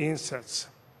blue insets.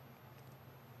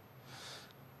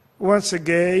 Once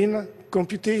again,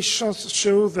 computations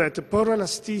show that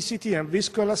poroelasticity and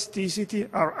viscoelasticity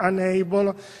are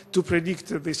unable to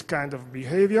predict this kind of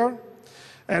behavior.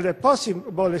 And a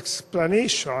possible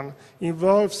explanation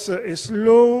involves a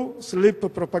slow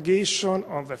slip propagation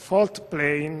on the fault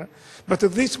plane, but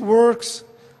this works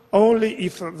only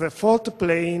if the fault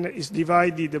plane is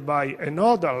divided by a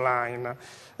nodal line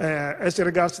as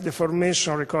regards the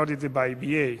formation recorded by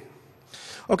BA.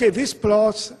 Okay, these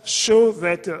plots show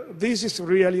that this is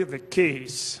really the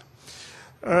case.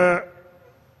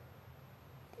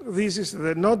 This is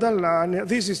the nodal line,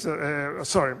 this is,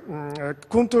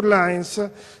 contour lines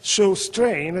show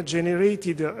strain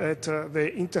generated at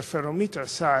the interferometer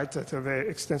site, at the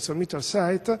extensometer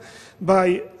site,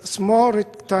 by small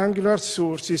rectangular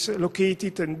sources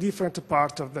located in different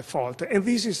parts of the fault. And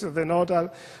this is the nodal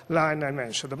line I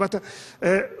mentioned. But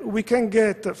we can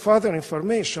get further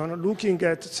information looking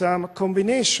at some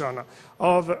combination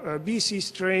of BC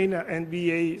strain and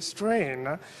BA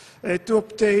strain to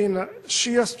obtain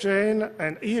shear strain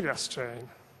and area strain.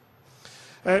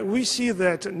 We see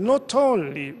that not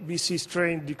only BC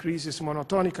strain decreases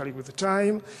monotonically with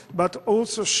time, but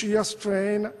also shear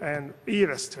strain and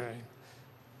area strain.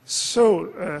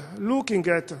 So looking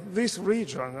at this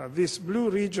region, this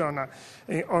blue region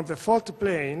on the fault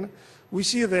plane, we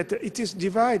see that it is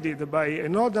divided by a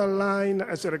nodal line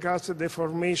as regards the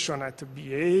deformation at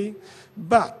BA,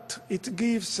 but it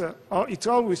gives, it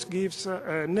always gives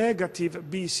a negative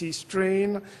BC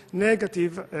strain,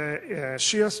 negative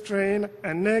shear strain,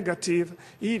 and negative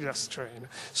Ida strain.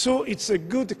 So it's a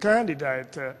good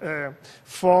candidate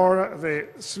for the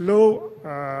slow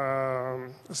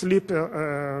slip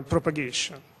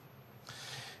propagation.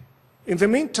 In the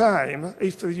meantime,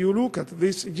 if you look at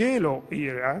this yellow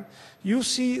area, you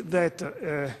see that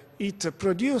it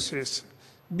produces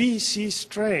BC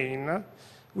strain,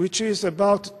 which is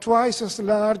about twice as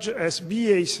large as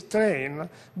BA strain,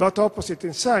 but opposite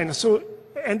in sign. So,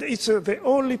 and it's the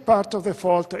only part of the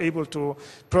fault able to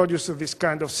produce this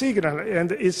kind of signal,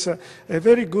 and it's a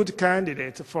very good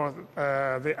candidate for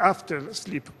the after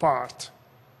slip part.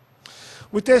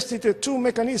 We tested two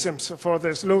mechanisms for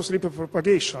the slow slip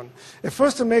propagation. The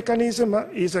first mechanism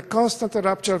is a constant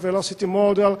rupture velocity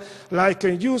model like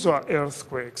in usual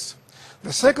earthquakes.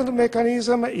 The second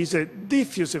mechanism is a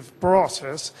diffusive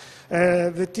process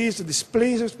that is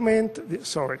displacement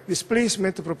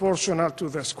proportional to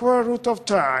the square root of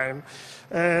time.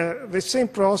 The same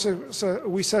process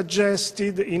we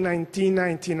suggested in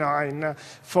 1999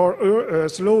 for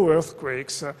slow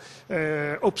earthquakes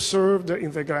observed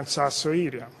in the Gran Sasso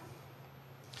area.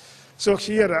 So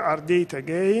here are data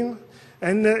again,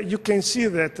 and you can see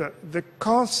that the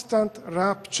constant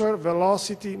rupture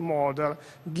velocity model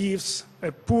gives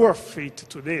a poor fit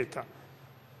to data.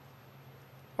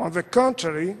 On the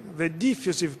contrary, the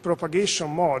diffusive propagation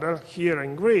model, here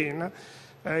in green,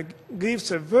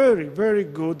 gives a very, very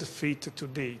good fit to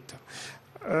data.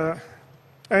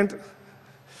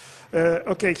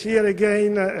 Okay, here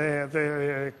again,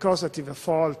 the causative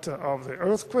fault of the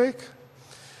earthquake.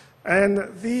 And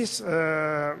these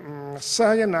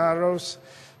cyan arrows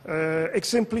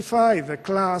exemplify the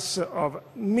class of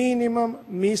minimum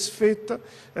misfit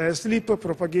slip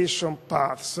propagation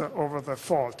paths over the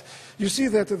fault. You see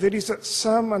that there is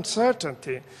some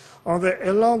uncertainty on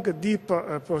the along deep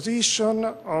position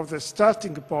of the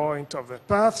starting point of the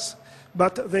paths,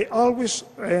 but they always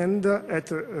end at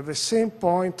the same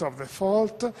point of the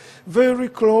fault, very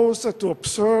close to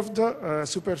observed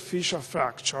superficial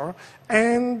fracture,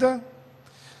 and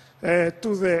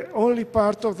to the only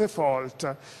part of the fault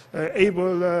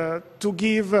able to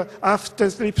give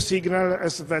after-slip signal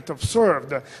as that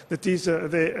observed, that is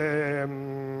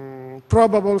the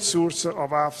probable source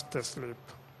of after-slip.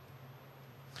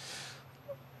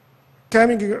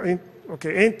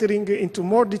 Entering into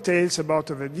more details about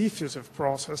the diffusive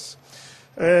process,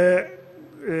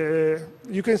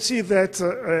 you can see that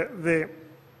the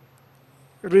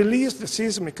released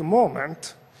seismic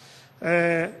moment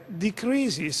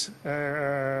decreases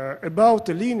about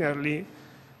linearly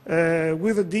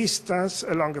with the distance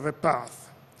along the path.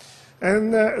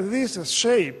 And this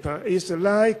shape is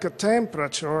like a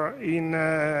temperature in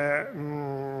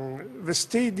the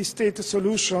steady-state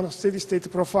solution,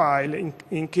 steady-state profile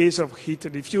in case of heat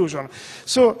diffusion.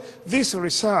 So this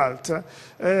result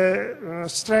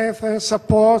strengthens,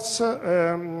 supports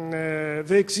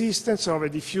the existence of a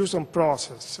diffusion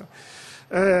process.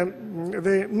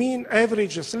 The mean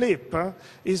average slip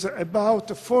is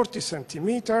about 40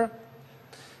 centimeters,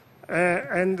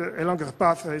 and along the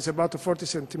path is about 40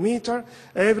 centimeters.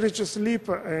 Average slip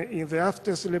in the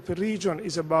after-slip region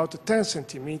is about 10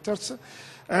 centimeters,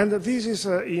 and this is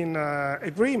in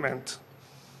agreement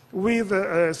with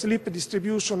slip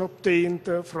distribution obtained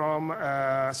from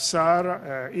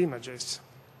SAR images.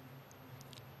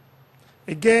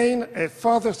 Again, a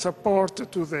further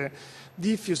support to the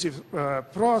diffusive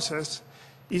process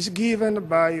is given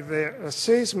by the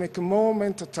seismic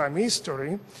moment time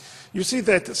history. You see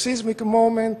that seismic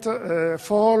moment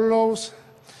follows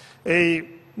a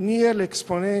nearly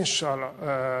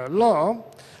exponential law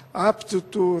up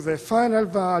to the final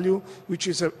value, which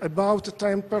is about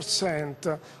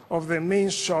 10% of the main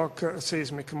shock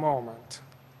seismic moment.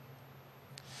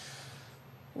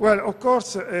 Well, of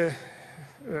course, a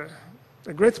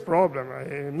great problem,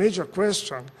 a major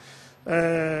question,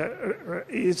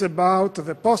 is about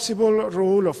the possible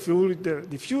role of fluid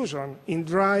diffusion in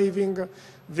driving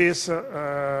this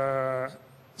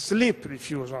slip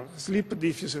diffusion, slip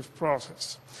diffusive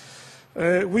process.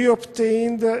 We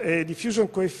obtained a diffusion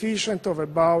coefficient of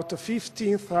about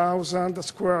 15,000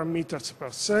 square meters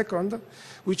per second,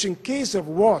 which in case of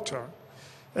water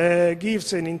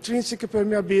gives an intrinsic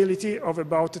permeability of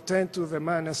about 10 to the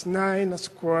minus 9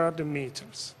 square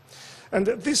meters. And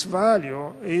this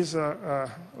value is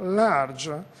large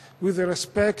with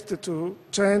respect to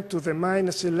 10 to the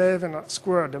minus 11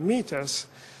 square meters,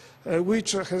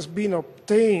 which has been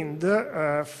obtained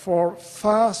for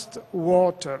fast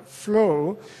water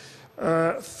flow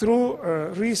through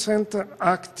recent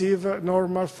active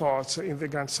normal faults in the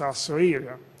Gran Sasso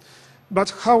area. But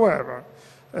however,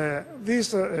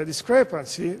 this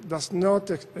discrepancy does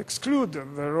not exclude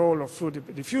the role of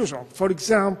fluid diffusion. For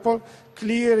example,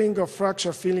 clearing of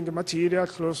fracture filling material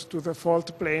close to the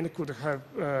fault plane could have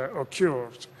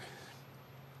occurred.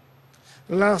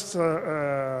 Last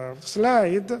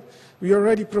slide, we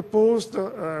already proposed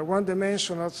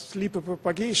one-dimensional slip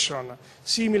propagation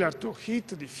similar to heat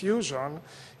diffusion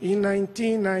in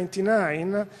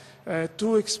 1999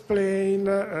 to explain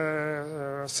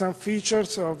some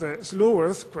features of the slow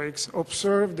earthquakes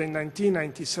observed in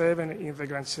 1997 in the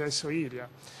Gran Sasso area.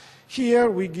 Here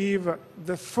we give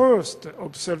the first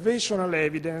observational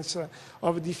evidence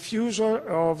of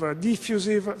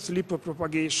diffusive slip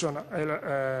propagation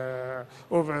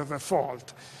over the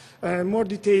fault. More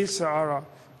details are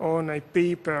on a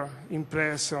paper in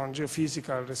press on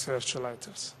geophysical research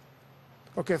letters.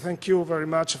 Okay, thank you very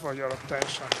much for your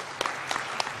attention.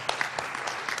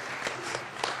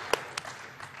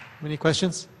 Any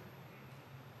questions?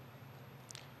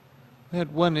 We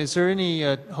had one. Is there any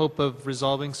hope of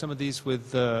resolving some of these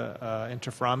with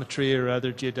interferometry or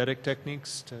other geodetic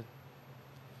techniques to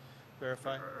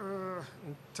verify?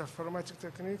 Interferometric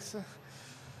techniques?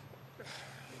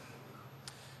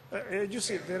 You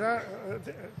see, there are,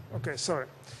 okay, sorry.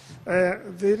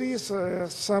 There is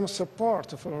some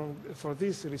support for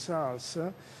these results,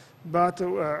 but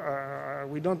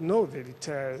we don't know the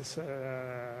details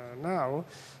now.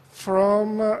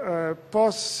 From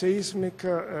post-seismic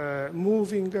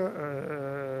moving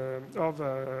of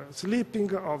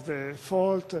slipping of the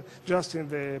fault just in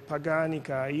the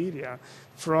Paganica area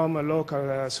from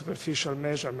local superficial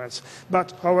measurements.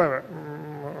 But, however,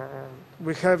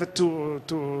 we have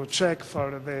to check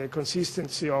for the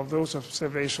consistency of those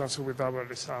observations with our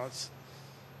results.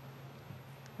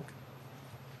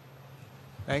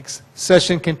 Thanks.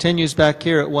 Session continues back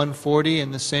here at 1:40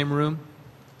 in the same room.